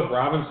gonna go with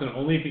Robinson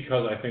only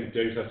because I think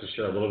Diggs has to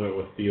share a little bit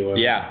with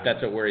Thielen. Yeah,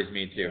 that's what worries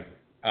me too.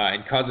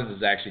 And Cousins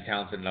is actually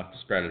talented enough to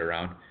spread it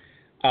around.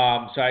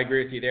 So I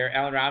agree with you there.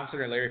 Allen Robinson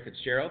or Larry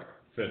Fitzgerald?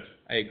 Fitz.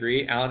 I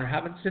agree. Allen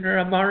Robinson or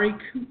Amari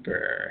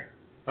Cooper?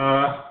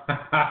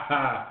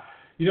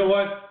 You know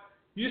what?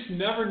 You just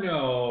never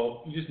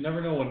know. You just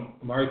never know when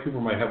Amari Cooper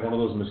might have one of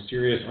those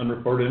mysterious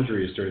unreported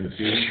injuries during the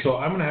season. So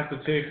I'm going to have to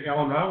take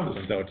Allen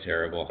Robinson. So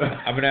terrible.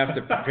 I'm going to have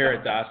to prepare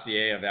a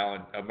dossier of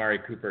Amari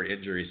Cooper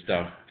injury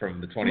stuff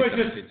from the 2017.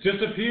 He might just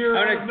disappear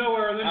out of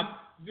nowhere and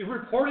then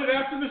report it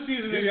after the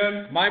season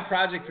again. My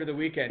project for the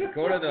weekend,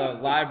 go to the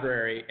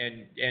library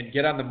and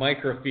get on the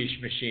microfiche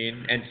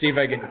machine and see if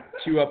I can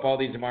queue up all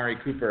these Amari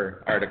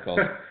Cooper articles.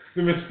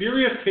 The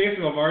mysterious case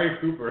of Amari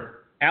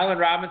Cooper. Allen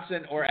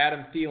Robinson or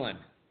Adam Thielen?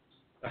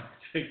 I'll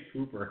take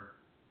Cooper.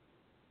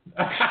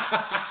 All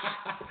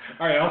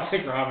right, I'll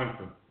take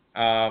Robinson.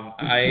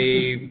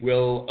 I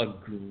will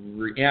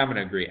agree. Yeah, I'm going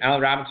to agree.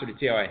 Allen Robinson or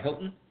T.Y.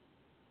 Hilton?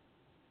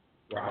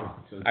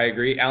 Robinson. I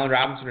agree. Allen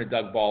Robinson or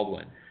Doug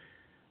Baldwin?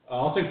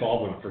 I'll take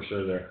Baldwin for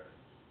sure there.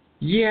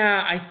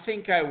 Yeah, I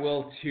think I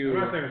will too.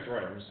 I'm not saying it's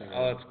right. I'm just saying.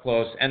 Oh, that's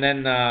close. And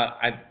then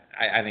I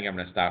think I'm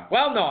going to stop.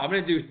 Well, no, I'm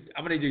going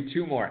to do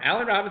two more.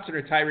 Allen Robinson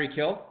or Tyreek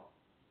Hill?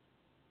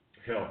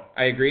 Hill.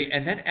 I agree.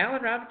 And then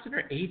Allen Robinson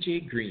or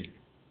A.J. Green?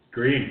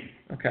 Green.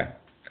 Okay.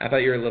 I thought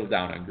you were a little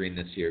down on Green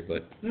this year,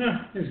 but No,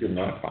 he's good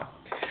enough. fine.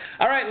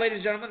 All right, ladies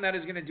and gentlemen, that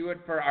is going to do it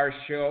for our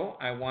show.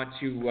 I want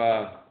to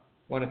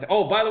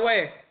oh, by the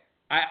way,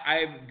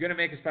 I'm going to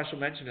make a special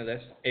mention of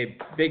this. A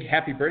big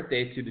happy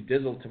birthday to the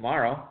Dizzle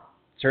tomorrow.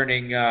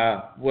 Turning,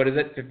 what is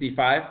it,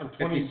 55?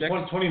 56?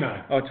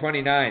 29. Oh,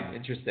 29.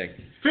 Interesting.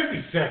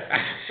 56.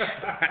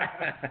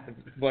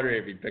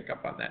 Wondering if you'd pick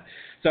up on that.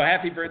 So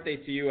happy birthday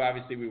to you.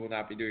 Obviously, we will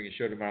not be doing a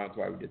show tomorrow. That's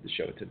why we did the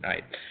show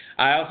tonight.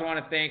 I also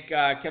want to thank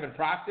Kevin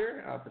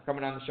Proctor for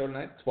coming on the show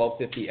tonight.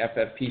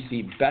 1250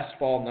 FFPC Best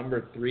Ball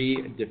number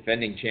 3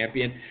 defending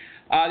champion.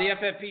 The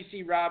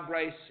FFPC, Rob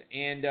Rice,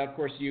 and of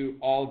course you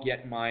all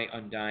get my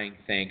undying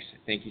thanks.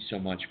 Thank you so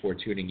much for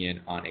tuning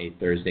in on a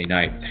Thursday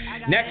night.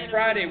 Next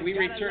Friday, we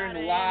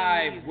return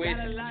live with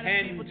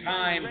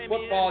 10-time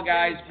Football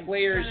Guys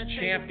Players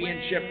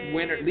Championship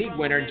league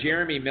winner,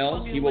 Jeremy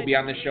Mills. He will be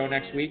on the show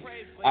next week.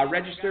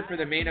 Register for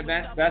the main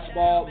event, Best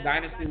Ball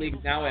Dynasty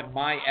League, now at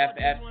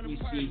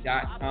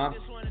myffpc.com.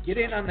 Get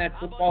in on that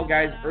Football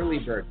Guys early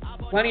bird.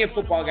 Plenty of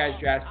Football Guys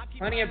drafts,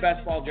 plenty of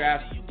Best Ball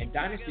drafts, and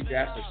Dynasty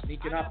drafts are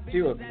sneaking up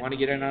too. If you want to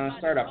get in on a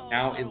startup,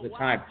 now is the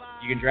time.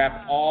 You can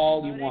draft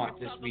all you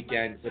want this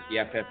weekend with the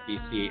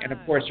FFPC, and of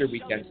course your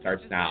weekend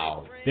starts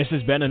now. This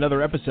has been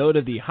another episode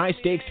of the High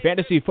Stakes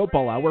Fantasy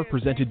Football Hour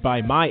presented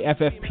by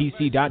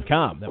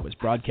myffpc.com that was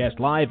broadcast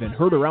live and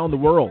heard around the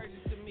world.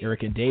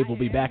 Eric and Dave will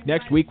be back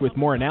next week with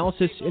more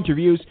analysis,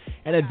 interviews,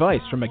 and advice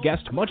from a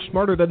guest much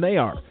smarter than they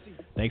are.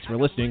 Thanks for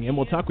listening, and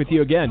we'll talk with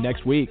you again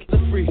next week.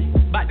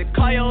 About to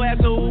call your ass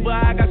a Uber,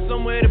 I got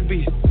somewhere to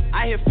be.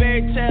 I hear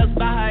fairy tales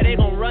about how they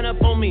gon' run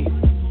up on me.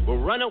 But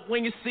run up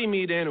when you see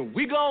me, then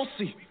we gon'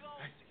 see.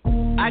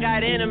 I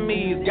got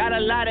enemies, got a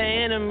lot of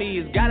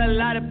enemies. Got a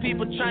lot of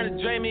people trying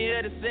to drain me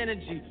of this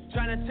energy,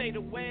 trying to take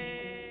the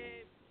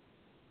wave.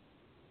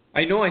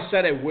 I know I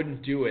said I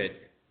wouldn't do it,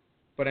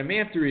 but I may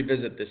have to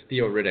revisit this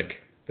Theo Riddick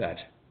bet.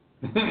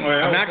 I'm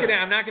not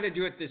gonna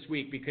do it this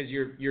week because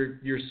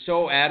you're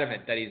so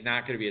adamant that he's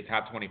not gonna be a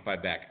top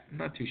 25 back. I'm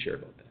not too sure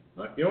about that.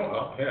 You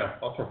know,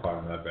 I'll throw fire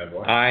on that bad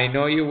boy. I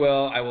know you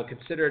will. I will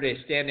consider it a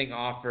standing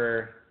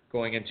offer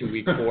going into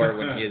week 4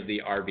 when he is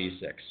the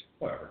RB6.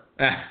 Whatever.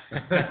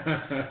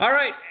 All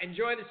right.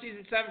 Enjoy the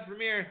season 7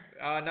 premiere.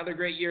 Another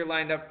great year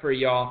lined up for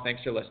y'all.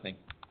 Thanks for listening.